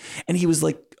out. And he was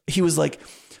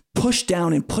pushed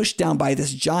down by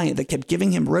this giant that kept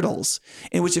giving him riddles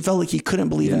in which it felt like he couldn't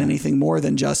believe in anything more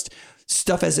than just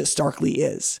stuff as it starkly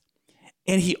is.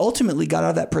 And he ultimately got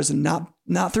out of that prison,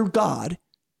 not through God,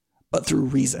 but through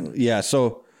reason. Yeah.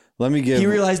 So he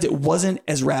realized it wasn't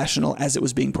as rational as it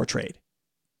was being portrayed.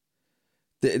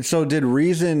 So did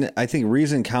reason, I think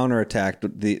reason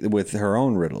counterattacked with her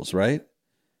own riddles, right?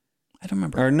 I don't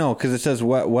remember. Or no, because it says,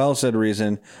 well, said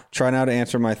reason, try now to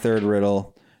answer my third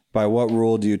riddle. By what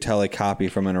rule do you tell a copy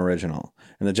from an original?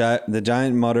 And the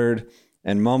giant muttered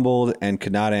and mumbled and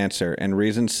could not answer. And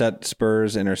reason set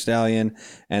spurs in her stallion,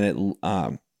 and it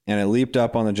leaped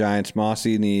up on the giant's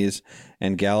mossy knees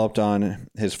and galloped on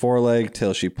his foreleg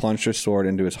till she plunged her sword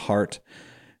into his heart.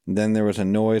 And then there was a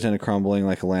noise and a crumbling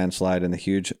like a landslide, and the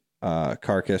huge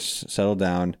carcass settled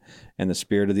down, and the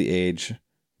spirit of the age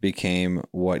became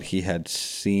what he had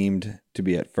seemed to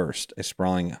be at first, a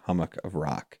sprawling hummock of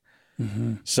rock.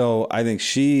 Mm-hmm. So I think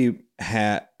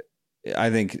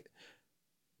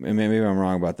maybe I'm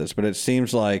wrong about this, but it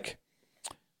seems like,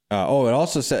 it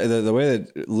also said the way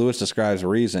that Lewis describes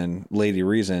reason, Lady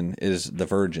Reason, is the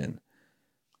virgin.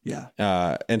 Yeah.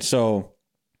 And so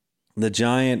the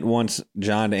giant wants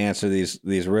John to answer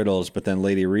these riddles, but then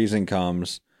Lady Reason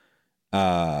comes,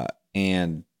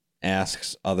 and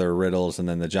asks other riddles, and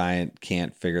then the giant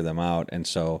can't figure them out. And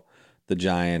so the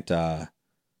giant,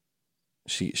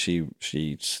 she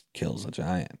kills the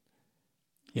giant.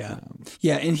 Yeah.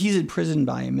 And he's imprisoned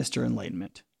by Mr.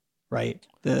 Enlightenment, right?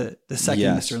 The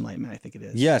second Mr. Enlightenment, I think it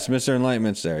is. Yes, Mr.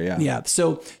 Enlightenment's there, yeah. Yeah.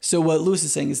 So what Lewis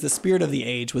is saying is the spirit of the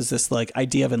age was this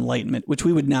idea of enlightenment, which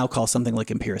we would now call something like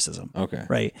empiricism. Okay.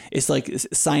 Right? It's like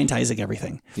scientizing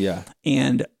everything. Yeah.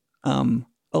 And some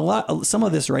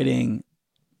of this writing,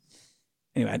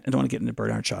 anyway, I don't want to get into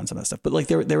Bernard Shaw and some of that stuff, but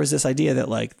there was this idea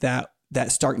that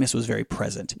that starkness was very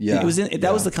present. Yeah. It was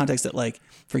that was the context that,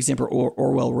 for example,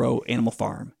 Orwell wrote Animal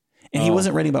Farm, and he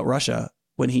wasn't writing about Russia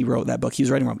when he wrote that book. He was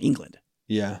writing about England.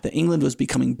 Yeah. That England was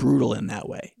becoming brutal in that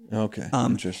way. Okay.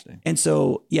 Interesting. And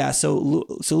so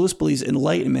Lewis believes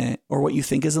enlightenment, or what you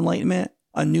think is enlightenment,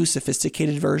 a new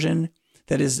sophisticated version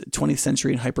that is 20th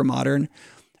century and hypermodern,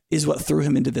 is what threw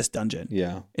him into this dungeon.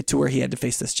 Yeah. To where he had to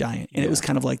face this giant. And it was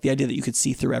kind of like the idea that you could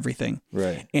see through everything.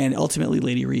 Right. And ultimately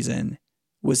Lady Reason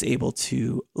was able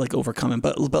to overcome him.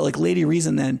 But Lady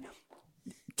Reason then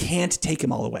can't take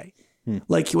him all away.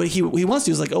 What he wants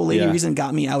to do is Lady Reason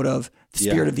got me out of the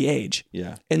spirit of the age.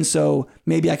 Yeah. And so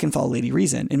maybe I can follow Lady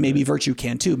Reason, and maybe virtue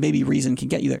can too. Maybe reason can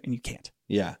get you there, and you can't.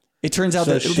 Yeah. It turns out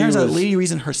that Lady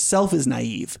Reason herself is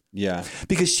naive. Yeah.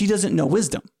 Because she doesn't know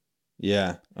wisdom.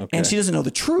 Yeah. Okay. And she doesn't know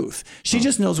the truth. She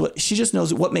just knows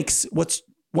what makes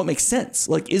sense.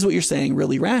 Is what you're saying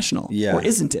really rational? Yeah. Or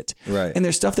isn't it? Right. And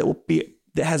there's stuff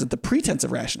that has the pretense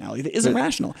of rationality that isn't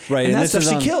rational. Right. And that's stuff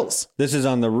she kills. This is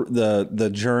on the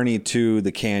journey to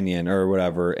the canyon or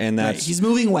whatever. And that's right. He's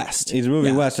moving west.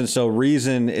 West. And so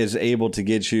reason is able to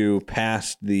get you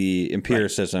past the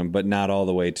empiricism, but not all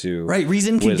the way to right.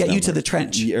 Reason can get you to the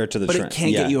trench, or to the but it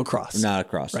can't get you across. Not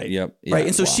across. Right. Yep. Right.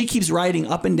 And so she keeps riding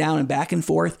up and down and back and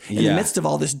forth in the midst of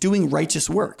all this, doing righteous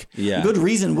work. Yeah. Good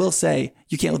reason will say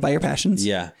you can't live by your passions.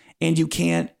 Yeah. And you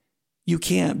can't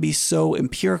be so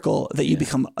empirical that you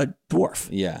become a dwarf.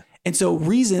 Yeah. And so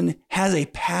reason has a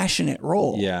passionate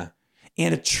role. Yeah.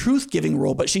 And a truth-giving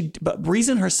role, but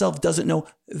reason herself doesn't know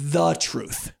the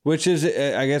truth. Which is,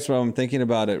 I guess, what I'm thinking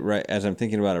about it right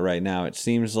now, it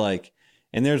seems like,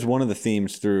 and there's one of the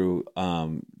themes through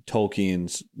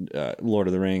Tolkien's Lord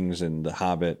of the Rings and The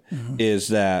Hobbit, is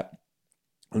that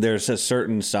there's a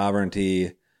certain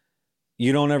sovereignty.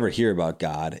 You don't ever hear about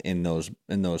God in those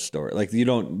stories. You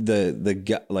don't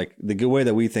the way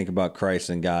that we think about Christ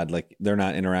and God, they're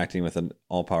not interacting with an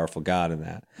all powerful God in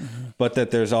that, but that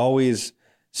there's always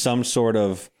some sort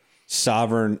of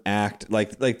sovereign act,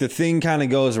 like the thing kind of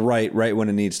goes right when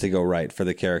it needs to go right for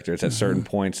the characters at certain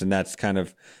points. And that's kind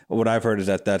of what I've heard is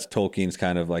that's Tolkien's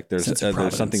kind of like there's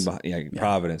something behind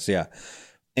providence. Yeah.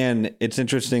 And it's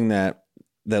interesting that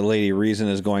Lady Reason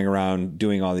is going around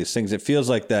doing all these things. It feels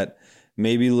like that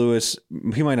maybe Lewis,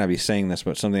 he might not be saying this,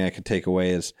 but something I could take away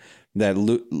is that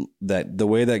the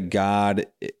way that God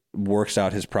works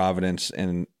out his providence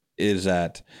and is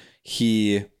that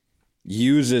he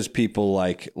uses people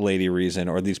like Lady Reason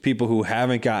or these people who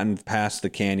haven't gotten past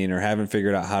the canyon or haven't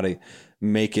figured out how to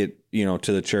make it,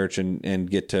 to the church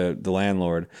and get to the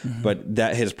landlord, but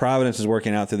that his providence is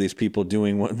working out through these people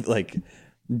doing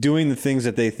the things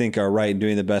that they think are right and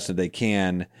doing the best that they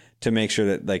can to make sure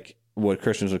that like what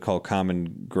Christians would call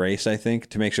common grace, I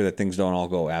think, to make sure that things don't all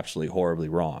go absolutely horribly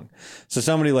wrong. So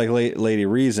somebody like Lady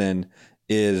Reason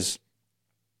is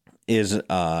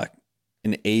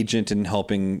an agent in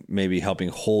helping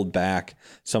hold back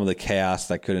some of the chaos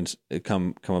that couldn't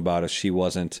come about if she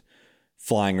wasn't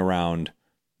flying around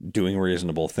doing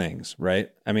reasonable things, right?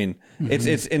 I mean,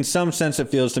 it's in some sense it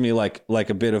feels to me like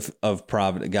a bit of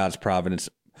God's providence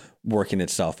working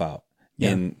itself out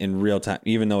in real time,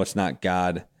 even though it's not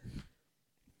God.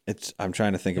 I'm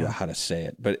trying to think about how to say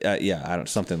it, but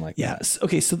something like that.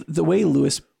 Okay. So the way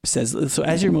Lewis says, so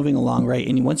as you're moving along, right.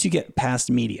 And once you get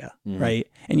past media, right.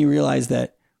 And you realize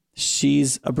that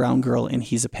she's a brown girl and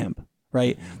he's a pimp,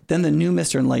 right. Then the new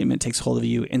Mr. Enlightenment takes hold of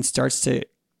you and starts to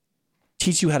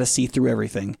teach you how to see through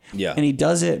everything. Yeah. And he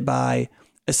does it by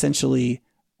essentially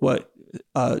what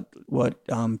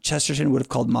Chesterton would have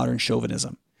called modern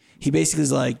chauvinism. He basically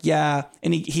is like,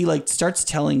 and he like starts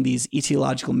telling these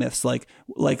etiological myths, like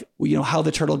how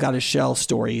the turtle got his shell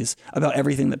stories about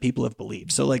everything that people have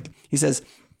believed. So like he says,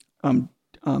 so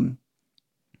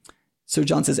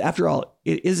John says, after all,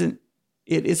 it isn't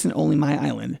only my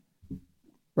island,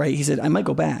 right? He said, I might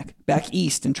go back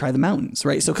east and try the mountains,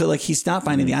 right? So like he's not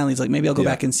finding the island. He's like, maybe I'll go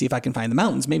back and see if I can find the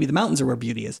mountains. Maybe the mountains are where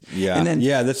beauty is. Yeah. And then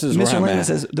this is Mr. Enlightenment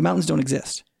says the mountains don't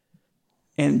exist.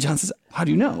 And John says, how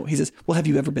do you know? He says, well, have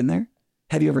you ever been there?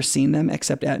 Have you ever seen them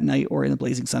except at night or in the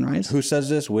blazing sunrise? Who says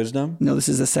this? Wisdom? No, this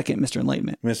is the second Mr.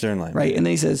 Enlightenment. Mr. Enlightenment. Right. And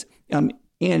then he says,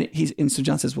 and so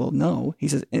John says, well, no. He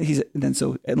says, and then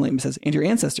so Enlightenment says, and your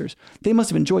ancestors, they must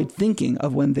have enjoyed thinking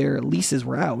of when their leases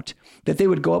were out, that they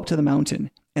would go up to the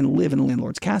mountain and live in the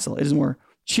landlord's castle. It is a more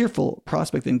cheerful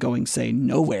prospect than going, say,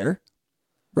 nowhere.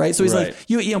 Right. So he's like,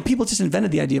 people just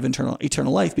invented the idea of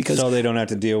eternal life because so they don't have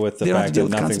to deal with the fact that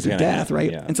nothing's going to death. Happen.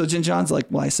 Right. Yeah. And so John's like,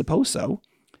 well, I suppose so.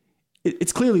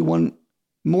 It's clearly one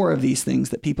more of these things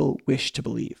that people wish to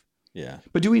believe. Yeah.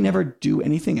 But do we never do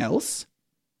anything else?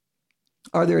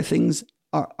 Are there things,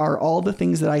 are all the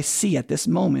things that I see at this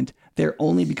moment, they're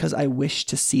only because I wish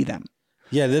to see them?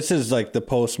 Yeah. This is like the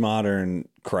postmodern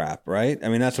crap, right? I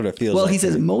mean, that's what it feels like. Well, he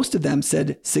says most of them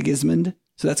said Sigismund.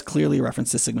 So that's clearly a reference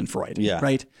to Sigmund Freud,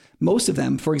 right? Most of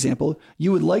them, for example,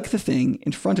 you would like the thing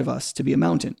in front of us to be a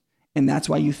mountain. And that's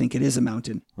why you think it is a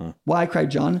mountain. Huh. Why, cried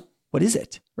John, what is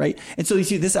it? Right. And so you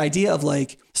see this idea of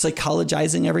like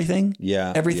psychologizing everything.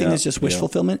 Yeah. Everything is just wish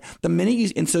fulfillment. The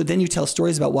minute and so then you tell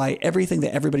stories about why everything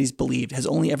that everybody's believed has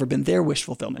only ever been their wish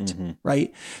fulfillment.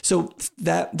 Right. So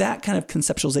that kind of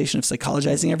conceptualization of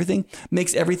psychologizing everything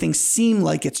makes everything seem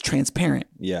like it's transparent.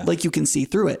 Yeah. Like you can see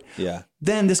through it. Yeah.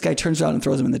 Then this guy turns around and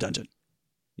throws him in the dungeon.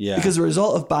 Yeah. Because the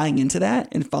result of buying into that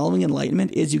and following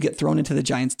enlightenment is you get thrown into the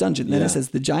giant's dungeon. And then it says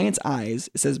the giant's eyes,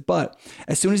 it says, but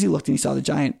as soon as he looked and he saw the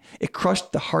giant, it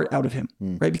crushed the heart out of him,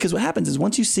 right? Because what happens is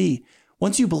once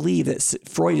you believe that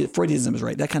Freudism is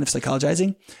right, that kind of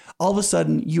psychologizing, all of a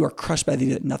sudden you are crushed by the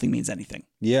idea that nothing means anything.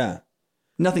 Yeah.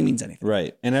 Nothing means anything.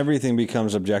 Right. And everything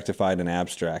becomes objectified and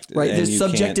abstract. Right. There's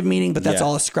subjective meaning, but that's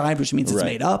all ascribed, which means it's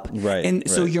made up. Right. And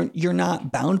so you're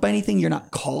not bound by anything. You're not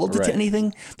called to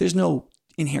anything. There's no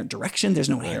inherent direction. There's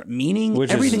no inherent meaning.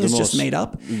 Everything is just made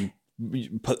up.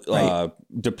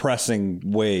 Depressing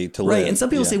way to live. Right. And some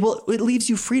people say, well, it leaves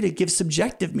you free to give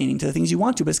subjective meaning to the things you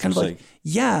want to, but it's kind of like,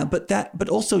 but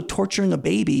also torturing a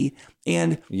baby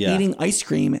and eating ice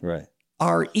cream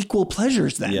are equal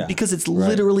pleasures then because it's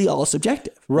literally all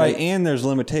subjective. Right. And there's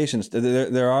limitations.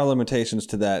 There are limitations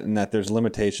to that, and that there's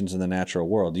limitations in the natural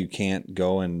world. You can't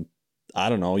go and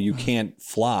you can't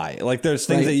fly. Like there's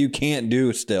things that you can't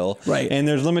do still. Right. And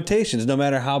there's limitations. No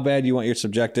matter how bad you want your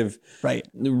subjective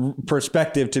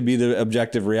perspective to be the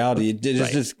objective reality, it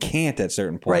just can't at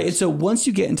certain points. Right. And so once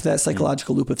you get into that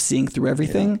psychological loop of seeing through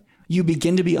everything, you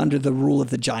begin to be under the rule of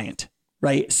the giant.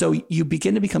 Right. So you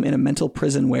begin to become in a mental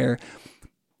prison where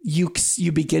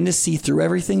you begin to see through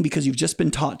everything because you've just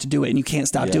been taught to do it and you can't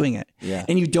stop doing it. Yeah.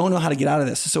 And you don't know how to get out of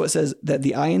this. So it says that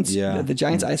the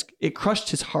giant's eyes, it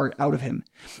crushed his heart out of him.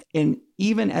 And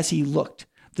even as he looked,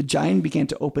 the giant began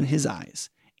to open his eyes.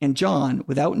 And John,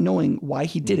 without knowing why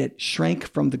he did it, shrank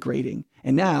from the grating.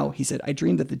 And now, he said, I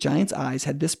dreamed that the giant's eyes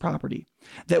had this property,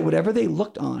 that whatever they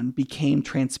looked on became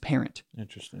transparent.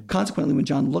 Interesting. Consequently, when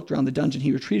John looked around the dungeon,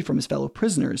 he retreated from his fellow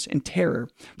prisoners in terror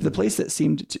for the place that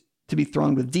seemed to be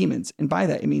thronged with demons. And by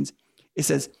that, it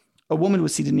says, a woman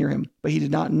was seated near him, but he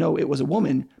did not know it was a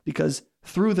woman because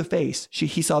through the face,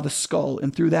 he saw the skull,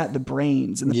 and through that, the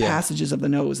brains and the passages of the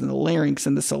nose and the larynx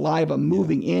and the saliva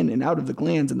moving in and out of the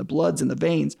glands and the bloods and the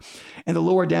veins, and the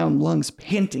lower down lungs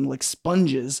panting like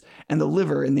sponges, and the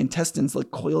liver and the intestines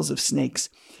like coils of snakes.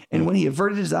 And when he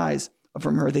averted his eyes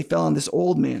from her, they fell on this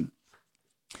old man.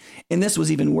 And this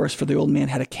was even worse, for the old man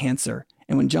had a cancer.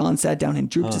 And when John sat down and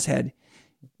drooped his head,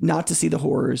 not to see the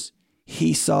horrors,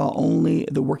 he saw only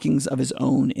the workings of his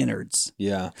own innards.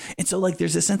 Yeah. And so like,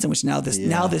 there's a sense in which now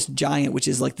this giant, which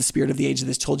is like the spirit of the age that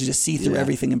has told you to see through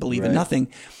everything and believe in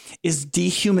nothing, is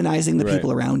dehumanizing the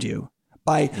people around you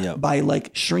by like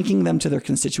shrinking them to their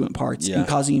constituent parts and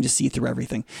causing you to see through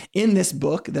everything. In this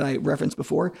book that I referenced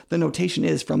before, the notation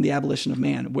is from The Abolition of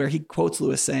Man, where he quotes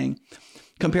Lewis saying,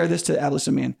 compare this to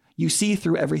Abolition of Man. You see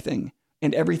through everything,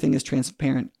 and everything is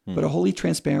transparent, but a wholly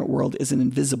transparent world is an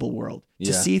invisible world.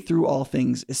 To see through all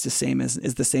things is the same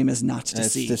as not to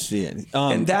see. To see it.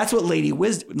 And that's what Lady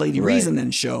Reason then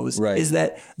shows is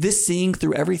that this seeing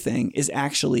through everything is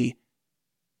actually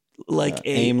like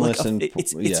aimless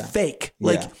it's fake.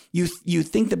 Like you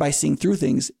think that by seeing through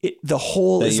things, the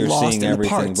whole is lost in the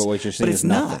parts, but what you're seeing is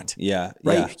nothing. Not. Yeah.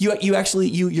 Right. Yeah. You actually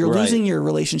you're losing your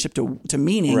relationship to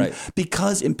meaning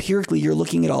because empirically you're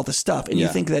looking at all the stuff and you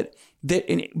think that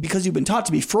because you've been taught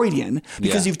to be Freudian,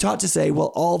 because you've taught to say,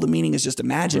 well, all the meaning is just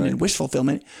imagined and wish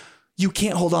fulfillment, you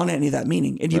can't hold on to any of that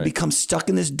meaning. And you become stuck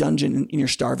in this dungeon and you're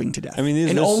starving to death. I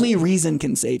mean, only reason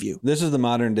can save you. This is the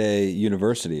modern day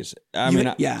universities.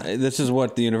 This is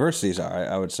what the universities are,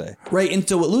 I would say. Right. And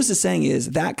so what Lewis is saying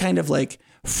is that kind of like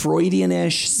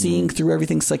Freudian-ish, seeing through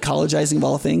everything, psychologizing of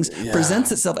all things,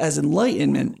 presents itself as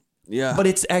enlightenment. Yeah. But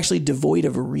it's actually devoid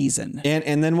of a reason.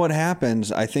 And then what happens,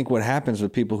 I think what happens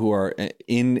with people who are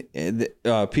in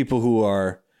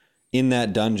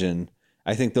that dungeon,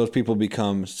 I think those people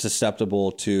become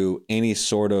susceptible to any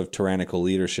sort of tyrannical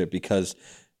leadership because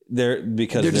they're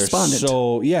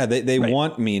despondent. They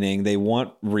want meaning, they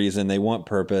want reason, they want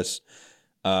purpose.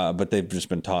 But they've just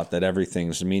been taught that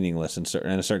everything's meaningless in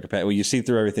a certain capacity. Well, you see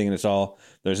through everything and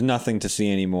there's nothing to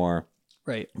see anymore.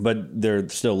 Right. But they're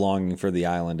still longing for the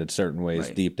island in certain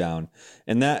ways deep down.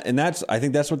 I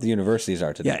think that's what the universities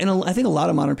are today. Yeah. And I think a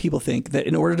lot of modern people think that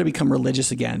in order to become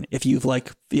religious again, if you've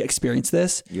like experienced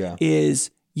this, is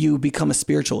you become a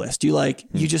spiritualist. You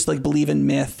just like believe in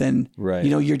myth and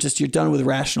you're done with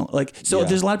rational. There's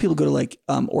a lot of people who go to like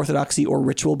orthodoxy or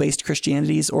ritual based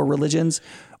Christianities or religions.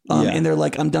 And they're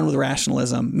like, I'm done with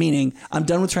rationalism, meaning I'm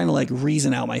done with trying to like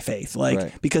reason out my faith,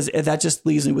 because that just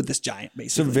leaves me with this giant,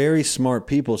 basically. So very smart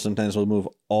people sometimes will move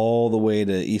all the way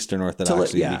to Eastern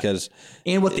Orthodoxy because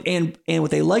what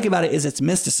they like about it is it's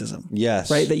mysticism.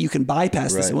 Yes, right. That you can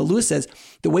bypass this. And what Lewis says,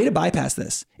 the way to bypass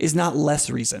this is not less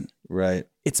reason. Right.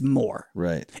 It's more.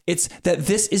 Right. It's that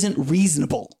this isn't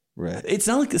reasonable. Right. It's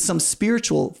not like some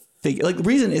spiritual figure. Like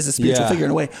reason is a spiritual figure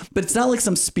in a way, but it's not like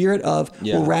some spirit of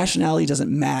rationality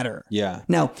doesn't matter. Yeah.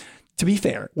 Now, to be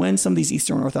fair, when some of these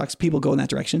Eastern Orthodox people go in that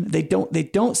direction, they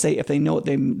don't say if they know what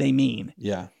they mean.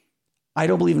 Yeah. I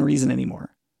don't believe in reason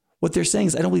anymore. What they're saying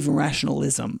is I don't believe in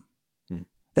rationalism.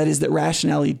 That is that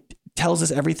rationality tells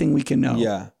us everything we can know.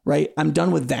 Yeah. Right. I'm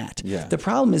done with that. Yeah. The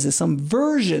problem is some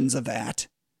versions of that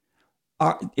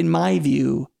are, in my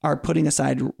view, are putting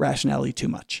aside rationality too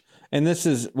much. And this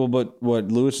is, but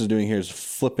what Lewis is doing here is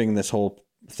flipping this whole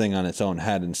thing on its own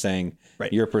head and saying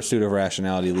your pursuit of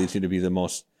rationality leads you to be the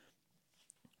most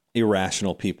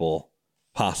irrational people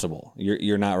possible.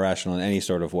 You're not rational in any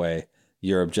sort of way.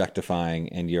 You're objectifying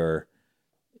and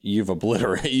you've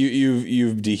obliterated,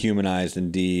 you've dehumanized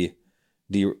and you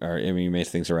made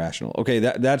things irrational. Okay,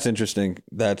 that's interesting.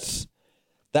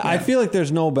 I feel like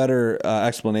there's no better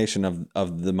explanation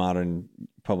of the modern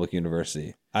public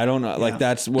university. I don't know. Like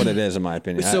that's what it is in my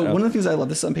opinion. So one of the things I love,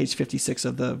 this is on page 56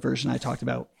 of the version I talked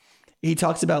about. He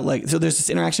talks about so there's this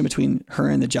interaction between her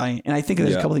and the giant. And I think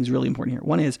there's a couple things really important here.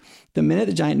 One is the minute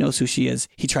the giant knows who she is,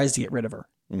 he tries to get rid of her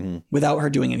without her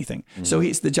doing anything. So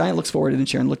the giant looks forward in the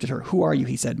chair and looked at her. Who are you?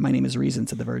 He said, my name is Reason,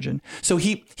 said the virgin. So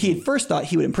he at first thought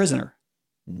he would imprison her.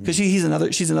 because she's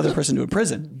another person to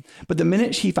imprison. But the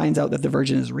minute she finds out that the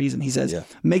virgin is reason, he says,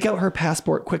 make out her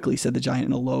passport quickly, said the giant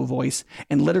in a low voice,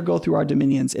 and let her go through our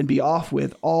dominions and be off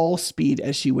with all speed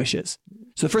as she wishes.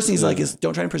 So the first thing he's like is,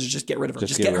 don't try to imprison, just get rid of her.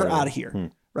 Just get her out of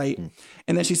here. Right.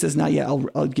 And then she says, not yet.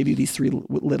 I'll give you these 3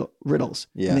 little riddles.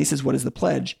 Yeah. And he says, what is the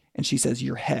pledge? And she says,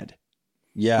 your head.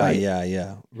 Yeah. Right?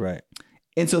 Yeah. Right.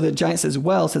 And so the giant says,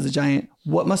 well, says the giant,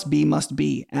 what must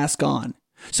be, ask on.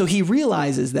 So he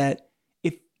realizes that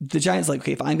if the giant's like,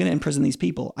 okay, if I'm going to imprison these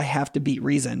people, I have to beat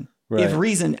reason. Right. If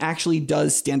reason actually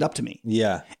does stand up to me.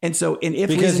 Yeah. And so, and if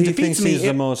because reason he defeats thinks me, he's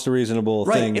the most reasonable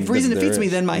thing. If reason defeats me,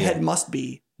 then my head must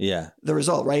be the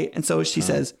result. Right. And so she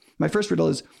says, my first riddle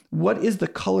is, what is the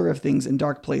color of things in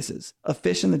dark places? A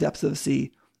fish in the depths of the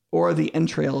sea, or the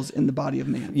entrails in the body of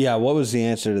man? Yeah. What was the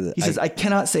answer to that? He says, I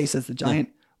cannot say, says the giant.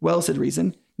 Well, said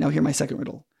reason. Now hear my second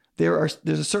riddle. There's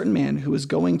a certain man who was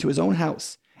going to his own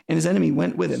house, and his enemy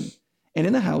went with him. And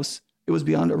in the house, it was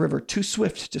beyond a river, too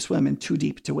swift to swim and too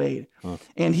deep to wade.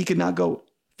 And he could not go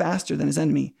faster than his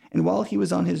enemy. And while he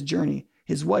was on his journey,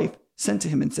 his wife sent to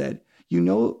him and said, you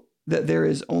know that there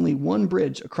is only one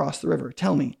bridge across the river.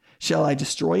 Tell me, shall I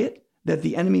destroy it that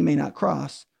the enemy may not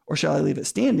cross, or shall I leave it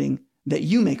standing that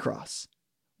you may cross?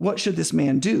 What should this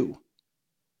man do?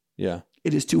 Yeah.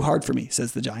 It is too hard for me,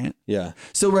 says the giant. Yeah.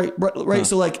 So right.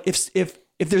 So like if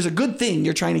there's a good thing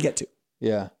you're trying to get to.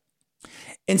 Yeah.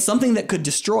 And something that could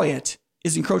destroy it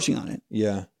is encroaching on it.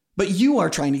 Yeah. But you are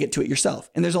trying to get to it yourself.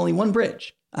 And there's only one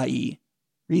bridge, i.e.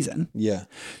 reason. Yeah.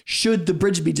 Should the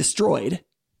bridge be destroyed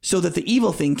so that the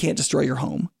evil thing can't destroy your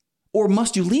home? Or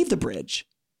must you leave the bridge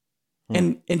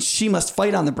and she must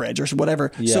fight on the bridge or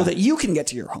whatever so that you can get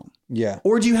to your home? Yeah.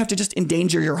 Or do you have to just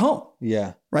endanger your home?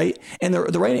 Yeah. Right. And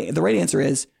the right answer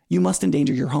is you must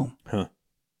endanger your home. Huh.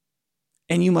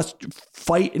 And you must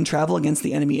fight and travel against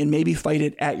the enemy and maybe fight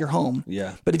it at your home.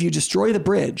 Yeah. But if you destroy the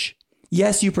bridge,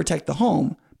 yes, you protect the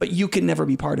home, but you can never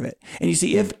be part of it. And you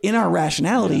see, if in our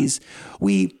rationalities,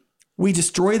 we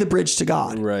destroy the bridge to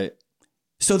God, right,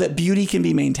 so that beauty can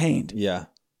be maintained. Yeah.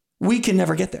 We can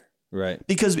never get there. Right.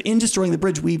 Because in destroying the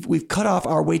bridge, we've cut off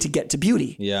our way to get to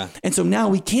beauty. Yeah. And so now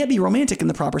we can't be romantic in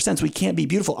the proper sense. We can't be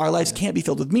beautiful. Our lives can't be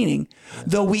filled with meaning,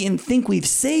 though we think we've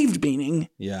saved meaning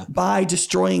by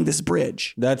destroying this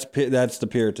bridge. That's the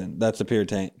Puritan. That's the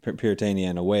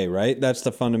Puritanian way, right? That's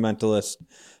the fundamentalist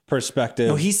perspective.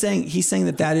 No, he's saying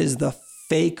that is the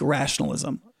fake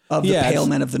rationalism of the pale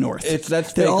men of the North.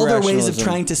 That's all their ways of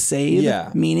trying to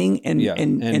save meaning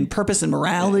and purpose and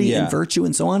morality and virtue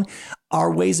and so on are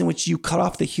ways in which you cut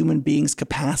off the human being's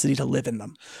capacity to live in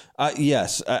them.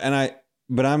 Yes,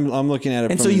 but I'm looking at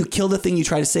it. And so you kill the thing you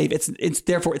try to save. It's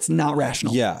therefore it's not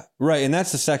rational. Yeah, right. And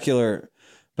that's the secular.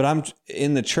 But I'm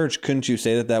in the church. Couldn't you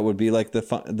say that would be like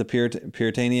the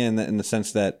Puritanian in the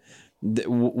sense that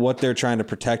what they're trying to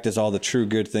protect is all the true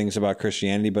good things about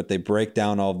Christianity, but they break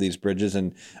down all of these bridges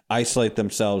and isolate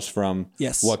themselves from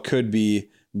what could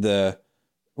be they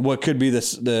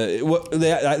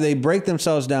break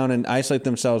themselves down and isolate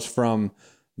themselves from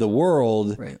the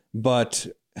world. Right. But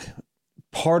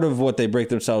part of what they break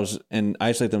themselves and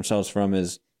isolate themselves from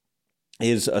is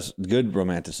a good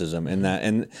romanticism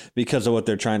and because of what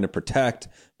they're trying to protect,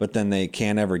 but then they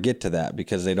can't ever get to that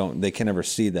because they can never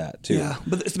see that too. Yeah.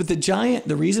 But the giant,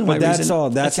 the reason why that's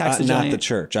not the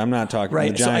church. I'm not talking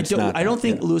right. The giant's so I don't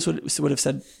think Lewis would have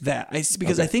said that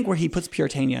because I think where he puts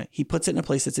Puritania, he puts it in a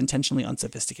place that's intentionally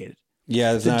unsophisticated.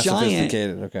 Yeah, it's not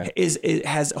sophisticated. Okay.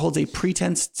 Holds a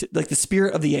pretense to, like, the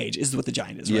spirit of the age is what the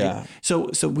giant is, right? Yeah.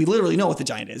 So we literally know what the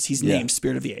giant is. He's named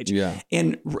Spirit of the Age. Yeah.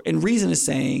 And reason is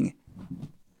saying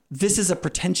this is a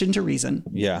pretension to reason.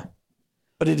 Yeah.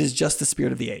 But it is just the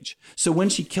spirit of the age. So when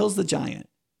she kills the giant,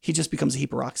 he just becomes a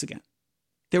heap of rocks again.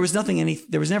 There was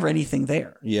never anything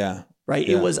there. Yeah. Right.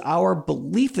 Yeah. It was our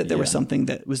belief that there was something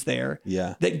that was there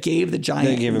that gave the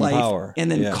giant life power. And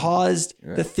then caused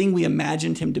the thing we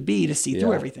imagined him to be to see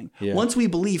through everything. Yeah. Once we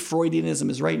believe Freudianism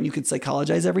is right and you can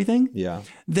psychologize everything,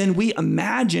 then we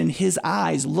imagine his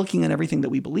eyes looking at everything that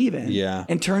we believe in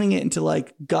and turning it into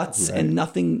like guts and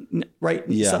nothing, right?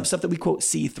 Some stuff that we quote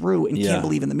see through and can't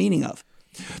believe in the meaning of.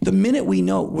 The minute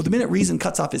the minute reason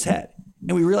cuts off his head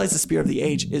and we realize the spirit of the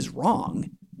age is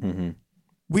wrong,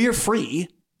 we are free.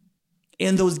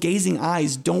 And those gazing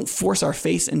eyes don't force our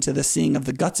face into the seeing of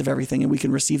the guts of everything, and we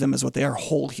can receive them as what they are,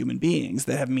 whole human beings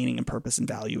that have meaning and purpose and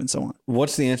value and so on.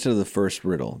 What's the answer to the first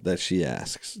riddle that she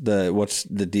asks? What's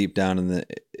the deep down in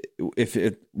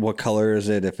the what color is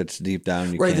it if it's deep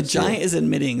down? Right, the giant is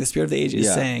admitting, the spirit of the age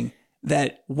is saying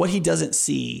that what he doesn't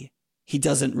see, he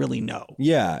doesn't really know.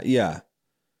 Yeah, yeah.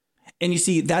 And you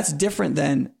see, that's different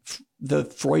than the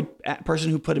Freud person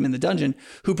who put him in the dungeon,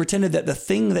 who pretended that the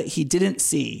thing that he didn't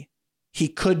see, he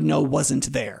could know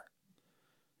wasn't there.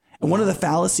 And one of the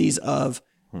fallacies of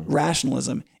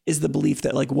rationalism is the belief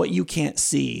that like what you can't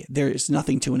see, there's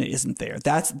nothing to and it isn't there.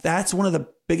 That's one of the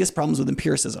biggest problems with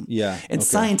empiricism. Yeah. And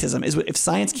scientism is if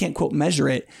science can't quote measure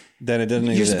it, then it doesn't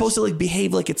you're exist. supposed to like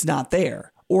behave like it's not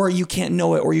there, or you can't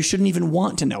know it, or you shouldn't even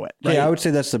want to know it. Right? Yeah, I would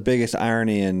say that's the biggest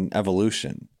irony in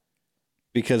evolution,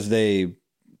 because they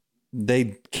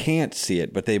can't see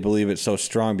it, but they believe it's so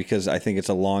strong because I think it's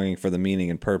a longing for the meaning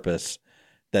and purpose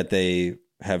that they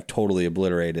have totally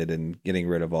obliterated and getting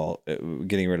rid of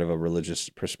a religious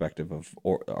perspective of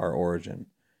our origin.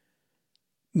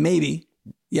 Maybe.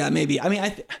 Yeah, maybe. I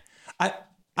mean,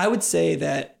 I would say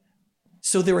that,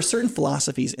 so there were certain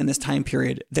philosophies in this time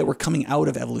period that were coming out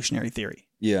of evolutionary theory.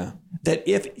 Yeah. That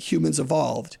if humans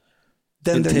evolved,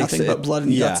 then they're nothing but blood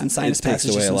and guts and sinus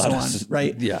passages and so on,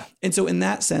 right? Yeah. And so in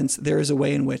that sense, there is a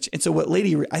way in which, and so what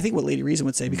Lady Reason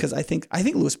would say, because I think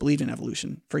Lewis believed in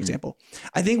evolution, for example.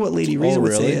 I think what Lady Reason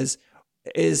would say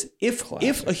is if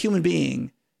a human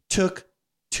being took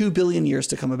 2 billion years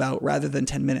to come about rather than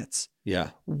 10 minutes,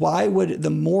 why would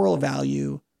the moral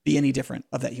value be any different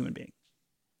of that human being?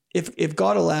 If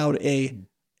God allowed a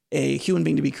human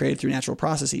being to be created through natural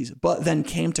processes, but then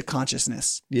came to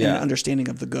consciousness and an understanding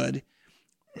of the good,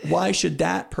 why should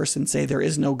that person say there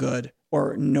is no good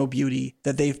or no beauty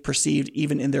that they've perceived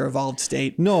even in their evolved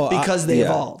state? No, because they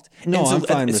evolved. No, I'm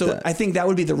fine with that. I think that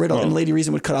would be the riddle, and Lady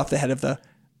Reason would cut off the head of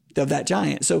that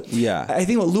giant. So I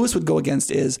think what Lewis would go against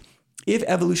is if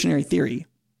evolutionary theory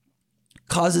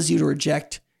causes you to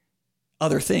reject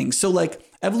other things. So like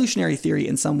evolutionary theory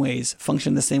in some ways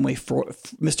function the same way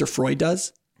Mr. Freud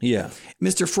does. Yeah.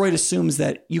 Mr. Freud assumes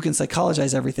that you can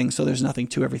psychologize everything, so there's nothing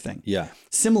to everything. Yeah.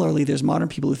 Similarly, there's modern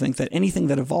people who think that anything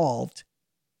that evolved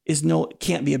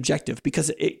can't be objective because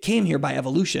it came here by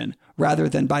evolution rather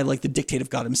than by like the dictate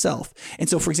of God himself. And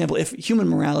so, for example, if human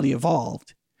morality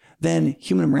evolved, then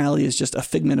human morality is just a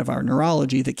figment of our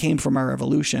neurology that came from our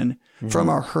evolution, from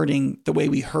our herding, the way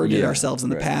we herded ourselves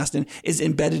in the past, and is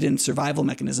embedded in survival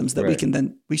mechanisms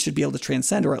that we should be able to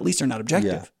transcend, or at least are not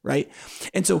objective, right?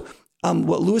 And so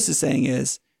what Lewis is saying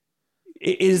is,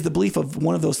 it is the belief of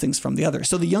one of those things from the other.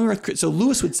 So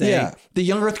Lewis would say the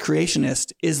young Earth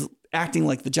creationist is acting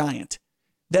like the giant.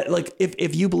 That like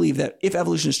if you believe that if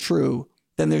evolution is true,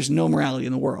 then there's no morality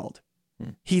in the world.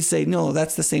 He'd say, no,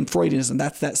 that's the same Freudianism.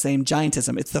 That's that same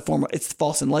giantism. It's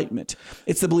false enlightenment.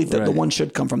 It's the belief that the one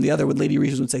should come from the other. What Lady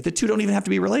Reason would say, the two don't even have to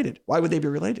be related. Why would they be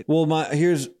related? Well,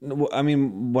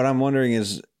 what I'm wondering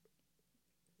is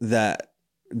that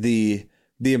the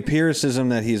empiricism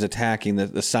that he's attacking, the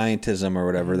scientism or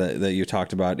whatever that you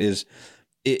talked about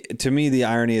to me, the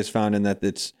irony is found in that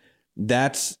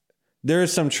there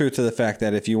is some truth to the fact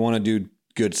that if you want to do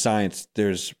good science,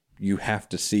 you have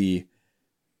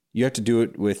to do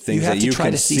it with things that you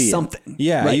can see something.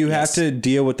 Yeah. Right, you have to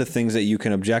deal with the things that you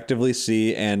can objectively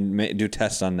see and do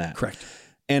tests on that. Correct.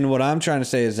 And what I'm trying to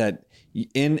say is that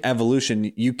in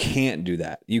evolution, you can't do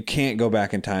that. You can't go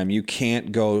back in time. You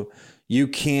can't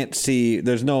see,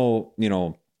 there's no,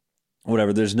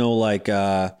 there's no like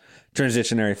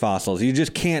transitionary fossils. You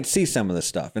just can't see some of this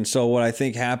stuff. And so what I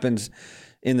think happens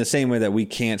in the same way that we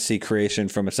can't see creation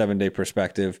from a 7-day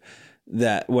perspective,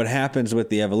 that what happens with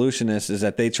the evolutionists is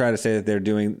that they try to say that they're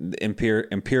doing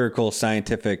empirical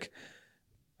scientific,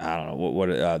 I don't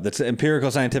know that's an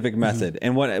empirical scientific method.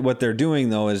 And what they're doing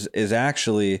though is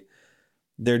actually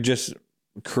they're just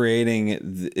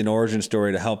creating an origin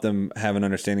story to help them have an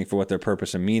understanding for what their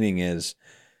purpose and meaning is,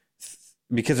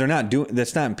 because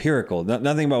that's not empirical.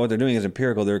 Nothing about what they're doing is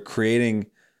empirical. They're creating,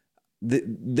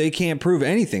 they can't prove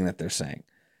anything that they're saying.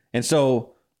 And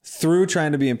so through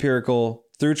trying to be empirical,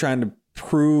 through trying to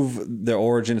prove their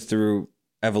origins through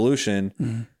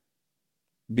evolution,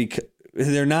 because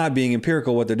they're not being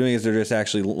empirical, what they're doing is they're just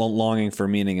actually longing for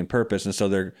meaning and purpose. And so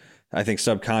they're, I think,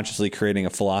 subconsciously creating a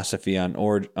philosophy on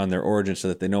their origin so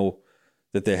that they know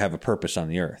that they have a purpose on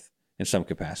the earth in some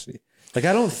capacity. Like,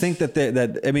 I don't think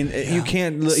you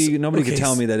can't, nobody can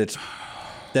tell me that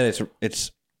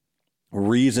it's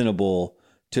reasonable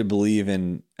to believe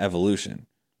in evolution.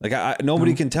 Like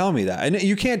nobody can tell me that. And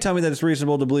you can't tell me that it's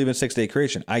reasonable to believe in 6-day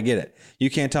creation. I get it.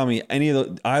 You can't tell me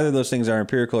either of those things are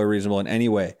empirical or reasonable in any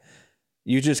way.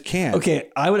 You just can't. Okay.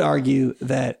 I would argue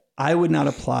that I would not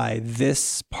apply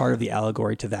this part of the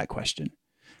allegory to that question,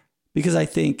 because I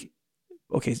think,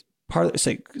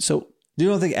 so you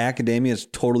don't think academia is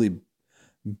totally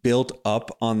built up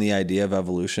on the idea of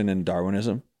evolution and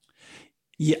Darwinism?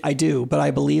 Yeah, I do. But I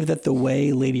believe that the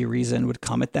way Lady Reason would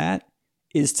come at that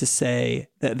is to say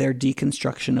that their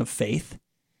deconstruction of faith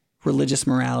religious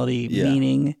morality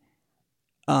meaning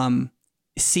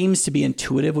seems to be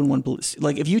intuitive when one believes.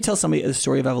 Like if you tell somebody the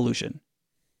story of evolution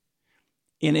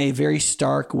in a very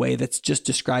stark way that's just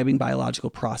describing biological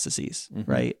processes,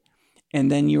 right?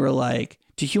 And then you were like,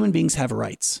 do human beings have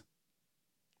rights?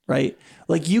 Right?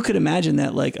 Like you could imagine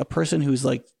that like a person who's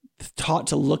like taught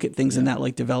to look at things in that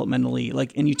like developmentally,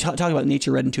 like, and you talk about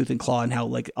nature red in tooth and claw and how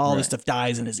like all this stuff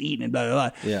dies and is eaten and blah, blah,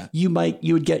 blah. Yeah. You might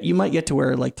get to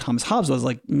where like Thomas Hobbes was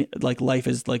like life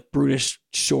is like brutish,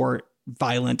 short,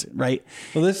 violent, right?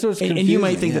 Well, this was confusing, and you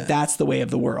might think that that's the way of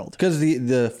the world because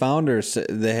the founders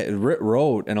they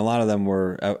wrote, and a lot of them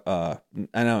were I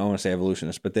don't want to say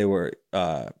evolutionists, but they were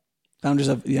founders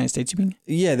of the United States, you mean?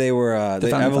 Yeah, they were.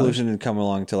 The evolution didn't come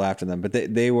along until after them, but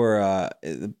they were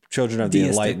children of the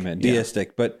Enlightenment,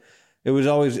 deistic. But it was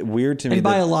always weird to me. And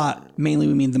by a lot, mainly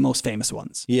we mean the most famous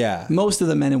ones. Yeah. Most of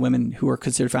the men and women who were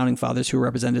considered founding fathers, who were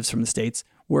representatives from the states,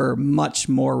 were much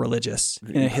more religious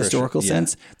in a historical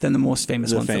sense than the most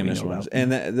famous ones. The famous ones.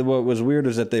 And what was weird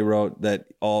is that they wrote that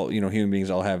all human beings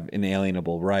all have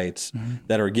inalienable rights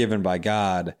that are given by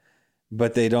God,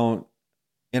 but they don't.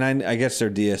 And I guess they're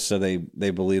deists, so they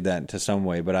believe that to some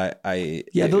way. But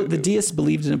the deists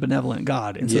believed in a benevolent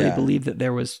God, and so they believed that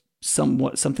there was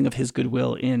something of his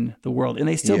goodwill in the world, and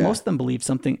they still most of them believed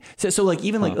something. So like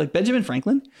even like Benjamin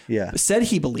Franklin, said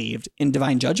he believed in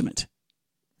divine judgment.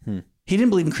 He didn't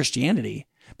believe in Christianity,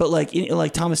 but like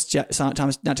not Thomas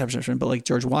Jefferson, but like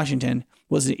George Washington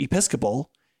was an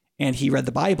Episcopal, and he read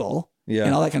the Bible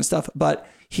and all that kind of stuff, but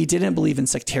he didn't believe in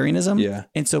sectarianism. Yeah.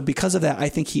 And so because of that, I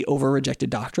think he over-rejected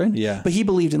doctrine. Yeah. But he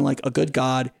believed in like a good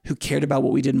God who cared about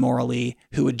what we did morally,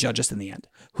 who would judge us in the end.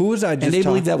 And they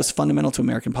believed that was fundamental to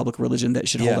American public religion that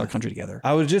should hold our country together.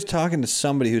 I was just talking to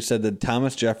somebody who said that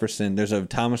there's a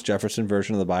Thomas Jefferson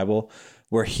version of the Bible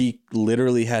where he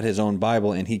literally had his own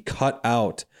Bible and he cut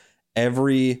out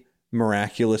every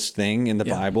miraculous thing in the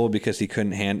Bible because he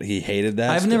hated that.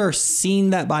 I've never seen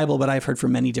that Bible, but I've heard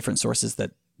from many different sources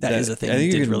that is a thing. I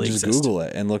think you can just Google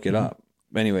it and look it up.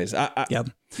 Anyways,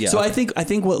 So I think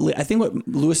what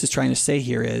Lewis is trying to say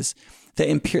here is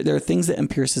that there are things that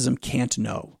empiricism can't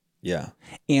know. Yeah,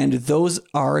 and those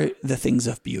are the things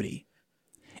of beauty.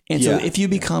 And so if you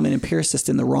become an empiricist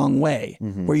in the wrong way,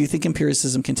 where you think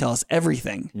empiricism can tell us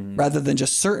everything rather than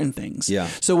just certain things. Yeah.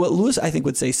 So what Lewis, I think,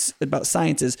 would say about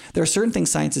science is there are certain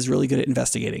things science is really good at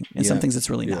investigating and some things it's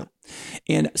really not.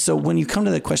 And so when you come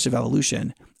to the question of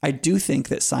evolution, I do think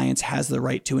that science has the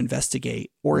right to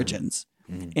investigate origins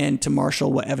and to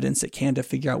marshal what evidence it can to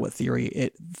figure out what theory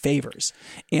it favors.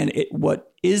 And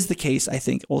what is the case, I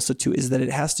think, also too, is that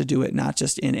it has to do it not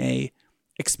just in a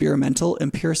experimental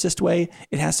empiricist way,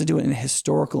 it has to do it in a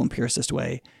historical empiricist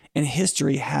way. And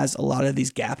history has a lot of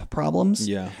these gap problems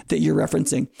that you're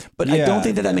referencing. But I don't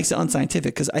think that makes it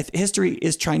unscientific, because history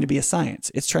is trying to be a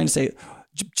science. It's trying to say,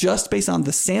 just based on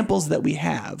the samples that we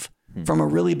have from a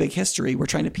really big history, we're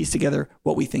trying to piece together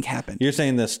what we think happened. You're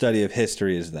saying the study of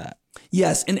history is that?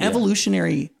 Yes. An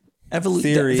evolutionary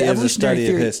theory the evolutionary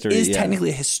theory of history is technically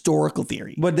a historical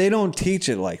theory, but they don't teach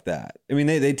it like that. I mean,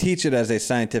 they teach it as a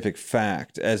scientific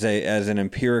fact, as an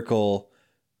empirical,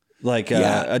 like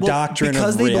a doctrine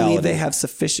because of reality. They believe they have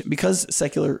sufficient, because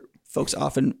secular folks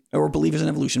often, or believers in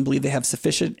evolution, believe they have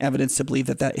sufficient evidence to believe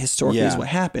that historically is what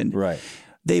happened. Right.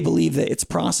 They believe that its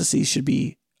processes should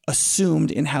be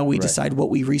assumed in how we decide what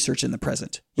we research in the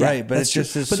present. Right, but it's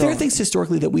just but there are things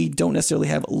historically that we don't necessarily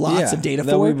have lots of data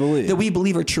for that we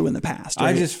believe are true in the past.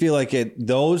 Right? I just feel like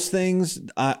those things,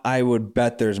 I would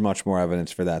bet there's much more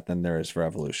evidence for that than there is for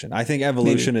evolution. I think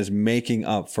evolution is making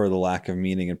up for the lack of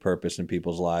meaning and purpose in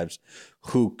people's lives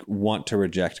who want to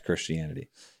reject Christianity.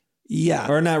 Yeah.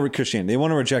 Or not Christianity. They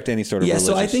want to reject any sort of religious.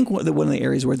 So I think one of the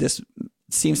areas where this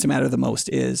seems to matter the most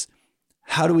is,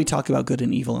 how do we talk about good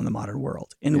and evil in the modern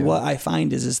world? And what I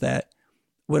find is that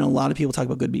when a lot of people talk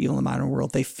about good and evil in the modern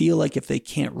world, they feel like if they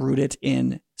can't root it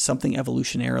in something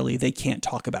evolutionarily, they can't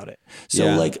talk about it.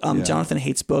 So Jonathan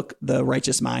Haidt's book, The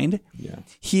Righteous Mind,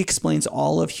 he explains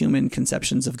all of human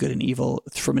conceptions of good and evil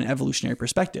from an evolutionary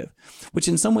perspective, which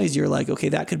in some ways you're like, okay,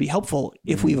 that could be helpful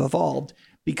if we've evolved,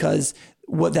 because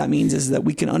what that means is that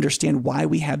we can understand why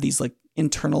we have these like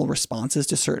internal responses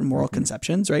to certain moral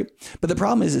conceptions, right? But the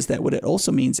problem is that what it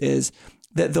also means is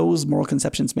that those moral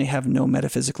conceptions may have no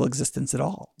metaphysical existence at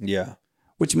all. Yeah.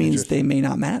 Which means they may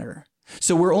not matter.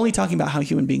 So we're only talking about how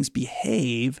human beings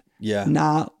behave,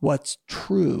 not what's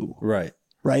true. Right.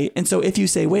 Right. And so if you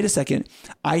say, wait a second,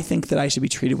 I think that I should be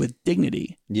treated with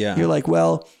dignity. Yeah. You're like,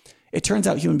 well, it turns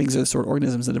out human beings are the sort of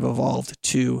organisms that have evolved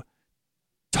to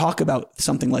talk about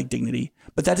something like dignity,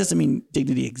 but that doesn't mean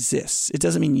dignity exists. It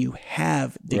doesn't mean you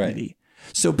have dignity. Right.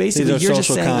 So basically, you're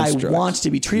just saying, constructs. I want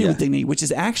to be treated with dignity, which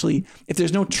is actually, if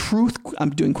there's no truth,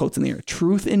 I'm doing quotes in the air,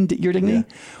 truth in your dignity,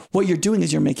 what you're doing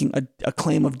is you're making a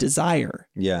claim of desire.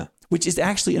 Yeah. Which is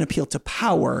actually an appeal to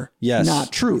power,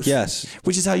 not truth. Yes.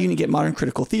 Which is how you get modern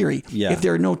critical theory. Yeah. If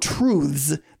there are no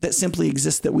truths that simply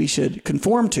exist that we should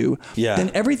conform to,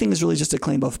 then everything is really just a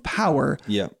claim of power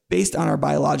based on our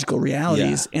biological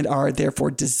realities and our,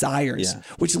 therefore, desires,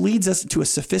 which leads us to a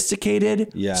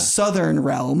sophisticated Southern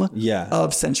realm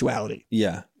of sensuality.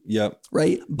 Yeah. Yep.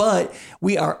 Right. But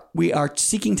we are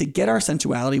seeking to get our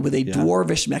sensuality with a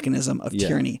dwarvish mechanism of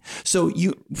tyranny. So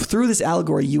through this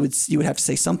allegory, you would have to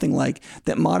say something like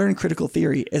that modern critical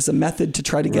theory is a method to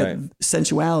try to get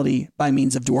sensuality by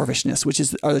means of dwarvishness, which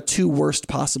are the two worst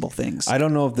possible things. I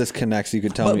don't know if this connects. You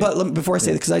could tell me. But before I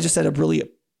say that, because I just said a really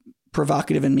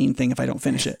provocative and mean thing if I don't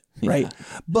finish it. Right.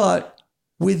 But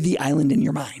with the island in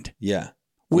your mind. Yeah.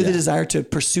 With a desire to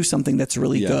pursue something that's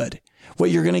really good. What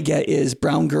you're going to get is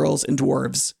brown girls and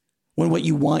dwarves when what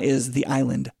you want is the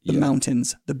island, the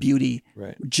mountains, the beauty,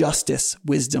 justice,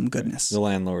 wisdom, goodness. The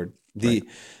landlord.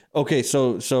 Okay,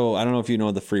 so I don't know if you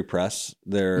know the Free Press.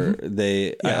 I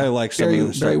like some of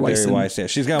the stuff. Barry Weiss. Yeah,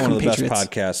 she's got one of the best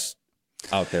podcasts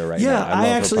out there right now. Yeah, I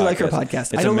actually like her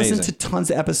podcast. I don't listen to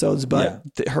tons of episodes, but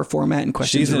her format and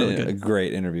questions are really good. She's a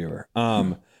great interviewer.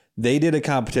 They did a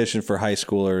competition for high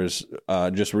schoolers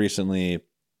just recently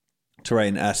to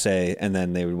write an essay, and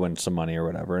then they would win some money or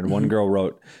whatever. And one girl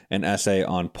wrote an essay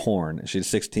on porn. She's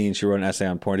 16. She wrote an essay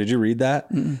on porn. Did you read that?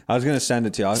 I was going to send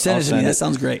it to you. I'll send it to me. That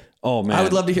sounds great. Oh, man. I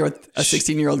would love to hear what a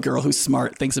 16-year-old girl who's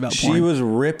smart thinks about porn. She was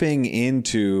ripping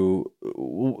into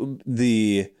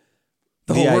the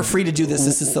whole, we're free to do this.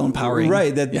 This is so empowering.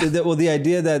 Right. The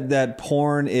idea that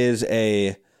porn is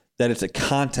that it's a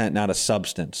content, not a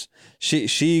substance.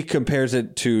 She compares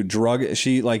it to drug.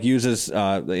 She uses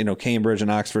Cambridge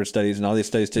and Oxford studies and all these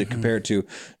studies to compare it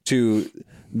to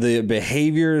the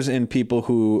behaviors in people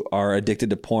who are addicted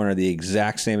to porn are the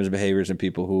exact same as behaviors in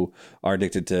people who are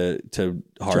addicted to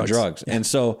hard drugs. Yeah. And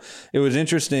so it was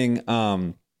interesting.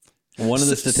 One of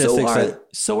the statistics.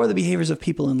 So are the behaviors of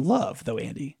people in love, though,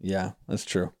 Andy. Yeah, that's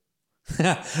true.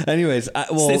 Anyways,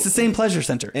 it's the same pleasure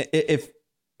center.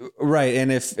 Right,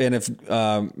 and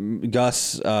if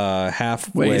Gus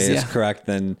halfway is correct,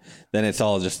 then it's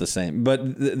all just the same.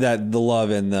 But that the love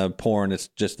and the porn, it's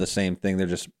just the same thing. They're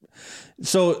just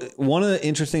so. One of the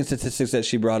interesting statistics that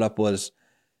she brought up was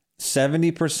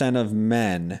 70% of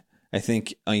men, I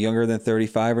think, younger than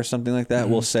 35 or something like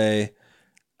that, will say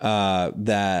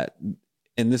that.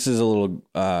 And this is a little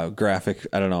graphic,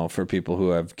 I don't know, for people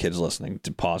who have kids listening,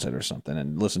 to pause it or something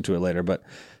and listen to it later. But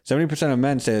 70% of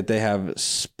men say that they have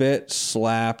spit,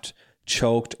 slapped,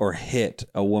 choked, or hit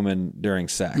a woman during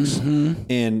sex.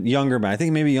 And younger men, I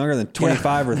think maybe younger than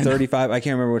 25 or 35. I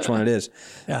can't remember which one it is.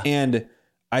 Yeah. And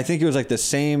I think it was like the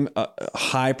same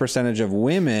high percentage of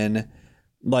women,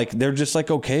 like they're just like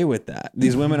okay with that.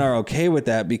 These women are okay with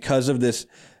that because of this.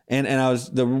 And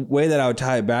the way that I would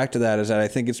tie it back to that is that I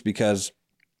think it's because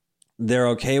they're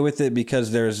okay with it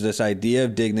because there's this idea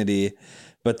of dignity,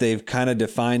 but they've kind of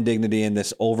defined dignity in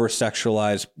this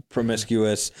over-sexualized,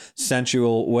 promiscuous,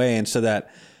 sensual way. And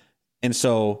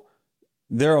so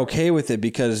they're okay with it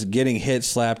because getting hit,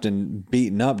 slapped, and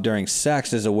beaten up during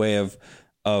sex is a way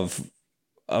of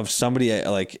somebody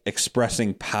like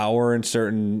expressing power in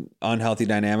certain unhealthy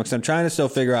dynamics. I'm trying to still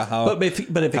figure out how. But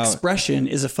if expression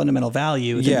is a fundamental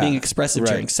value, then being expressive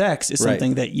during sex is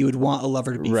something that you would want a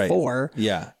lover to be for.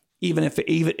 Yeah.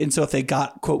 So if they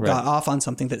got off on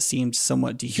something that seemed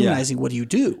somewhat dehumanizing, what do you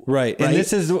do? Right. And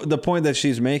this is the point that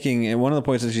she's making. And one of the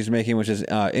points that she's making, which is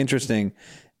interesting,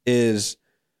 is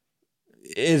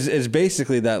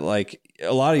basically that like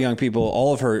a lot of young people,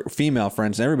 all of her female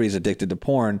friends, everybody's addicted to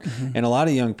porn, and a lot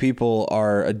of young people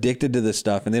are addicted to this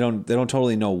stuff, and they don't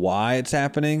totally know why it's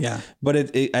happening. Yeah. But I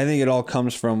think it all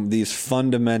comes from these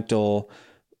fundamental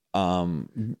dignity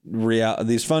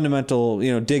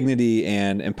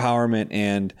and empowerment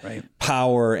and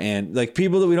power, and like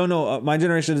people that we don't know. My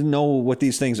generation doesn't know what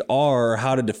these things are or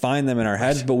how to define them in our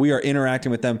heads, but we are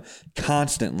interacting with them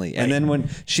constantly. And then when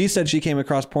she said she came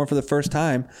across porn for the first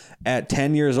time at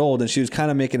 10 years old, and she was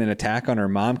kind of making an attack on her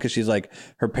mom because she's like,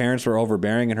 her parents were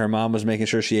overbearing and her mom was making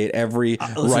sure she ate every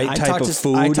type of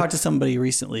food. I talked to somebody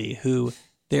recently who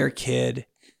their kid,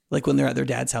 like when they're at their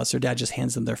dad's house, their dad just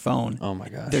hands them their phone. Oh my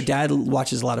gosh. Their dad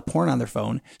watches a lot of porn on their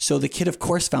phone. So the kid, of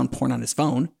course, found porn on his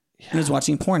phone. and was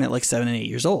watching porn at like 7 and 8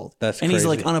 years old. That's and crazy.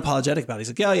 He's like unapologetic about it. He's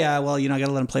like, oh yeah, well, I got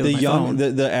to let him play with my phone.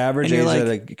 The average age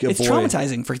like, that it's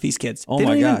traumatizing for these kids. Oh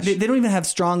my gosh. They don't even have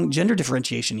strong gender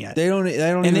differentiation yet. They don't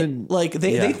even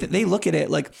they look at it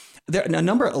like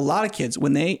a lot of kids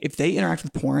if they interact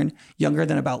with porn younger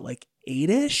than about like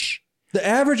 8-ish. The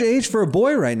average age for a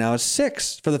boy right now is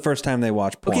 6 for the first time they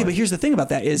watch porn. Okay, but here's the thing about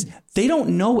that is they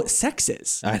don't know what sex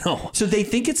is. I know. So they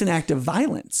think it's an act of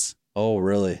violence. Oh,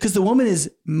 really? Because the woman is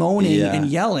moaning and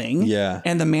yelling,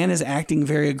 and the man is acting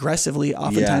very aggressively,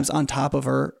 oftentimes on top of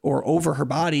her or over her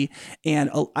body.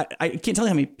 And I can't tell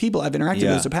you how many people I've interacted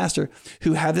with as a pastor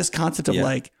who have this concept of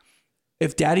like,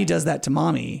 if daddy does that to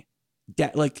mommy,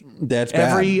 that's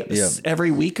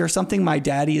every week or something, my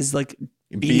daddy is like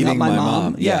beating up my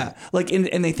mom. Yeah. Like,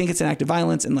 and they think it's an act of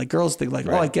violence, and like girls think like,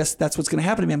 oh, I guess that's what's going to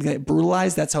happen to me. I'm going to get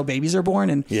brutalized. That's how babies are born.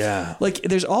 And like,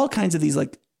 there's all kinds of these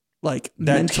like that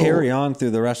mental, carry on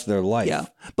through the rest of their life. Yeah.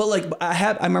 But like,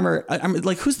 I remember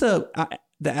like, who's the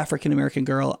African-American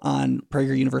girl on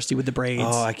Prager University with the braids?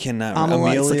 Oh, I cannot remember.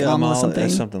 Amelia,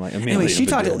 something like Amelia. Anyway, she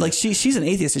talked like she's an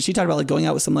atheist, and she talked about like going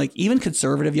out with some like even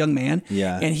conservative young man.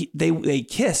 Yeah. And they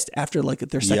kissed after like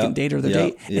their second date or their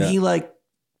date. And he like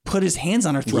put his hands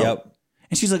on her throat. Yep.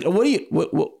 And she's like, what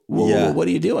are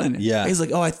you doing? Yeah. He's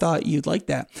like, oh, I thought you'd like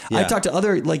that. Yeah. I've talked to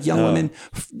other like young women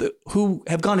who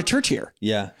have gone to church here.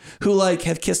 Yeah. Who like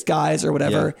have kissed guys or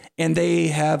whatever. And they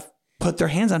have put their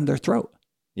hands on their throat.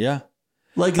 Yeah.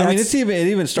 Like, I mean, it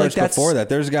even starts before that.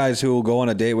 There's guys who will go on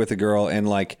a date with a girl and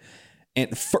like,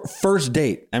 first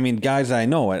date. I mean, guys I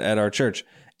know at our church,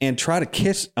 and try to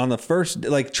kiss on the first,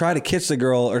 like try to kiss the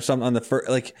girl or something on the first,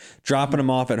 like dropping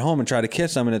them off at home and try to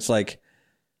kiss them. And it's like,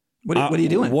 what are you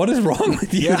doing? What is wrong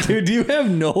with you, dude? Do you have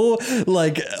no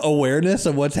like awareness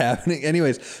of what's happening?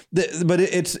 Anyways, but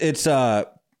it's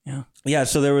yeah.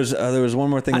 So there was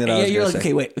one more thing that I was you're like, say.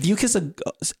 okay, wait. If you kiss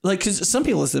because some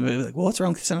people listen to me like, well, what's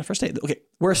wrong with kissing on the first date? Okay,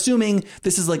 we're assuming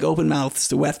this is like open mouths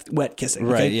to wet kissing,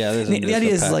 okay? Right? Yeah. The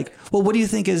idea is like, well, what do you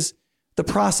think is the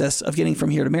process of getting from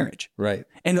here to marriage? Right.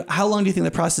 And how long do you think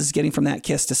the process is getting from that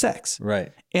kiss to sex?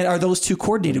 Right. And are those two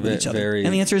coordinated with each other?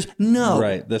 And the answer is no.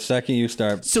 Right. The second you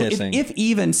start kissing. If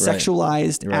even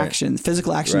sexualized action,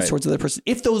 physical actions towards the other person,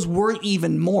 if those were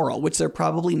even moral, which they're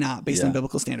probably not based on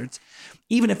biblical standards,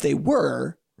 even if they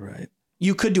were,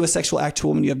 you could do a sexual act to a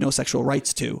woman you have no sexual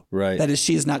rights to. Right. That is,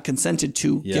 she is not consented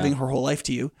to giving her whole life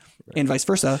to you. And vice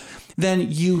versa,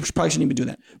 then you probably shouldn't even do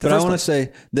that. But I want to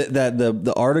say that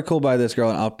the article by this girl,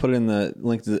 and I'll put it in the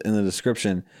link in the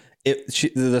description.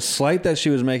 The slight that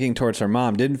she was making towards her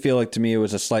mom didn't feel like, to me, it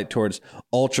was a slight towards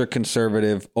ultra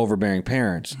conservative, overbearing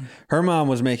parents. Mm-hmm. Her mom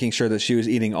was making sure that she was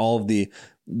eating all of the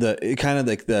kind of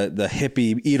like the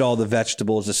hippie, eat all the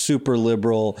vegetables, the super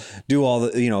liberal, do all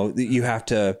the, you have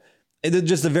to.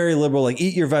 Just a very liberal, like,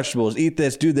 eat your vegetables, eat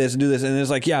this, do this, and do this. And it's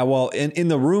like, yeah, well, in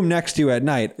the room next to you at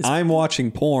night, I'm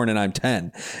watching porn and I'm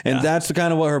 10. And that's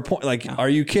kind of what her point, like, are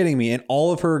you kidding me? And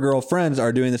all of her girlfriends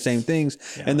are doing the same things.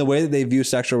 Yeah. And the way that they view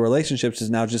sexual relationships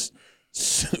is now just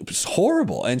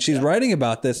horrible. And she's writing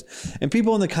about this. And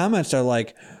people in the comments are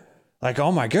like,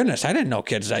 oh my goodness, I didn't know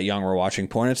kids that young were watching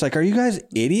porn. It's like, are you guys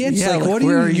idiots? Yeah, like what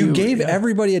are you gave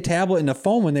everybody a tablet and a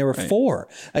phone when they were 4.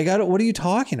 What are you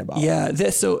talking about? Yeah.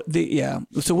 So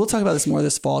we'll talk about this more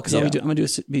this fall, because I'm going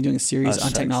to be doing a series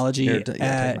on technology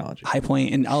at High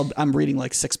Point, and I'm reading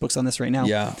like 6 books on this right now.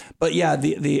 Yeah. But yeah,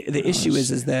 the issue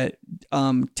is that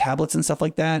tablets and stuff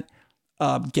like that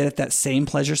get at that same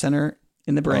pleasure center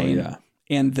in the brain. Oh, yeah.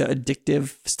 And the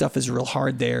addictive stuff is real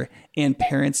hard there, and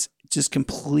parents just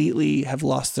completely have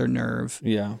lost their nerve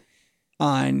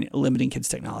on limiting kids'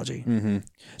 technology. Mm-hmm.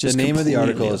 The name of the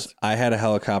article is "I Had a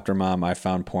Helicopter Mom, I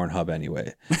Found Pornhub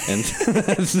Anyway," and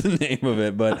that's the name of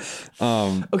it. But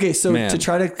okay, so to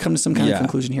try to come to some kind of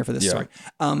conclusion here for this story,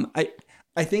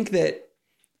 I think that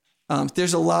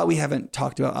there's a lot we haven't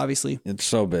talked about. Obviously, it's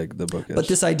so big, the book is. But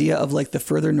this idea of like the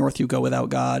further north you go without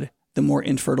God, the more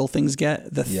infertile things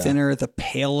get, the thinner, the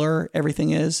paler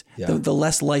everything is, the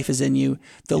less life is in you,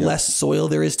 the less soil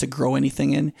there is to grow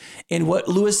anything in. And what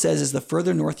Lewis says is the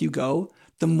further north you go,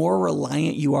 the more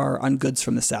reliant you are on goods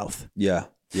from the south. Yeah.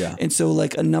 Yeah. And so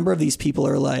like a number of these people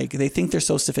are like, they think they're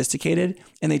so sophisticated,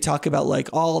 and they talk about like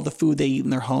all the food they eat in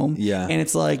their home. Yeah. And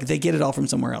it's like, they get it all from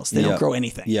somewhere else. They don't grow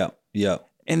anything. Yeah. Yeah.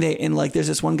 And like, there's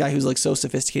this one guy who's like so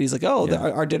sophisticated. He's like, oh,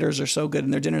 our dinners are so good,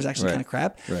 and their dinner's actually kind of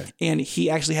crap. Right. And he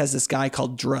actually has this guy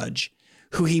called Drudge,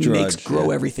 who he makes grow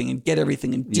everything and get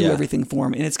everything and do everything for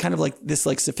him. And it's kind of like this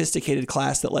like sophisticated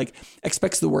class that like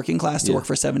expects the working class to work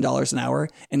for $7 an hour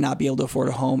and not be able to afford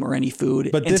a home or any food,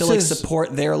 but and to like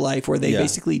support their life, where they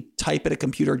basically type at a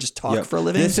computer, just talk for a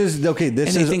living. This is okay. They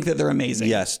think that they're amazing.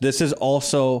 Yes. This is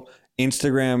also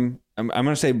Instagram, I'm going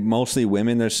to say mostly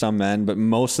women. There's some men, but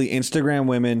mostly Instagram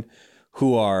women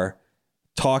who are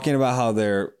talking about how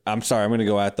I'm going to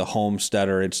go at the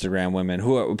homesteader Instagram women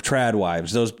who are trad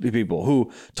wives, those people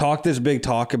who talk this big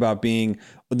talk about being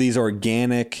these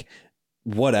organic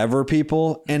whatever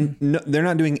people, and no, they're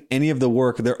not doing any of the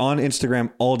work. They're on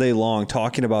Instagram all day long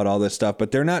talking about all this stuff,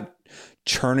 but they're not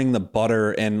churning the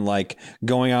butter and like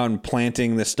going out and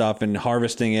planting this stuff and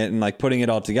harvesting it and like putting it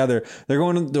all together. They're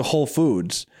going to Whole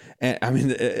Foods. And I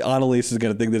mean, Annalise is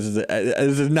going to think this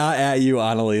is not at you,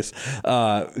 Annalise,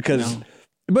 because, no.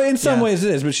 But in some ways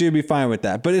it is, but she would be fine with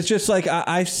that. But it's just like,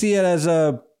 I see it as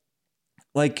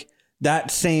like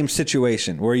that same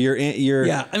situation where you're.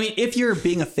 Yeah. I mean, if you're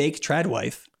being a fake trad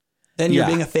wife, then you're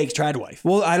being a fake trad wife.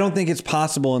 Well, I don't think it's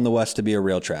possible in the West to be a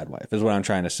real trad wife is what I'm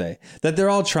trying to say. That they're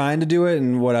all trying to do it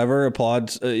and whatever,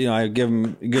 applauds, I give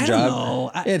them a good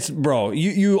job. It's bro,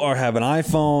 you have an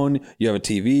iPhone, you have a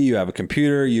TV, you have a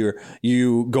computer,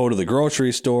 you go to the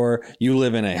grocery store, you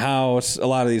live in a house. A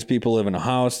lot of these people live in a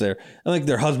house. They're like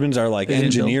their husbands are like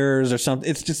engineers or something.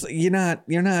 It's just you're not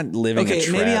living a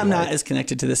trad maybe I'm life. not as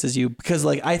connected to this as you, because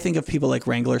like I think of people like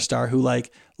Wrangler Star who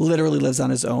like literally lives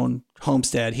on his own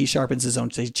homestead. He sharpens his own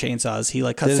chainsaws. He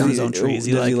like cuts down his own trees.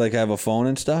 Does he like have a phone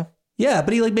and stuff? Yeah,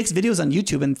 but he like makes videos on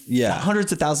YouTube and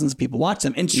hundreds of thousands of people watch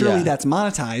them. And surely that's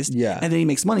monetized. Yeah. And then he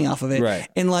makes money off of it. Right.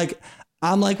 And like,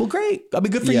 I'm like, well, great. I'll be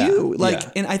good for you. Like,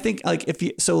 and I think like if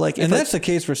you, so like, and that's the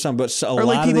case for some, but a lot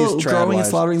like of these people growing and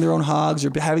slaughtering their own hogs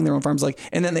or having their own farms, like,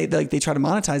 and then they try to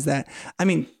monetize that. I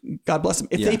mean, God bless them.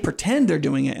 If they pretend they're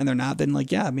doing it and they're not, then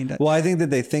like, I mean, well, I think that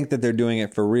they think that they're doing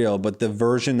it for real, but the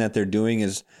version that they're doing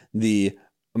is the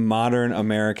modern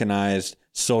Americanized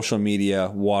social media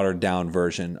watered down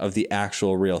version of the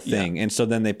actual real thing. And so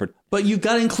then but you've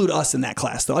got to include us in that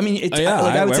class though. I mean,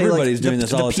 I would say everybody's doing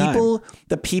this all the time.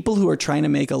 The people who are trying to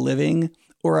make a living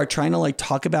or are trying to like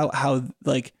talk about how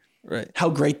like how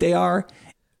great they are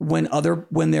when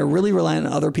they're really relying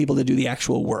on other people to do the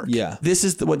actual work. Yeah. This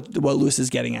is what Lewis is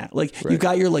getting at. Like you've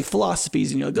got your like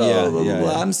philosophies and you're like, blah,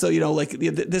 blah. I'm so, like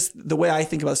the way I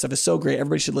think about stuff is so great.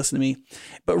 Everybody should listen to me.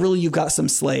 But really you've got some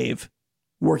slave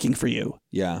working for you.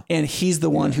 Yeah. And he's the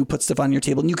one who puts stuff on your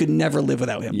table and you could never live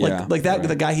without him. Like that,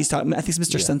 the guy he's talking, I think it's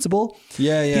Mr. Sensible.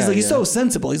 Yeah. Yeah. He's like, he's so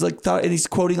sensible. He's like, and he's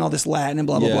quoting all this Latin and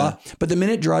blah, blah, blah. But the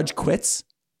minute Drudge quits,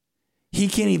 he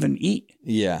can't even eat.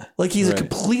 Yeah. Like he's a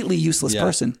completely useless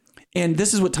person. And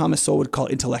this is what Thomas Sowell would call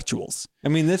intellectuals. I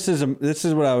mean, this is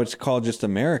what I would call just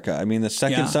America. I mean, the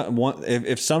second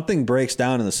if something breaks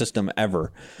down in the system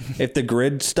ever, if the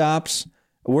grid stops,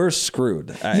 we're screwed.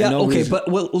 But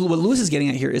what Lewis is getting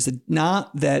at here is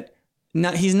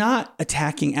he's not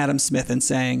attacking Adam Smith and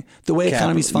saying the way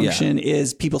economies function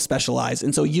is people specialize.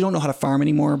 And so you don't know how to farm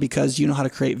anymore because you know how to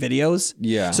create videos.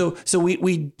 Yeah. So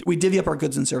we divvy up our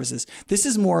goods and services. This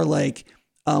is more like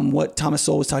what Thomas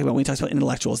Sowell was talking about when he talks about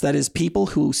intellectuals. That is people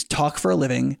who talk for a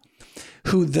living,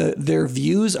 who their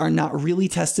views are not really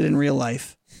tested in real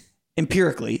life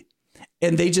empirically.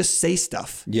 And they just say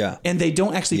stuff. Yeah. And they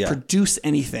don't actually produce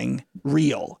anything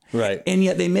real. Right. And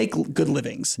yet they make good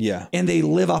livings. Yeah. And they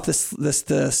live off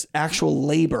this actual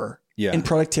labor and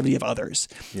productivity of others.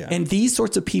 Yeah. And these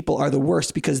sorts of people are the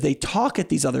worst because they talk at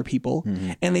these other people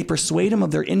and they persuade them of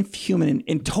their inhuman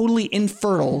and totally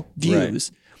infertile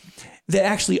views. Right. That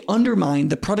actually undermine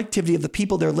the productivity of the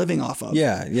people they're living off of.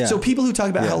 Yeah, yeah. So people who talk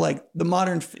about how like the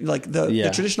modern, like the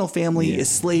traditional family is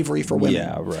slavery for women.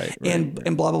 Yeah, right. And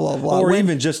blah, blah, blah, blah. Or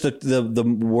even just the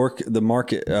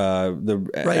market,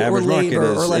 the average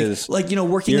market is like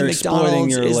working in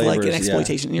McDonald's is like an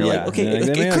exploitation. And you're like, okay,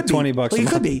 it could be. $20 it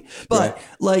could be. But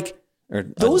like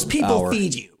those people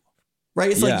feed you. Right.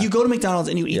 It's like you go to McDonald's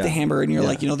and you eat the hamburger and you're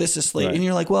like, this is slave. Right. And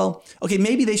you're like, well, okay,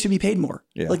 maybe they should be paid more.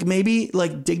 Yeah. Like maybe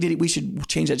like dignity, we should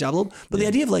change that job a little. But the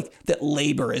idea of like that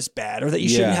labor is bad or that you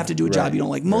shouldn't have to do a job you don't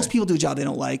like. Most people do a job they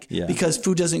don't like because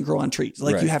food doesn't grow on trees.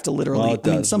 Like you have to literally,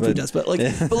 some food does, but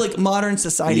like modern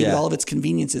society with all of its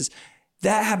conveniences,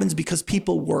 that happens because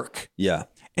people work. Yeah.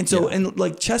 And so, and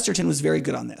like Chesterton was very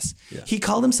good on this. Yeah. He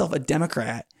called himself a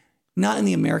Democrat, not in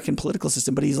the American political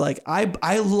system, but he's like,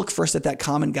 I look first at that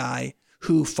common guy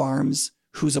who farms,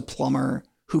 who's a plumber,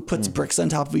 who puts bricks on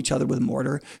top of each other with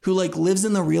mortar, who like lives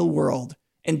in the real world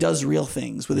and does real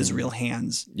things with his real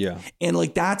hands. Yeah. And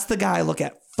like, that's the guy I look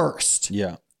at first.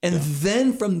 Yeah. And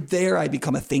then from there, I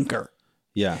become a thinker.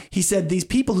 Yeah. He said these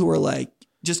people who are like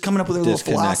just coming up with their little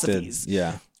philosophies.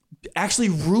 Yeah. Actually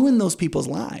ruin those people's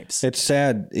lives. It's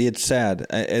sad.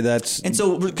 And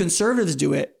so conservatives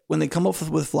do it when they come up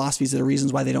with philosophies that are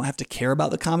reasons why they don't have to care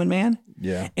about the common man.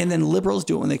 Yeah. And then liberals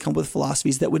do it when they come up with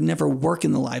philosophies that would never work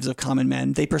in the lives of common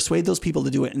men. They persuade those people to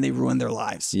do it and they ruin their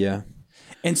lives. Yeah.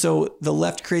 And so the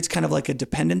left creates kind of like a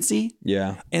dependency.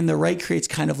 Yeah. And the right creates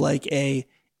kind of like a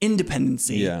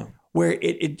independency. Yeah. Where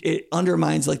it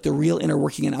undermines like the real inner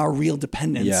working and our real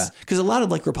dependence. Yeah. Because a lot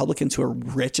of like Republicans who are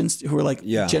rich and who are like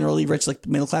generally rich, like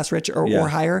middle class rich or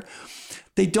higher,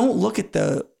 they don't look at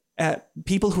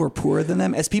people who are poorer than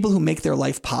them as people who make their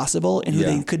life possible and who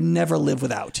they could never live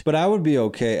without. But I would be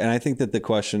okay. And I think that the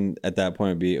question at that point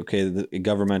would be, okay,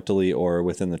 governmentally or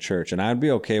within the church. And I'd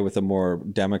be okay with a more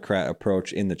Democrat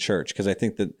approach in the church. Because I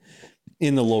think that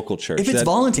in the local church, if it's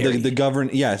voluntary, if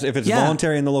it's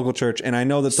voluntary in the local church, and I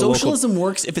know that socialism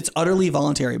works if it's utterly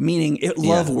voluntary, meaning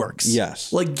love works.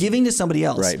 Yes, like giving to somebody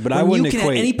else. Right, but I wouldn't you can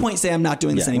equate, at any point say I'm not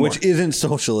doing this anymore, which isn't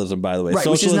socialism, by the way. Right,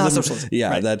 socialism, which is not socialism. Yeah,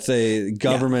 right. That's a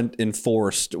government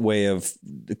enforced way of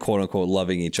quote unquote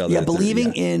loving each other. Yeah,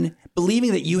 believing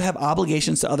that you have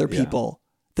obligations to other people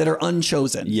that are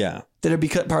unchosen. Yeah. That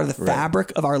are part of the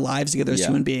fabric of our lives together as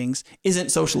human beings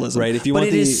isn't socialism. Right. But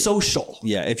it is social.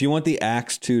 Yeah. If you want the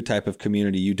Acts 2 type of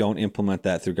community, you don't implement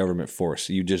that through government force.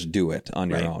 You just do it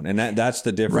on your own. And that's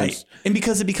the difference. Right. And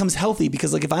because it becomes healthy,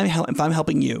 because like if I'm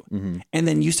helping you and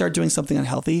then you start doing something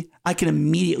unhealthy, I can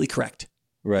immediately correct.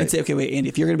 Right. And say, okay, wait, Andy,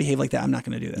 if you're going to behave like that, I'm not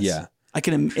going to do this. Yeah. I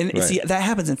can, see, that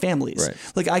happens in families. Right.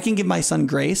 Like I can give my son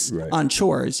grace on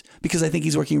chores because I think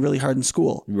he's working really hard in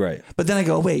school. Right. But then I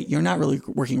go, wait, you're not really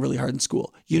working really hard in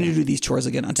school. You need to do these chores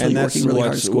again until you're working really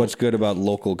hard in school. What's good about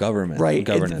local government, right?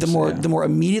 Governance. The more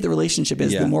immediate the relationship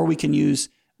is, the more we can use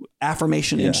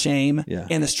affirmation and shame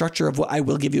and the structure of what I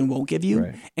will give you and won't give you.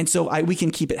 Right. And so we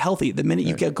can keep it healthy. The minute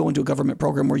you go into a government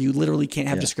program where you literally can't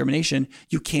have discrimination,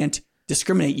 you can't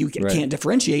discriminate, you can't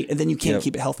differentiate, and then you can't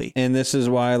keep it healthy. And this is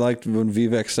why I liked when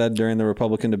Vivek said during the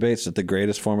Republican debates that the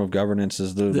greatest form of governance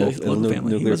is the local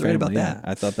family. He was right about that.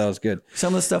 I thought that was good.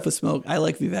 Some of the stuff with smoke, I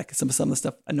like Vivek. Some of the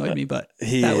stuff annoyed me, but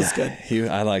that was good.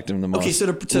 I liked him the most. Okay,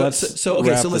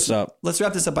 let's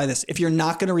wrap this up by this. If you're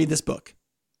not going to read this book,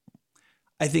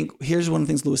 I think here's one of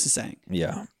the things Lewis is saying.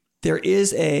 Yeah. There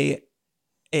is there's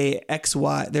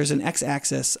an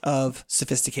x-axis of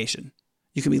sophistication.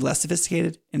 You can be less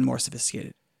sophisticated and more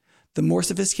sophisticated. The more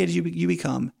sophisticated you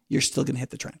become, you're still going to hit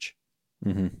the trench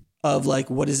of like,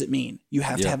 what does it mean? You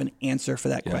have to have an answer for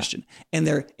that question. And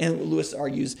Lewis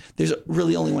argues there's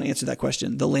really only one answer to that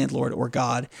question, the landlord or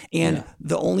God. And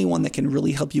the only one that can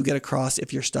really help you get across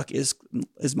if you're stuck is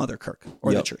Mother Kirk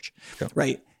or the church,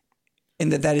 right?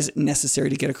 And that is necessary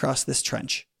to get across this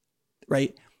trench,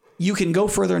 right? You can go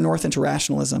further north into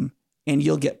rationalism and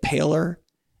you'll get paler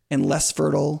and less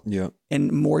fertile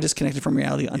and more disconnected from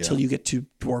reality until you get to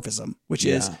dwarfism, which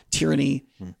is tyranny,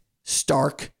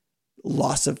 stark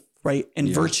loss of, right? And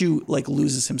virtue like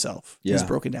loses himself. He's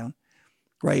broken down,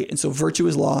 right? And so virtue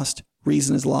is lost,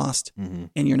 reason is lost, and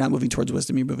you're not moving towards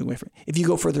wisdom, you're moving away from it. If you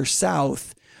go further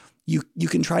south, you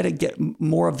can try to get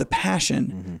more of the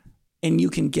passion and you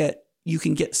can get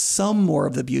some more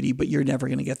of the beauty, but you're never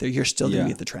going to get there. You're still going to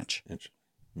be at the trench.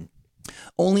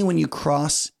 Only when you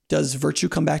cross does virtue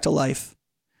come back to life.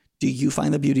 Do you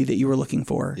find the beauty that you were looking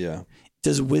for? Yeah.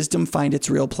 Does wisdom find its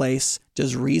real place?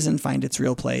 Does reason find its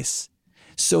real place?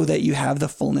 So that you have the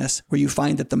fullness where you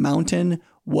find that the mountain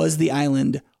was the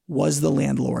island, was the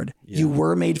landlord. Yeah. You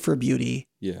were made for beauty.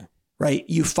 Yeah. Right?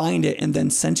 You find it, and then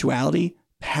sensuality,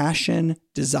 passion,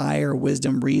 desire,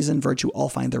 wisdom, reason, virtue all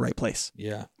find their right place.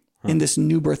 Yeah. In this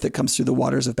new birth that comes through the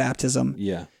waters of baptism.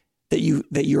 Yeah. That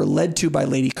you're led to by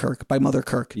Lady Kirk, by Mother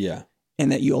Kirk. Yeah.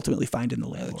 And that you ultimately find in the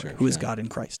landlord, who is God in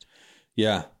Christ.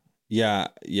 Yeah. Yeah.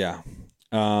 Yeah.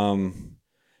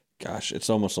 Gosh, it's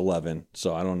almost 11,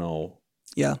 so I don't know.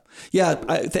 Yeah. Yeah.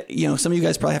 Some of you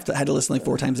guys probably had to listen like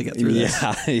 4 times to get through this.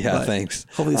 Yeah. Thanks.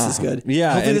 Hopefully this is good.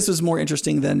 Yeah. Hopefully this was more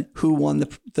interesting than who won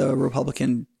the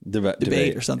Republican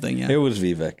debate or something. Yeah. It was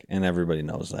Vivek, and everybody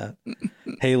knows that.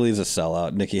 Haley's a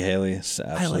sellout. Nikki Haley is an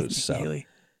absolute sellout. Haley.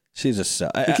 She's a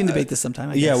sellout. We can debate this sometime,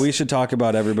 I guess. Yeah, we should talk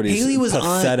about everybody's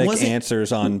pathetic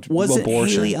answers on abortion. Wasn't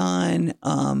Haley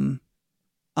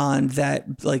on that,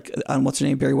 like on what's her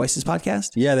name, Barry Weiss's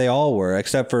podcast? Yeah, they all were,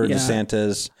 except for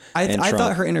DeSantis. I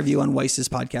thought her interview on Weiss's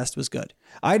podcast was good.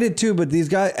 I did too, but these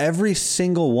guys, every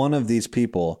single one of these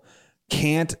people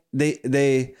can't.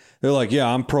 They're like,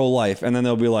 yeah, I'm pro-life, and then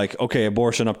they'll be like, okay,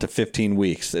 abortion up to 15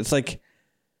 weeks. It's like,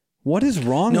 what is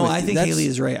wrong? No, I think Haley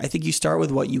is right. I think you start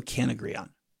with what you can agree on.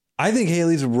 I think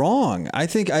Haley's wrong. I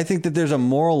think that there's a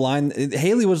moral line.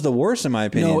 Haley was the worst, in my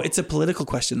opinion. No, it's a political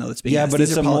question though. That's being asked. But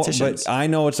these are politicians. But I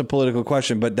know it's a political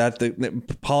question. But that the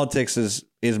politics is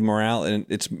moral, and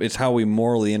it's how we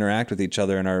morally interact with each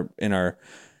other in our.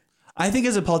 I think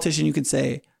as a politician, you could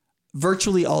say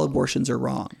virtually all abortions are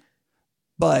wrong,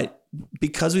 but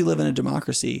because we live in a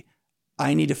democracy,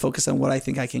 I need to focus on what I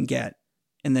think I can get,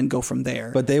 and then go from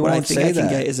there. But they won't say that. What I think I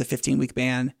can get is a 15-week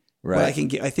ban. Right.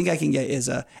 What I think I can get is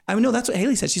no, that's what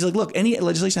Haley said. She's like, look, any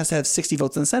legislation has to have 60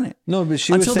 votes in the Senate. No, but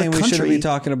she was saying we shouldn't be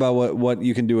talking about what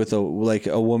you can do with a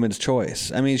woman's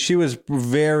choice. I mean, she was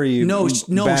very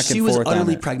she was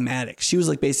utterly pragmatic. She was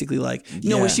like basically like,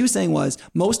 what she was saying was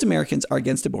most Americans are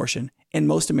against abortion and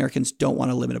most Americans don't want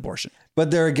to limit abortion.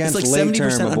 But they're against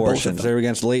late-term abortions. They're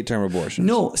against late-term abortions.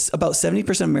 No, about 70%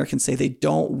 of Americans say they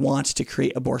don't want to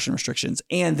create abortion restrictions,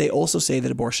 and they also say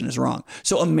that abortion is wrong.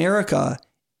 So America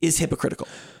is hypocritical.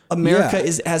 America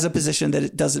has a position that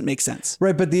it doesn't make sense.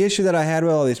 Right, but the issue that I had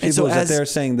with all these people is that they're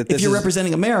saying that if you're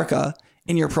representing America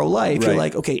and you're pro-life, you're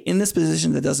like, okay, in this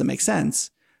position that doesn't make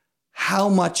sense, how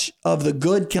much of the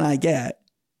good can I get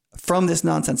from this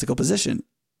nonsensical position?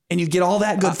 And you get all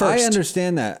that good first. I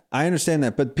understand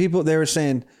that. But they were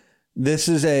saying this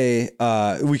is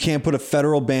we can't put a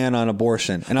federal ban on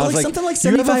abortion. And I was like, something like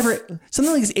 75 or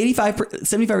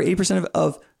 80%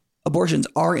 of abortions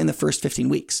are in the first 15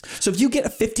 weeks. So if you get a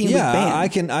 15-week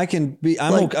ban,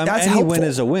 any win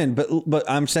is a win. But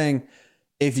I'm saying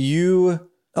if you.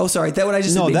 Oh, sorry. That what I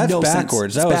just said that's no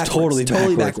backwards. Sense. That was totally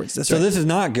backwards. That's so this is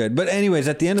not good. But anyways,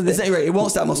 at the end of the day, right, it won't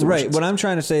stop most abortions. Right. What I'm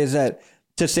trying to say is that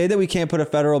to say that we can't put a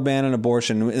federal ban on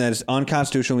abortion and that it's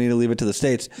unconstitutional, we need to leave it to the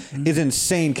states, is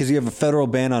insane because you have a federal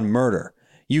ban on murder.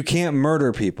 You can't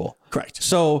murder people. Correct.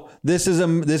 So this is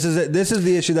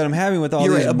the issue that I'm having with all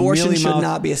these. Abortion should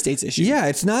not be a state's issue. Yeah,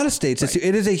 it's not a state's issue.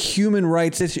 It is a human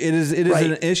rights issue. It is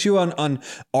an issue on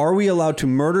are we allowed to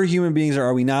murder human beings or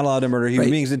are we not allowed to murder human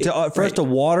beings? For us to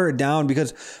water it down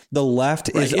because the left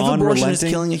is unrelenting. If abortion is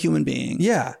killing a human being,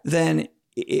 then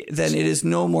it is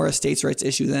no more a states' rights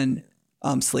issue than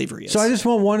slavery is. So I just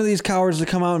want one of these cowards to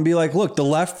come out and be like, look, the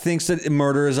left thinks that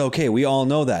murder is okay. We all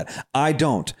know that. I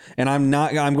don't. And I'm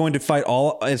going to fight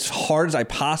as hard as I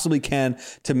possibly can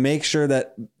to make sure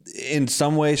that in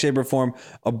some way, shape or form,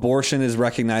 abortion is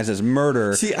recognized as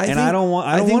murder. I don't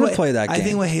want to play that game. I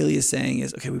think what Haley is saying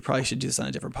is, okay, we probably should do this on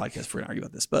a different podcast if we're going to argue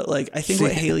about this. But I think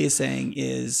what Haley is saying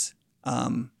is,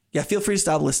 feel free to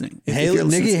stop listening.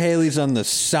 Nikki Haley's on the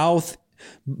south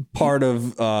part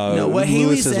of what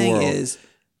Haley's saying is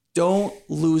don't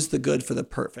lose the good for the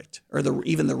perfect or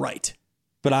even the right.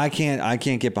 But I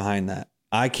can't get behind that.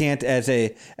 I can't as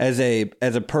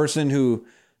a person who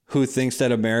thinks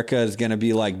that America is going to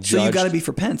be like judged. So you got to be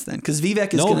for Pence then, because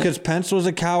Vivek is because Pence was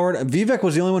a coward. Vivek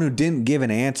was the only one who didn't give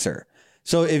an answer.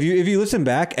 So if you listen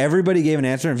back, everybody gave an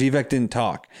answer and Vivek didn't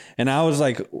talk. And I was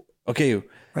like, okay.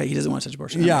 Right, he doesn't want to touch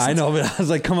abortion. Yeah, I know, but I was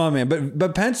like, come on, man.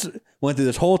 But Pence went through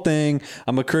this whole thing.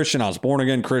 I'm a Christian. I was born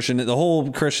again Christian. The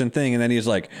whole Christian thing, and then he's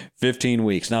like 15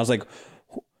 weeks, and I was like,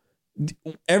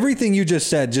 everything you just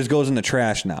said just goes in the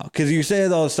trash now because you say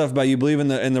all this stuff about you believe in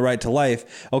the right to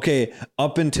life. Okay,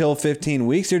 up until 15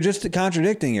 weeks, you're just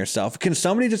contradicting yourself. Can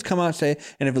somebody just come out and say,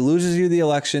 and if it loses you the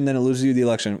election, then it loses you the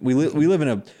election? We live in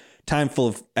a time full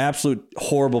of absolute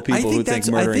horrible people who think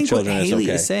murdering children is okay. What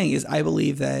Haley is saying is, I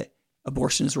believe that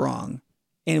abortion is wrong,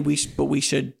 and we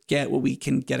should get what we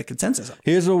can get a consensus on.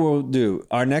 Here's what we'll do.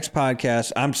 Our next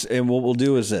podcast, and what we'll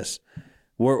do is this: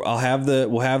 we'll have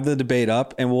the debate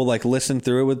up, and we'll listen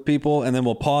through it with people, and then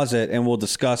we'll pause it, and we'll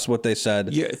discuss what they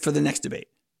said for the next debate,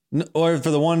 or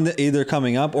for the one that either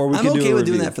coming up, or I'm okay with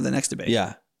doing that for the next debate.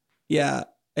 Yeah.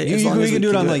 We can do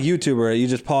it on YouTube, or you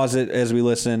just pause it as we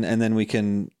listen, and then we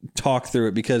can talk through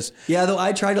it because. Yeah, though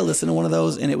I tried to listen to one of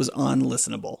those and it was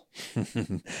unlistenable.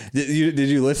 Did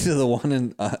you listen to the one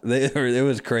and it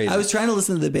was crazy? I was trying to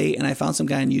listen to the debate and I found some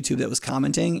guy on YouTube that was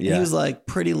commenting. And he was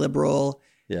pretty liberal.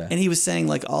 Yeah. And he was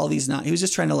saying all these he was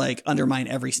just trying to undermine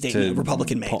every statement a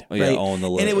Republican made. Right. And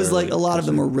it was a lot of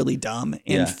them were really dumb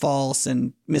and false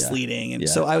and misleading. And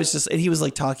so I was just, and he was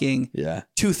talking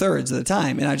 2/3 of the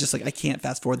time. And I was just I can't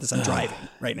fast forward this. I'm driving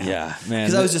right now. Yeah, man.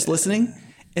 Because I was just listening.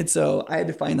 And so I had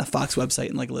to find the Fox website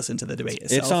and listen to the debate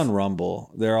itself. It's on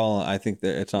Rumble. I think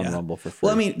it's on Rumble for free.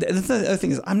 Well, I mean, the other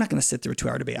thing is I'm not going to sit through a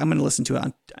 2-hour debate. I'm going to listen to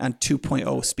it on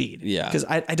 2.0 speed. Yeah. Because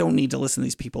I don't need to listen to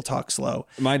these people talk slow.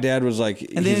 My dad was and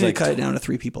they need to cut it down to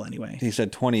 3 people anyway. He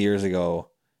said 20 years ago,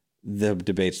 the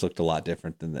debates looked a lot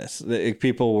different than this.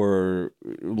 People were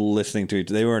listening to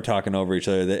they weren't talking over each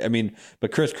other.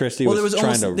 But Chris Christie was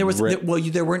trying to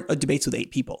there weren't debates with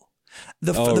 8 people.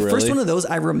 The first one of those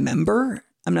I remember.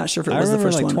 I'm not sure if it was the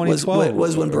first one. Was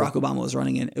when Barack Obama was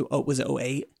running in. Was it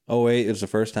 2008? 2008 is the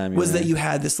first time. That you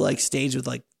had this stage with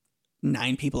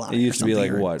 9 people on it? It used to be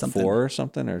 4 or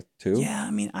something or 2. Yeah,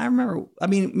 I remember.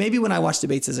 Maybe when I watched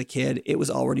debates as a kid, it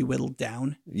was already whittled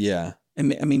down. Yeah. And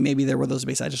maybe there were those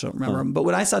debates. I just don't remember them. But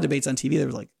when I saw debates on TV, there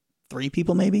was 3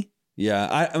 people maybe. Yeah.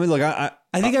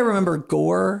 I think I remember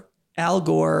Gore, Al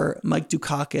Gore, Mike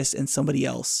Dukakis, and somebody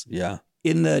else. Yeah.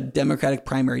 in the Democratic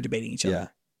primary debating each other. Yeah.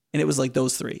 And it was like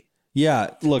those three.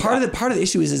 Yeah. Look, part of the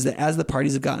issue is that as the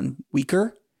parties have gotten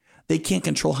weaker, they can't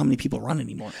control how many people run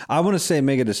anymore. I want to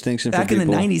make a distinction. Back in the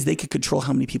 90s, they could control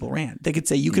how many people ran. They could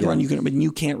say you could run, but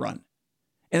you can't run.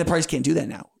 And the parties can't do that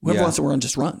now. Whoever wants to run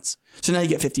just runs. So now you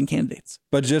get 15 candidates.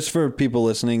 But just for people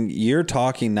listening, you're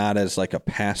talking not as like a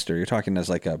pastor. You're talking as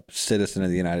like a citizen of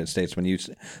the United States when you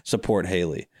support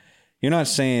Haley. You're not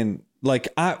saying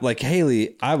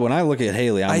Haley. When I look at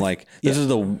Haley, I'm this is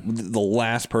the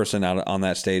last person out on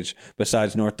that stage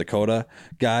besides North Dakota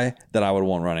guy that I would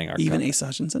want running our even country. Asa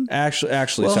Hutchinson. Actually,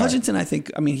 well, Hutchinson,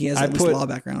 he has at least law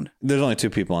background. There's only two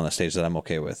people on the stage that I'm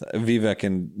okay with: Vivek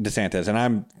and DeSantis,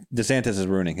 and DeSantis is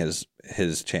ruining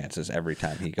his chances every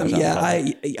time he goes.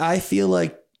 I feel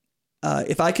like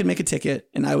if I could make a ticket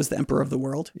and I was the emperor of the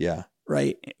world,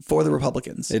 right, for the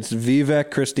Republicans, it's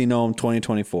Vivek Kristi Noem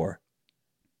 2024.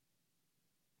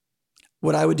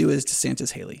 What I would do is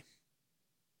DeSantis Haley.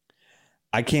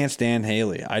 I can't stand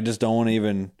Haley. I just don't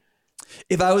even.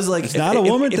 If I was like, it's not a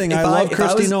woman thing. I love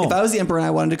Kristi Noem. If I was the emperor and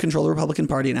I wanted to control the Republican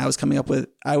Party and I was coming up with,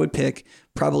 I would pick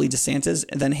probably DeSantis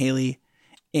and then Haley,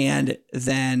 and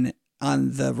then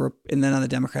on the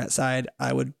Democrat side,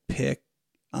 I would pick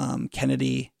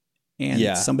Kennedy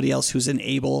and somebody else who's who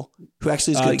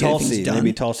actually is good at getting things done.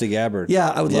 Maybe Tulsi Gabbard.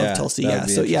 Yeah, I would love Tulsi. Yeah,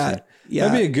 so yeah.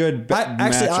 That'd be a good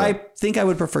matchup. I think I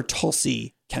would prefer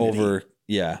Tulsi Kennedy. Over,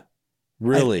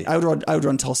 really. I would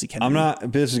run Tulsi Kennedy. I'm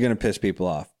not. This is going to piss people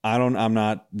off. I'm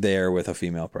not there with a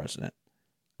female president.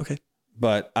 Okay.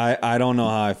 But I don't know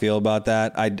how I feel about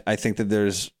that. I think that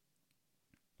there's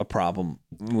a problem.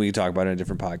 We can talk about it in a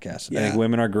different podcast. Yeah. I think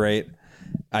women are great.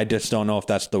 I just don't know if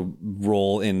that's the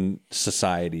role in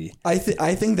society. I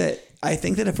think that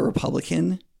if a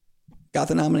Republican got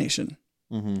the nomination.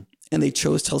 Mm-hmm. And they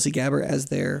chose Tulsi Gabbard as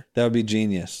their. That would be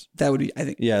genius. That would be, I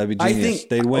think. Yeah, that'd be genius.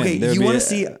 They'd win. Okay, you want to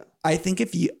see? I think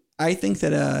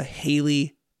that a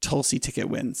Haley Tulsi ticket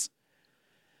wins.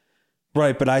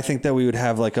 Right, but I think that we would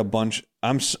have like a bunch.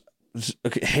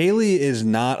 Okay, Haley is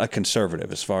not a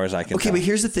conservative as far as I can. Okay, tell. But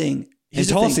here's the thing.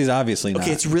 Tulsi's obviously not.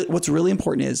 Okay, what's really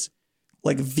important is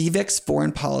like Vivek's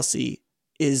foreign policy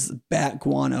is bat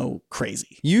guano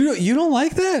crazy. You don't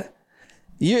like that?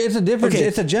 It's a different. Okay.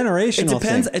 It's a generational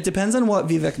thing. It depends on what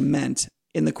Vivek meant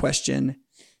in the question.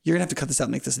 You're gonna have to cut this out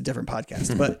and make this a different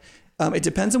podcast. But it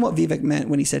depends on what Vivek meant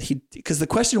when he said because the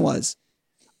question was,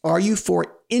 are you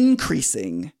for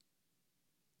increasing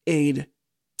aid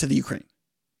to the Ukraine?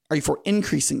 Are you for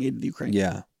increasing aid to the Ukraine?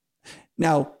 Yeah.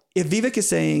 Now, if Vivek is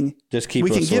saying just keep we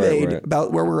can give aid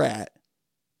about where we're at,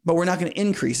 but we're not going to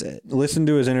increase it. Listen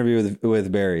to his interview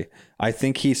with Barry. I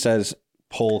think he says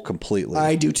pull completely.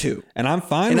 I do too. And I'm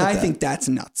fine with that. And I think that's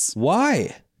nuts.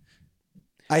 Why?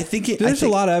 There's a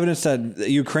lot of evidence that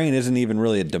Ukraine isn't even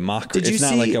really a democracy. It's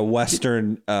not like a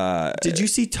Western. Did you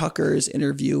see Tucker's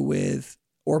interview with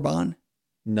Orban?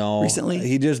 No, recently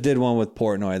he just did one with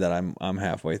Portnoy that I'm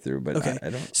halfway through, but okay.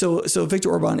 I don't. So Viktor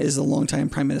Orban is a longtime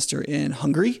prime minister in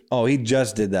Hungary. Oh, he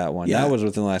just did that one. Yeah. That was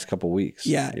within the last couple of weeks.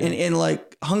 Yeah. And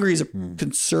like Hungary is a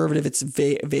conservative. It's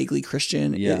vaguely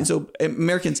Christian. Yeah. And so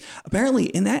Americans apparently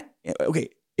in that. Okay,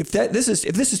 if this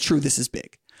is true, this is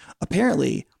big.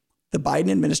 Apparently, the Biden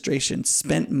administration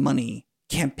spent money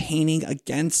campaigning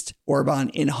against Orban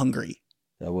in Hungary.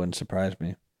 That wouldn't surprise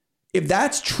me. If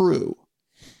that's true.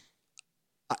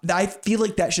 I feel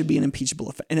like that should be an impeachable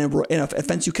offense, an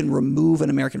offense you can remove an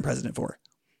American president for.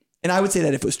 And I would say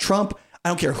that if it was Trump, I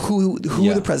don't care who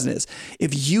the president is.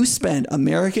 If you spend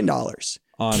American dollars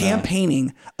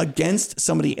campaigning against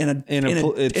somebody in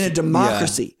a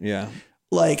democracy,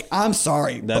 like I'm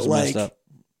sorry, that's but like messed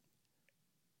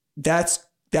up.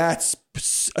 That's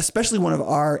especially one of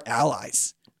our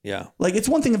allies. Yeah. Like it's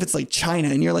one thing if it's like China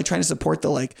and you're like trying to support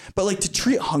but like to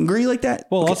treat Hungary like that.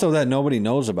 Well, also that nobody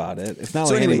knows about it. It's not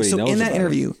like anybody knows about it. So in that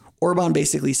interview, Orban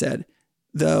basically said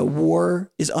the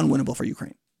war is unwinnable for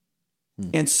Ukraine.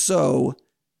 And so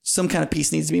some kind of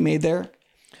peace needs to be made there.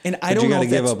 And I don't know if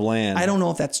give up land. I don't know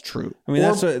if that's true. I mean,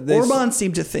 that's what Orban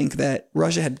seemed to think that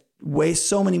Russia had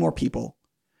so many more people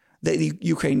that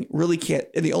Ukraine really can't.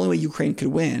 And the only way Ukraine could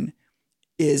win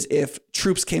is if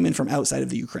troops came in from outside of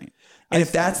the Ukraine. And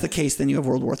if that's the case, then you have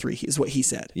World War III, is what he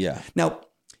said. Yeah. Now,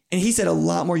 and he said a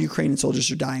lot more Ukrainian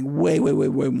soldiers are dying, way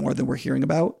more than we're hearing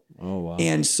about. Oh, wow.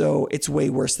 And so it's way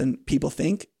worse than people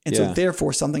think. And so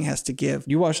therefore something has to give.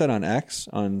 You watched that on X,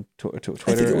 on Twitter?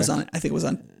 I think it was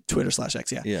on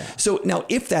Twitter/X. Yeah. Yeah. So now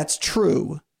if that's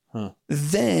true,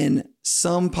 then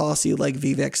some policy like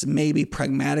Vivek's may be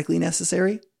pragmatically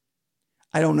necessary.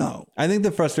 I don't know. I think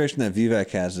the frustration that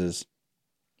Vivek has is.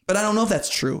 But I don't know if that's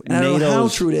true. And I don't know how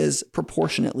true it is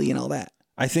proportionately and all that.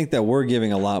 I think that we're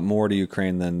giving a lot more to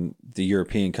Ukraine than the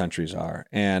European countries are.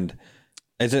 And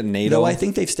is it NATO? No, I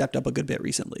think they've stepped up a good bit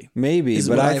recently. Maybe,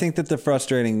 but I think that the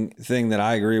frustrating thing that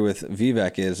I agree with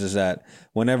Vivek is that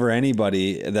whenever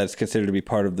anybody that's considered to be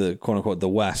part of the quote unquote the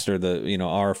West or the, you know,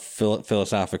 our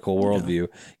philosophical worldview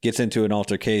gets into an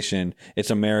altercation, it's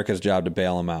America's job to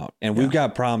bail them out. And we've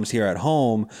got problems here at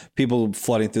home, people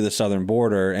flooding through the southern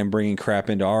border and bringing crap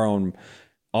into our own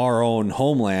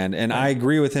homeland. And I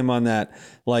agree with him on that.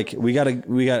 Like we got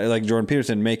like Jordan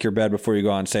Peterson, make your bed before you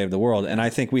go out and save the world. And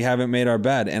I think we haven't made our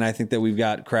bed. And I think that we've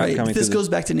got crap coming. This goes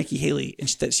back to Nikki Haley, and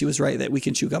that she was right that we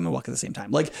can chew gum and walk at the same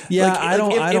time. Like,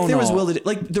 if there was will to,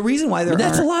 like the reason why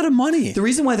that's a lot of money. The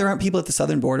reason why there aren't people at the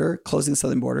southern border closing the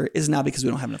southern border is not because we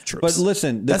don't have enough troops. But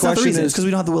listen, that's not the reason. It's because we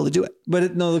don't have the will to do it.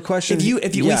 But the question,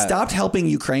 if we stopped helping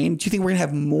Ukraine, do you think we're gonna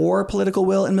have more political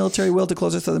will and military will to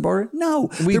close the southern border?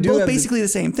 No, they're both basically the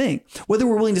same thing. Whether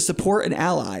we're willing to support an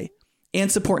ally and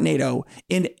support NATO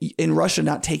in Russia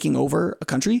not taking over a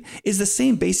country is the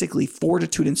same basically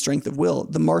fortitude and strength of will,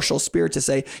 the martial spirit to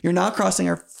say you're not crossing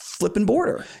our flipping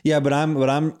border. Yeah,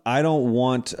 I don't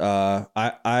want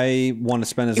I want to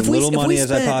spend as little money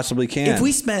as I possibly can.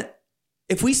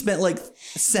 If we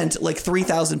sent like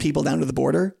 3,000 people down to the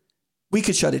border, we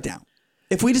could shut it down.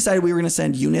 If we decided we were going to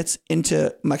send units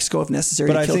into Mexico if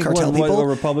necessary to kill cartel people, what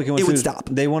Republican it would stop.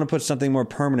 They want to put something more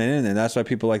permanent in there. That's why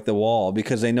people like the wall,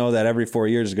 because they know that every 4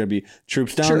 years is going to be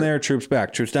troops down there, troops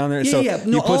back, troops down there.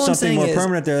 You put something more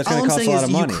permanent there, that's going to cost a lot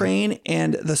of money. Ukraine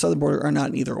and the southern border are not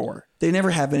an either or. They never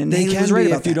have been. And they can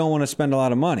be if you don't want to spend a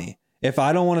lot of money. If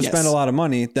I don't want to spend a lot of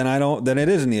money, then it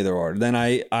is an either or. Then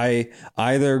I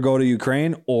either go to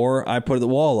Ukraine or I put the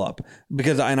wall up,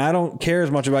 and I don't care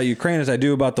as much about Ukraine as I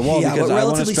do about the wall because I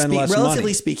want to spend less money.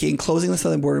 Relatively speaking, closing the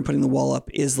southern border and putting the wall up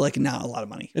is like not a lot of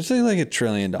money. It's like $1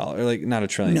 trillion, like not $1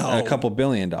 trillion, a couple $1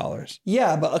 billion.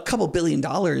 Yeah, but a couple $1 billion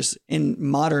in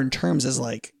modern terms is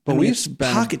like,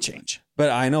 pocket change. But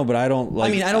I know, but I don't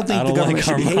like. I don't think the government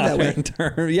should behave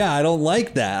that way. Yeah, I don't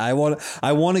like that. I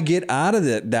want to get out of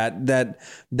it.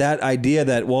 That idea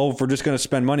that, well, if we're just going to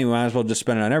spend money, we might as well just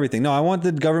spend it on everything. No, I want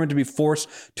the government to be forced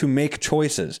to make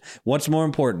choices. What's more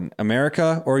important,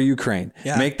 America or Ukraine?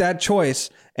 Yeah. Make that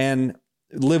choice and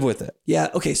live with it. Yeah.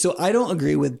 Okay. So I don't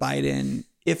agree with Biden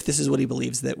if this is what he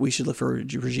believes, that we should look for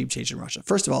regime change in Russia.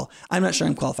 First of all, I'm not sure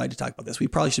I'm qualified to talk about this. We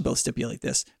probably should both stipulate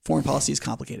this. Foreign policy is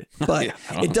complicated, but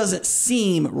it doesn't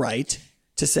seem right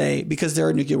to say, because there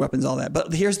are nuclear weapons, all that.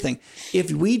 But here's the thing. If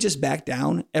we just back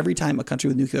down every time a country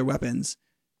with nuclear weapons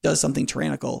does something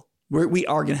tyrannical, we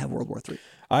are going to have World War III.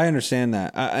 I understand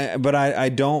that. But I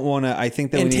don't want to, I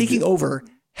think that taking over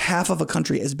half of a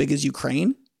country as big as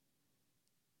Ukraine,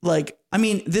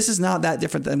 this is not that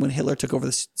different than when Hitler took over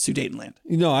the Sudetenland.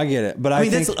 No, I get it. But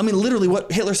literally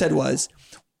what Hitler said was,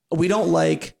 we don't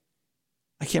like,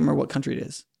 I can't remember what country it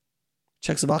is.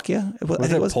 Czechoslovakia?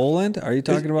 Was it Poland? Are you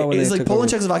talking about? It was like Poland,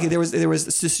 Czechoslovakia. There was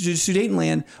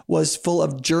Sudetenland was full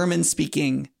of German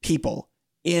speaking people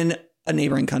in a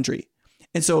neighboring country.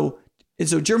 And so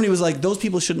Germany was like, those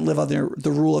people shouldn't live under the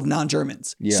rule of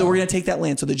non-Germans. Yeah. So we're going to take that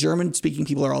land. So the German speaking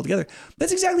people are all together.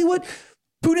 That's exactly what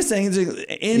Putin is saying.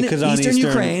 In Eastern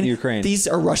Ukraine, these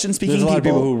are Russian-speaking people. There's a lot of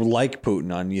people who like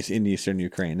Putin in Eastern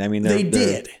Ukraine. They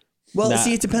did. Well,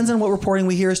 see, it depends on what reporting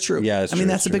we hear is true. Yeah,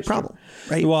 that's a big problem,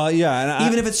 right? Well, yeah. And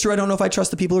even if it's true, I don't know if I trust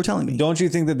the people who are telling me. Don't you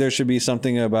think that there should be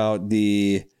something about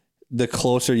the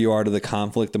closer you are to the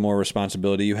conflict, the more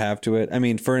responsibility you have to it? I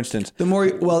mean, for instance, I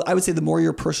would say the more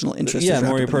your personal interest the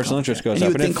more your personal interest goes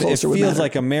up. And it feels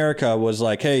like America was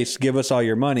like, hey, give us all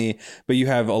your money. But you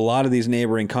have a lot of these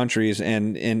neighboring countries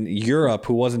and in Europe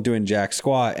who wasn't doing jack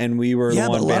squat. And we were the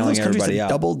one bailing everybody out.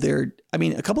 A couple of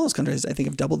those countries, I think,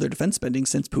 have doubled their defense spending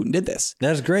since Putin did this.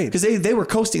 That's great. Because they were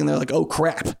coasting and they're like, oh,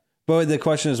 crap. But the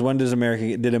question is, did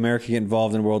America get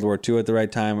involved in World War II at the right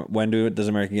time? When does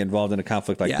America get involved in a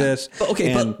conflict like this? But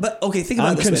think about it this way.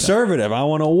 I'm conservative. I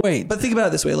want to wait. But think about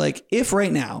it this way. Like, if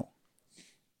right now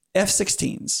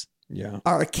F-16s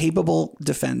are a capable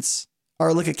defense,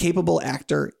 are like a capable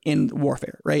actor in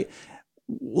warfare, right?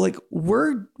 Like,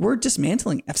 we're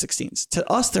dismantling F-16s. To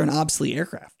us, they're an obsolete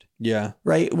aircraft. Yeah.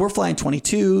 Right. We're flying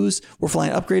 22s, we're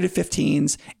flying upgraded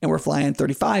 15s, and we're flying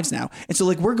 35s now. And so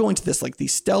we're going to this,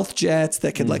 these stealth jets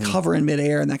that could hover in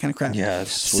midair and that kind of crap. Yeah.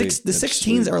 It's sweet. The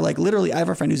 16s are literally, I have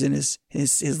a friend who's in his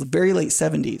very late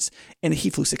 70s and he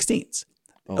flew 16s.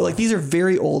 Oh. These are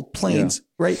very old planes,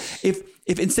 right? If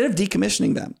instead of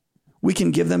decommissioning them, we can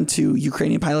give them to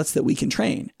Ukrainian pilots that we can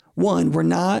train. One, we're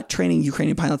not training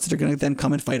Ukrainian pilots that are going to then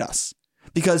come and fight us.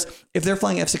 Because if they're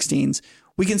flying F-16s,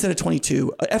 we can send a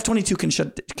 22. F-22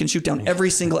 can shoot down every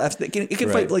single F. It can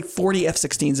fight 40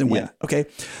 F-16s and win. Okay.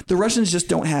 The Russians just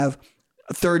don't have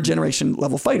third generation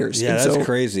level fighters. Yeah, and that's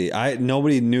crazy.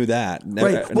 Nobody knew that.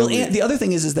 Right. Well, and the other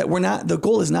thing is that the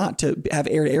goal is not to have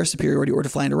air-to-air superiority or to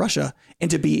fly into Russia and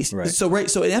to be So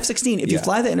an F-16, if you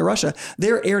fly that into Russia,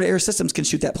 their air-to-air systems can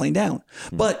shoot that plane down.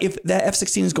 But if that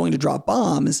F-16 is going to drop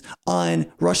bombs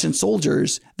on Russian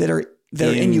soldiers that are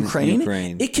in Ukraine,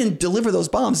 it can deliver those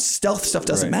bombs. Stealth stuff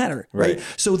doesn't matter, right?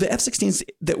 So the F-16s,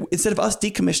 that instead of us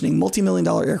decommissioning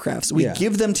multi-million-dollar aircrafts, we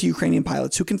give them to Ukrainian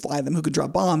pilots who can fly them, who can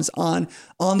drop bombs on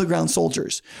the ground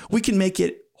soldiers. We can make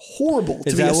it horrible to be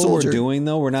a soldier. Is that what we're doing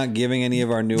though? We're not giving any of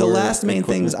our newer. The last main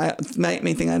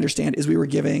thing I understand is we were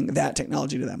giving that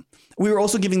technology to them. We were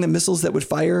also giving them missiles that would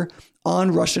fire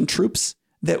on Russian troops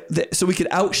so we could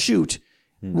outshoot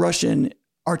Russian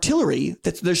artillery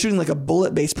they're shooting like a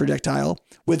bullet-based projectile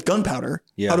with gunpowder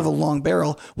out of a long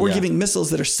barrel. We're giving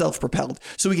missiles that are self-propelled.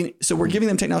 So we're giving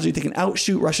them technology that can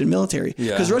outshoot Russian military.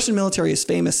 Because Russian military is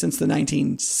famous since the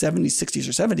 1970s, 60s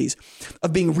or 70s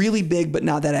of being really big, but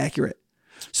not that accurate.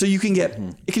 So you can get,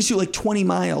 it can shoot like 20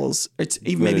 miles,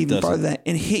 maybe even farther than that,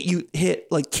 and hit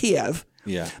like Kiev.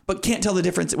 Yeah. But can't tell the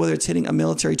difference whether it's hitting a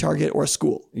military target or a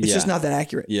school. It's just not that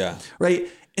accurate. Yeah. Right.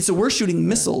 And so we're shooting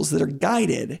missiles that are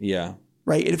guided. Yeah.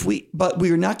 Right. But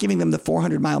we are not giving them the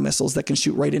 400-mile missiles that can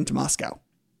shoot right into Moscow.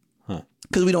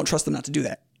 Because we don't trust them not to do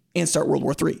that and start World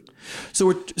War III.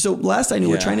 So last I knew,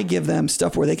 we're trying to give them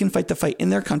stuff where they can fight the fight in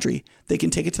their country. They can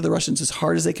take it to the Russians as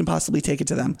hard as they can possibly take it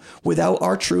to them without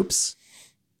our troops,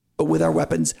 but with our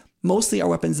weapons, mostly our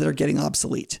weapons that are getting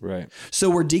obsolete. Right. So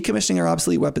we're decommissioning our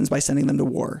obsolete weapons by sending them to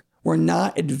war. We're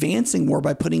not advancing war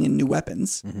by putting in new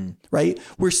weapons. Right.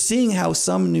 We're seeing how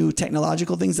some new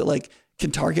technological things that can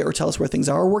target or tell us where things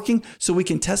are working, so we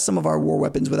can test some of our war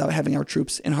weapons without having our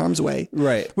troops in harm's way.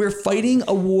 Right. We're fighting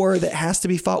a war that has to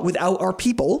be fought without our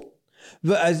people.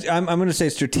 But I'm going to say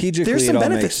strategically, there's some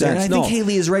benefits there. And I think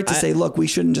Haley is right to say, look, we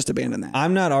shouldn't just abandon that.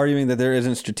 I'm not arguing that there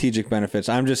isn't strategic benefits.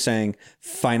 I'm just saying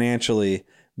financially,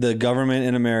 the government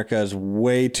in America is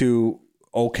way too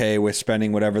okay with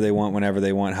spending whatever they want, whenever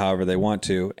they want, however they want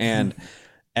to. And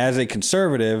as a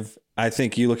conservative, I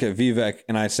think you look at Vivek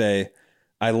and I say,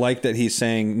 I like that he's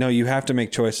saying, no, you have to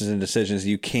make choices and decisions.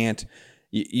 You can't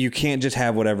just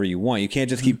have whatever you want. You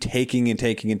can't just keep taking and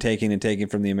taking and taking and taking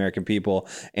from the American people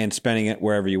and spending it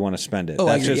wherever you want to spend it. Oh,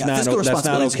 that's just not okay.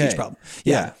 That's a huge problem.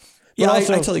 Yeah. Yeah,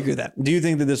 also, I totally agree with that. Do you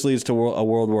think that this leads to a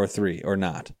World War III or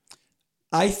not?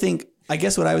 I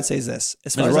guess what I would say is this.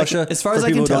 As far Russia, as I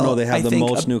can tell, don't know, they have the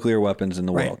most nuclear weapons in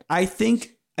the world. I tend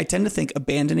to think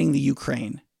abandoning the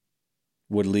Ukraine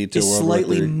would lead to World War III.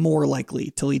 Slightly more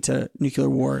likely to lead to nuclear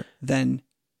war than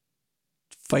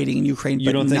fighting in Ukraine.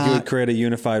 You don't think it would create a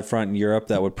unified front in Europe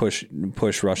that would push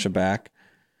Russia back?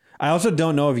 I also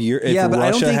don't know if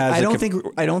Russia has.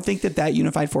 I don't think that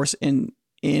unified force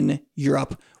in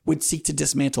Europe would seek to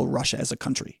dismantle Russia as a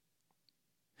country.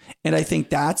 And I think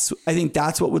that's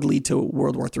what would lead to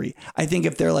World War III. I think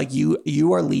if they're like,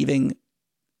 you are leaving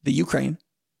the Ukraine,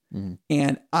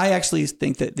 and I actually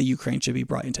think that the Ukraine should be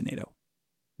brought into NATO.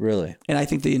 Really? And I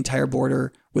think the entire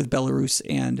border with Belarus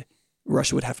and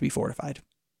Russia would have to be fortified.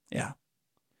 Yeah.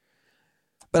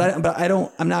 But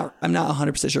I'm not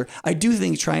 100% sure. I do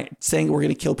think saying we're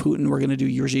going to kill Putin, we're going to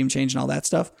do regime change and all that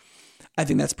stuff, I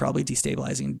think that's probably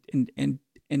destabilizing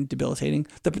and debilitating.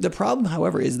 The problem,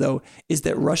 however, is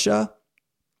that Russia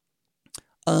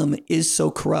is so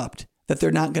corrupt that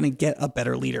they're not going to get a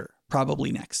better leader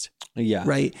probably next. Yeah.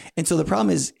 Right. And so the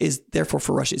problem is therefore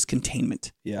for Russia is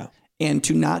containment. Yeah. And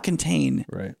to not contain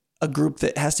a group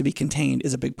that has to be contained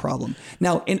is a big problem.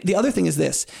 Now, and the other thing is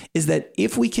that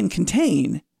if we can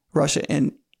contain Russia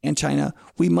and China,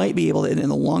 we might be able to, in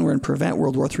the long run, prevent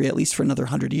World War III at least for another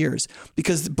 100 years,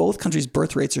 because both countries'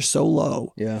 birth rates are so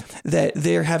low that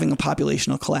they're having a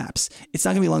populational collapse. It's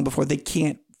not going to be long before they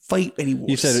can't fight any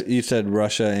wars. You said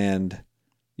Russia and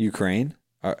Ukraine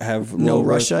have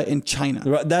Russia and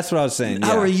China. That's what I was saying.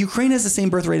 However, Ukraine has the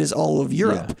same birth rate as all of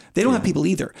Europe. They don't have people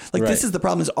either. This is the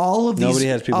problem: is all of these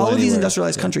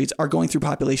industrialized countries are going through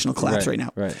populational collapse right now.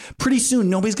 Right. Pretty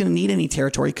soon, nobody's going to need any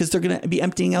territory because they're going to be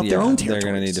emptying out their own territories.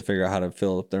 They're going to need to figure out how to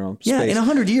fill up their own space. Yeah, in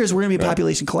 100 years, we're going to be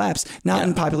population collapse, not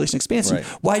in population expansion. Right.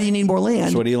 Why do you need more land?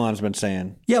 That's what Elon's been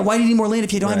saying. Yeah, why do you need more land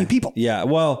if you don't have any people? Yeah,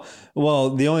 well,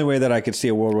 the only way that I could see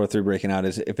a World War III breaking out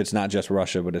is if it's not just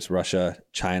Russia, but it's Russia,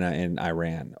 China, and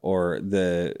Iran, or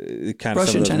the kind of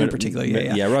Russia and China in particular.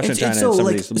 Russia and China and some of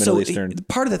these Middle Eastern.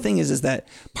 Part of the thing is that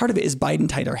part of it is Biden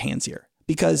tied our hands here,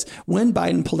 because when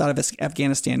Biden pulled out of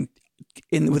Afghanistan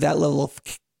with that level of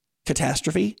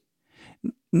catastrophe,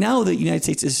 now the United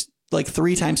States is like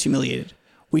 3 times humiliated.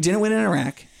 We didn't win in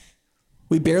Iraq.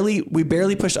 We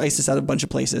barely pushed ISIS out of a bunch of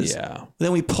places. Yeah.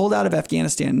 Then we pulled out of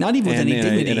Afghanistan, not even with any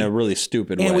dignity. In a really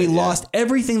stupid way. And we lost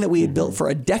everything that we had built for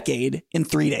a decade in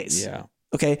 3 days. Yeah.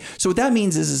 Okay. So what that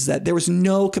means is that there was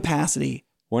no capacity.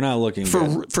 We're not looking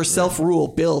for self-rule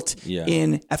built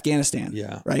in Afghanistan.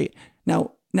 Yeah. Right.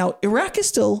 Now Iraq is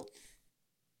still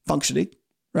functioning,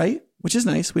 right? Which is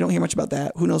nice. We don't hear much about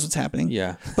that. Who knows what's happening?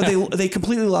 Yeah. But they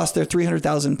completely lost their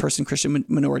 300,000 person Christian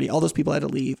minority. All those people had to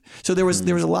leave. So there was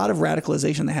a lot of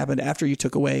radicalization that happened after you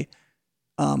took away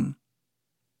Saddam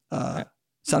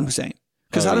Hussein.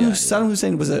 Because Saddam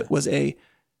Hussein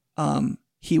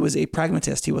he was a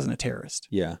pragmatist. He wasn't a terrorist.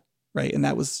 Yeah. Right. And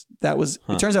that was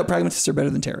it turns out pragmatists are better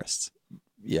than terrorists.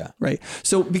 Yeah. Right.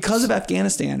 So because of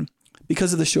Afghanistan,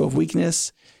 because of the show of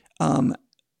weakness,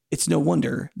 it's no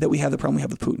wonder that we have the problem we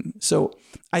have with Putin. So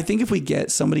I think if we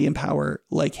get somebody in power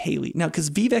like Haley, now, because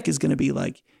Vivek is going to be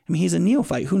like, I mean, he's a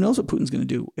neophyte. Who knows what Putin's going to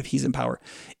do if he's in power?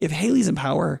 If Haley's in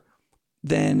power,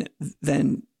 then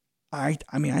I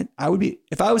would be,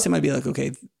 if I was him, I'd be like,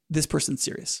 okay, this person's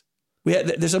serious.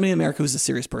 There's somebody in America who's a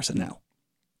serious person now.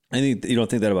 I think you don't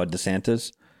think that about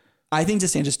DeSantis? I think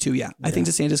DeSantis too. Yeah. I think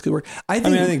DeSantis could work. I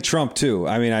think Trump too.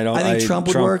 I think Trump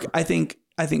would work. I think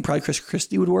probably Chris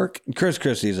Christie would work. Chris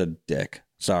Christie's a dick.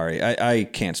 Sorry. I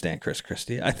can't stand Chris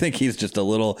Christie. I think he's just he's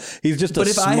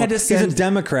a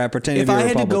Democrat pretending to be a Republican. If I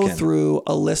had to go through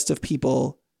a list of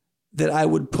people that I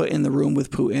would put in the room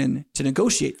with Putin to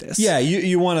negotiate this. Yeah,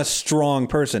 you want a strong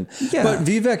person. Yeah. But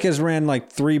Vivek has ran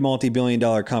like 3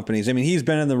 multi-billion-dollar companies. I mean, he's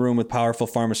been in the room with powerful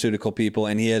pharmaceutical people,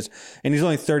 and he's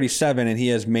only 37, and he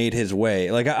has made his way.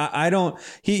 Like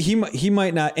he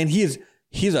might not, and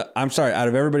I'm sorry, out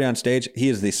of everybody on stage, he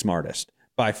is the smartest.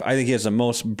 I think he has the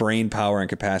most brain power and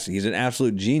capacity. He's an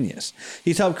absolute genius.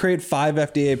 He's helped create 5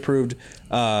 FDA-approved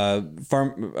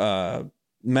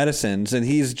medicines, and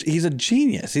he's a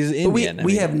genius. He's Indian. But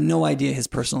we have no idea his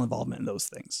personal involvement in those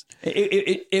things.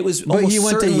 It was but almost he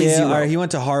went certainly to Yale, zero. Or he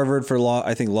went to Harvard for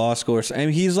law school. I mean,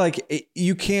 he's like,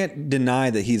 you can't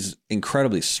deny that he's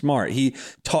incredibly smart. He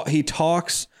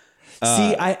talks.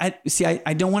 I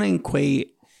don't want to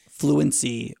equate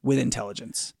fluency with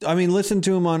intelligence. I mean, listen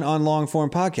to him on long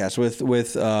form podcasts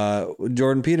with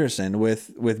Jordan Peterson,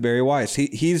 with Barry Weiss.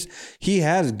 He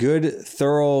has good,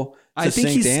 thorough,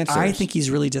 succinct answers. I think he's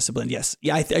really disciplined. Yes.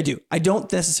 Yeah, I do. I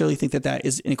don't necessarily think that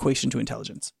is an equation to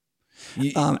intelligence. Do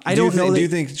you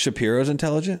think Shapiro's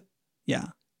intelligent? Yeah.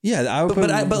 Yeah. I would put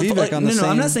Vivek on the same. No,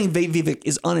 I'm not saying Vivek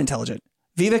is unintelligent.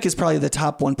 Vivek is probably the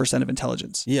top 1% of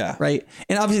intelligence. Yeah. Right.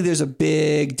 And obviously there's a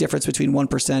big difference between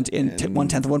 1% and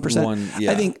 1/10 of 1%.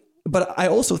 I think, but I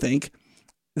also think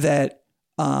that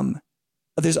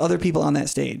there's other people on that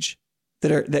stage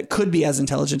that could be as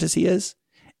intelligent as he is,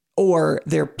 or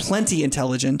they're plenty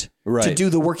intelligent to do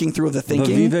the working through of the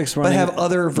thinking, but have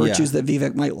other virtues that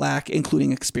Vivek might lack,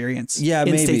 including experience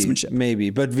in statesmanship. Maybe.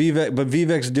 But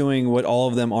Vivek's doing what all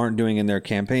of them aren't doing in their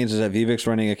campaigns, is that Vivek's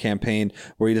running a campaign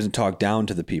where he doesn't talk down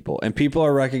to the people. And people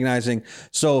are recognizing,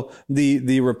 so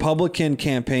the Republican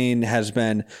campaign has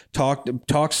been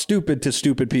talk stupid to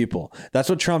stupid people. That's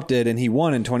what Trump did, and he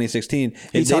won in 2016.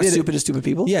 He talked stupid to stupid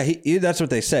people? Yeah, that's what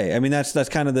they say. I mean, that's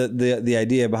kind of the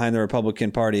idea behind the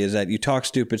Republican Party, is that you talk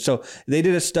stupid. So they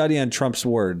did a study on Trump's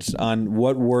words, on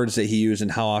what words that he used and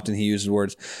how often he uses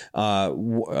words.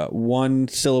 1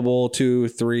 syllable, 2,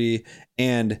 3,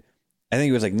 and I think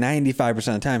it was like 95% of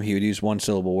the time he would use 1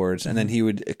 syllable words, and then he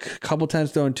would a couple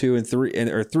times throw in 2 and 3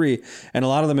 or 3. And a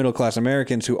lot of the middle class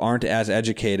Americans who aren't as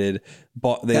educated,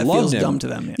 they loved him. Dumb to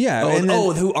them. Yeah.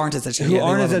 Who aren't as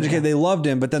educated? They loved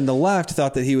him. But then the left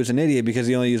thought that he was an idiot because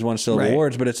he only used 1 syllable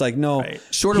words. But it's like, no,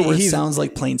 shorter words sounds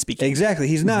like plain speaking. Exactly.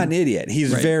 He's not an idiot.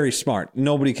 He's very smart.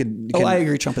 Nobody can. I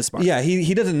agree. Trump is smart. Yeah.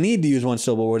 He doesn't need to use 1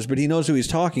 syllable words, but he knows who he's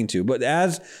talking to. But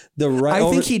as the right,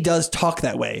 I think he does talk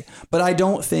that way, but I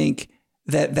don't think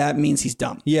that means he's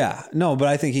dumb. Yeah. No, but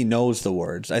I think he knows the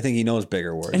words. I think he knows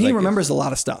bigger words. And he remembers a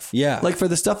lot of stuff. Yeah. Like for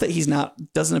the stuff that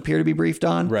doesn't appear to be briefed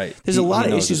on. Right. There's a lot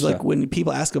of issues like when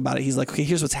people ask about it, he's like, okay,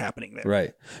 here's what's happening there.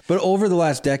 Right. But over the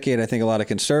last decade, I think a lot of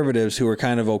conservatives who are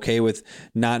kind of okay with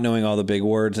not knowing all the big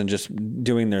words and just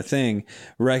doing their thing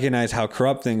recognize how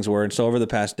corrupt things were. And so over the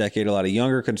past decade, a lot of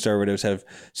younger conservatives have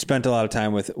spent a lot of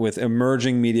time with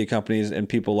emerging media companies and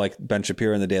people like Ben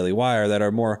Shapiro and the Daily Wire that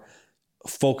are more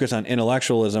focus on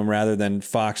intellectualism rather than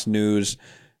Fox News,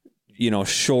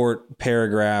 short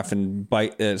paragraph and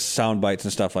sound bites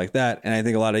and stuff like that. And I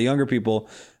think a lot of younger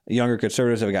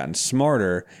conservatives have gotten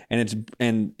smarter, and it's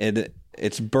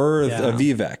birthed a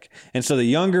Vivek. And so the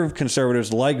younger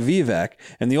conservatives like Vivek,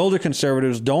 and the older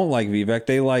conservatives don't like Vivek.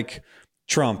 They like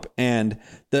Trump, and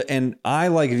I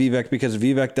like Vivek because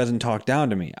Vivek doesn't talk down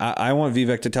to me. I want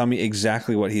Vivek to tell me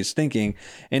exactly what he's thinking,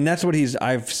 and that's what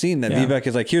I've seen that Vivek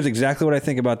is like, here's exactly what I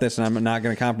think about this, and I'm not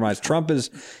going to compromise. Trump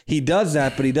he does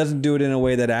that, but he doesn't do it in a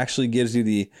way that actually gives you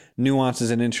the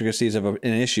nuances and intricacies of an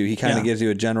issue. He kind of gives you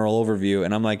a general overview,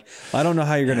 and I'm like, I don't know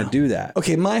how you're going to do that.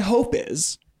 Okay, my hope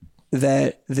is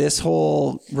that this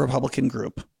whole Republican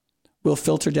group will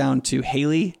filter down to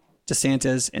Haley,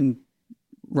 DeSantis, and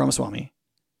Ramaswamy.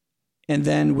 And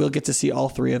then we'll get to see all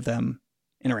three of them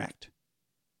interact.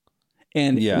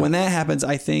 And when that happens,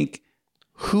 I think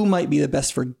who might be the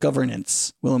best for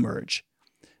governance will emerge.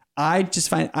 I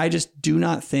just do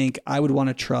not think I would want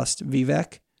to trust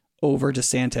Vivek over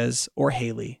DeSantis or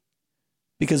Haley,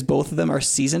 because both of them are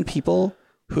seasoned people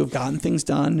who have gotten things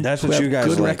done. That's what you guys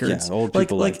good like. Records. Yeah, old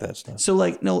people like that stuff. So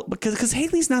no, because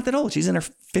Haley's not that old. She's in her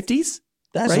 50s.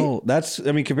 That's old.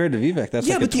 Compared to Vivek, that's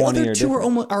like a 20-year difference. But the other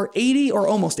two are 80 or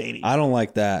almost 80. I don't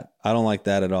like that. I don't like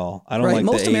that at all. I don't like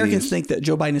most Americans think that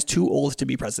Joe Biden is too old to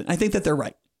be president. I think that they're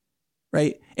right.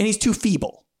 And he's too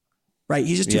feeble. Right?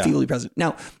 He's just too feeble to be president.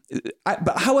 Now,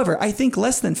 however, I think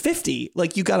less than 50,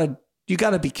 like you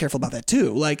gotta be careful about that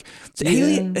too. Like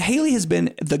Haley has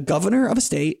been the governor of a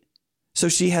state, so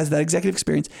she has that executive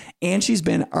experience, and she's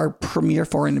been our premier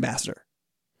foreign ambassador.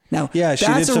 Now, she that's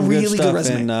did some really good stuff good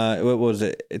resume. What was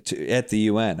it at the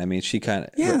UN? I mean, she kind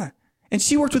of and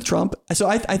she worked with Trump, so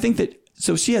I think that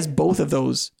she has both of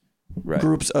those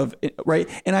groups of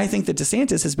and I think that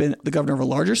DeSantis has been the governor of a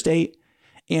larger state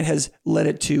and has led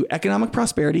it to economic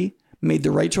prosperity, made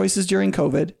the right choices during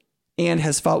COVID, and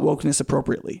has fought wokeness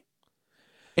appropriately.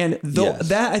 And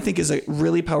that I think is a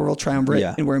really powerful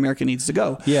triumvirate in where America needs to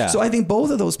go. Yeah. So I think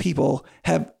both of those people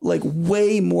have like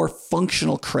way more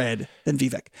functional cred than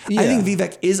Vivek. I think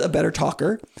Vivek is a better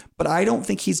talker, but I don't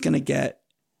think he's going to get.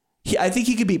 I think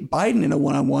he could beat Biden in a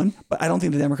one-on-one, but I don't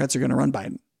think the Democrats are going to run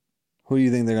Biden. Who do you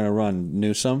think they're going to run?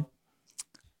 Newsom?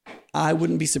 I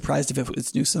wouldn't be surprised if it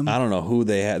was Newsom. I don't know who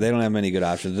they have. They don't have many good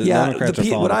options. The Democrats are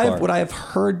falling apart. What I have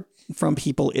heard from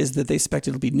people is that they expect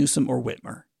it'll be Newsom or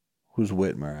Whitmer. Who's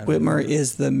Whitmer? Whitmer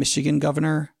is the Michigan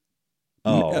governor.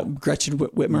 Gretchen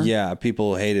Whitmer. Yeah,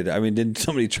 people hated it. I mean, didn't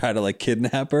somebody try to like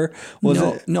kidnap her?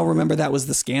 No, remember that was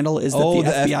the scandal is that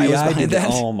the FBI was behind that.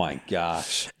 Oh my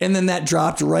gosh. And then that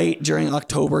dropped right during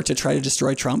October to try to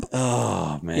destroy Trump.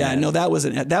 Oh man. Yeah, no, that was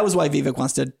why Vivek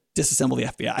wants to disassemble the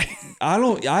FBI.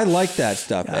 I like that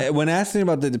stuff. Yeah. When asking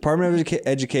about the Department of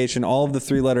Education, all of the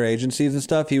 3-letter agencies and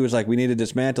stuff, he was like, we need to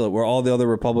dismantle it, where all the other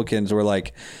Republicans were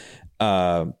like,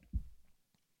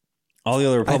 all the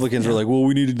other Republicans were like, well,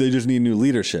 they just need new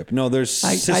leadership. No, there's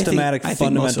systematic,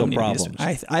 fundamental problems.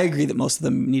 I agree that most of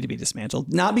them need to be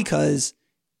dismantled. Not because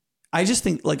I just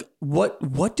think like,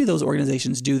 what do those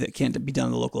organizations do that can't be done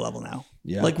on the local level now?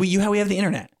 Yeah. Like we have the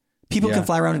internet. People can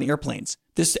fly around in airplanes.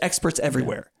 There's experts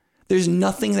everywhere. Yeah. There's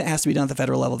nothing that has to be done at the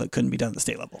federal level that couldn't be done at the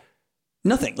state level.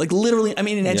 Nothing. Like literally, I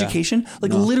mean, in education,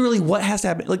 literally what has to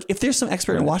happen. Like if there's some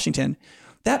expert in Washington,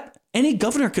 that any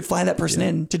governor could fly that person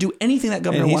in to do anything that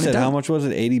governor wanted done. How much was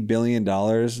it? $80 billion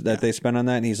that they spent on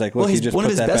that? And he's like, look, just one put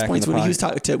of his that best back points in the when he was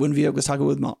talking when Vivek was talking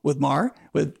with Bill Maher.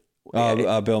 With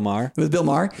Bill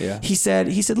Maher. Yeah. He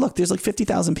said, look, there's like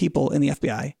 50,000 people in the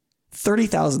FBI.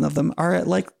 30,000 of them are at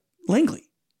like Langley.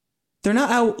 They're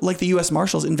not out like the U.S.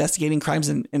 Marshals investigating crimes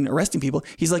and arresting people.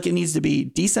 He's like, it needs to be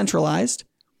decentralized.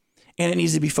 And it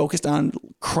needs to be focused on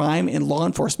crime and law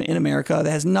enforcement in America that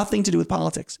has nothing to do with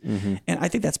politics. Mm-hmm. And I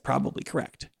think that's probably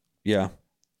correct. Yeah.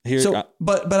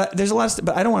 But there's a lot of,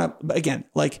 but I don't want to, again,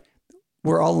 like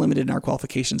we're all limited in our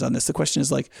qualifications on this. The question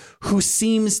is like, who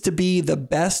seems to be the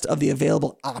best of the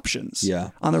available options?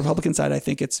 Yeah. On the Republican side, I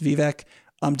think it's Vivek,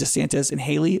 DeSantis, and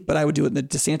Haley, but I would do it in the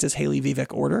DeSantis, Haley,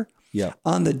 Vivek order. Yeah.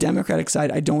 On the Democratic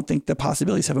side, I don't think the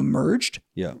possibilities have emerged.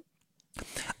 Yeah.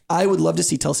 I would love to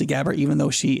see Tulsi Gabbard, even though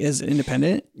she is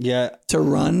independent, to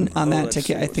run on that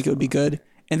ticket. I think it would be good.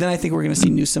 And then I think we're going to see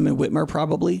Newsom and Whitmer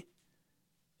probably.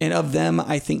 And of them,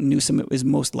 I think Newsom is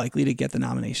most likely to get the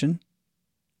nomination,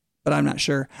 but I'm not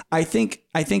sure. I think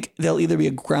there'll either be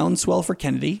a groundswell for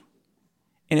Kennedy,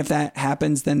 and if that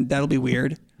happens, then that'll be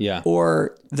weird. Yeah.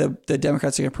 Or the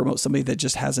Democrats are going to promote somebody that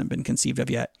just hasn't been conceived of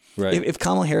yet. Right. If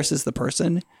Kamala Harris is the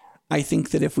person, I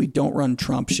think that if we don't run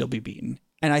Trump, she'll be beaten.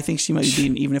 And I think she might be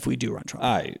beaten even if we do run Trump.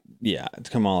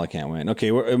 Kamala can't win.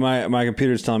 Okay, my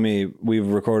computer's telling me we've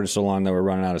recorded so long that we're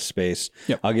running out of space.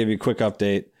 Yep. I'll give you a quick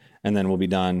update, and then we'll be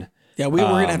done. Yeah, we're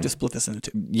going to have to split this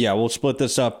into two. Yeah, we'll split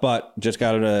this up, but just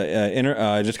got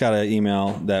an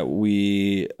email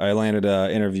that I landed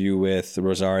an interview with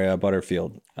Rosaria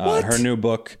Butterfield. Her new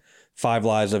book, 5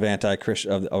 Lies of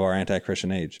our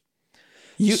Anti-Christian Age.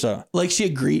 She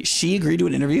agreed to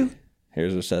an interview?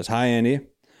 Here's what it says. Hi, Andy.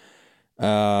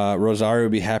 Rosario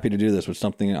would be happy to do this with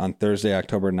something on Thursday,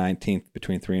 October 19th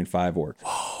between 3 and 5 work.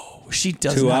 Whoa. She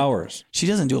does 2 hours. She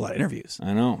doesn't do a lot of interviews.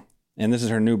 I know. And this is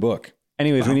her new book.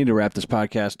 Anyways, we need to wrap this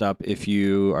podcast up. If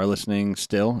you are listening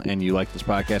still and you like this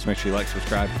podcast, make sure you like,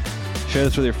 subscribe, share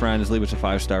this with your friends, leave us a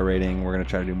 5-star rating. We're going to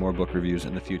try to do more book reviews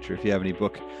in the future. If you have any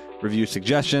book review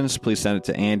suggestions, please send it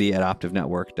to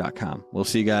Andy@optivenetwork.com. We'll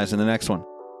see you guys in the next one.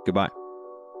 Goodbye.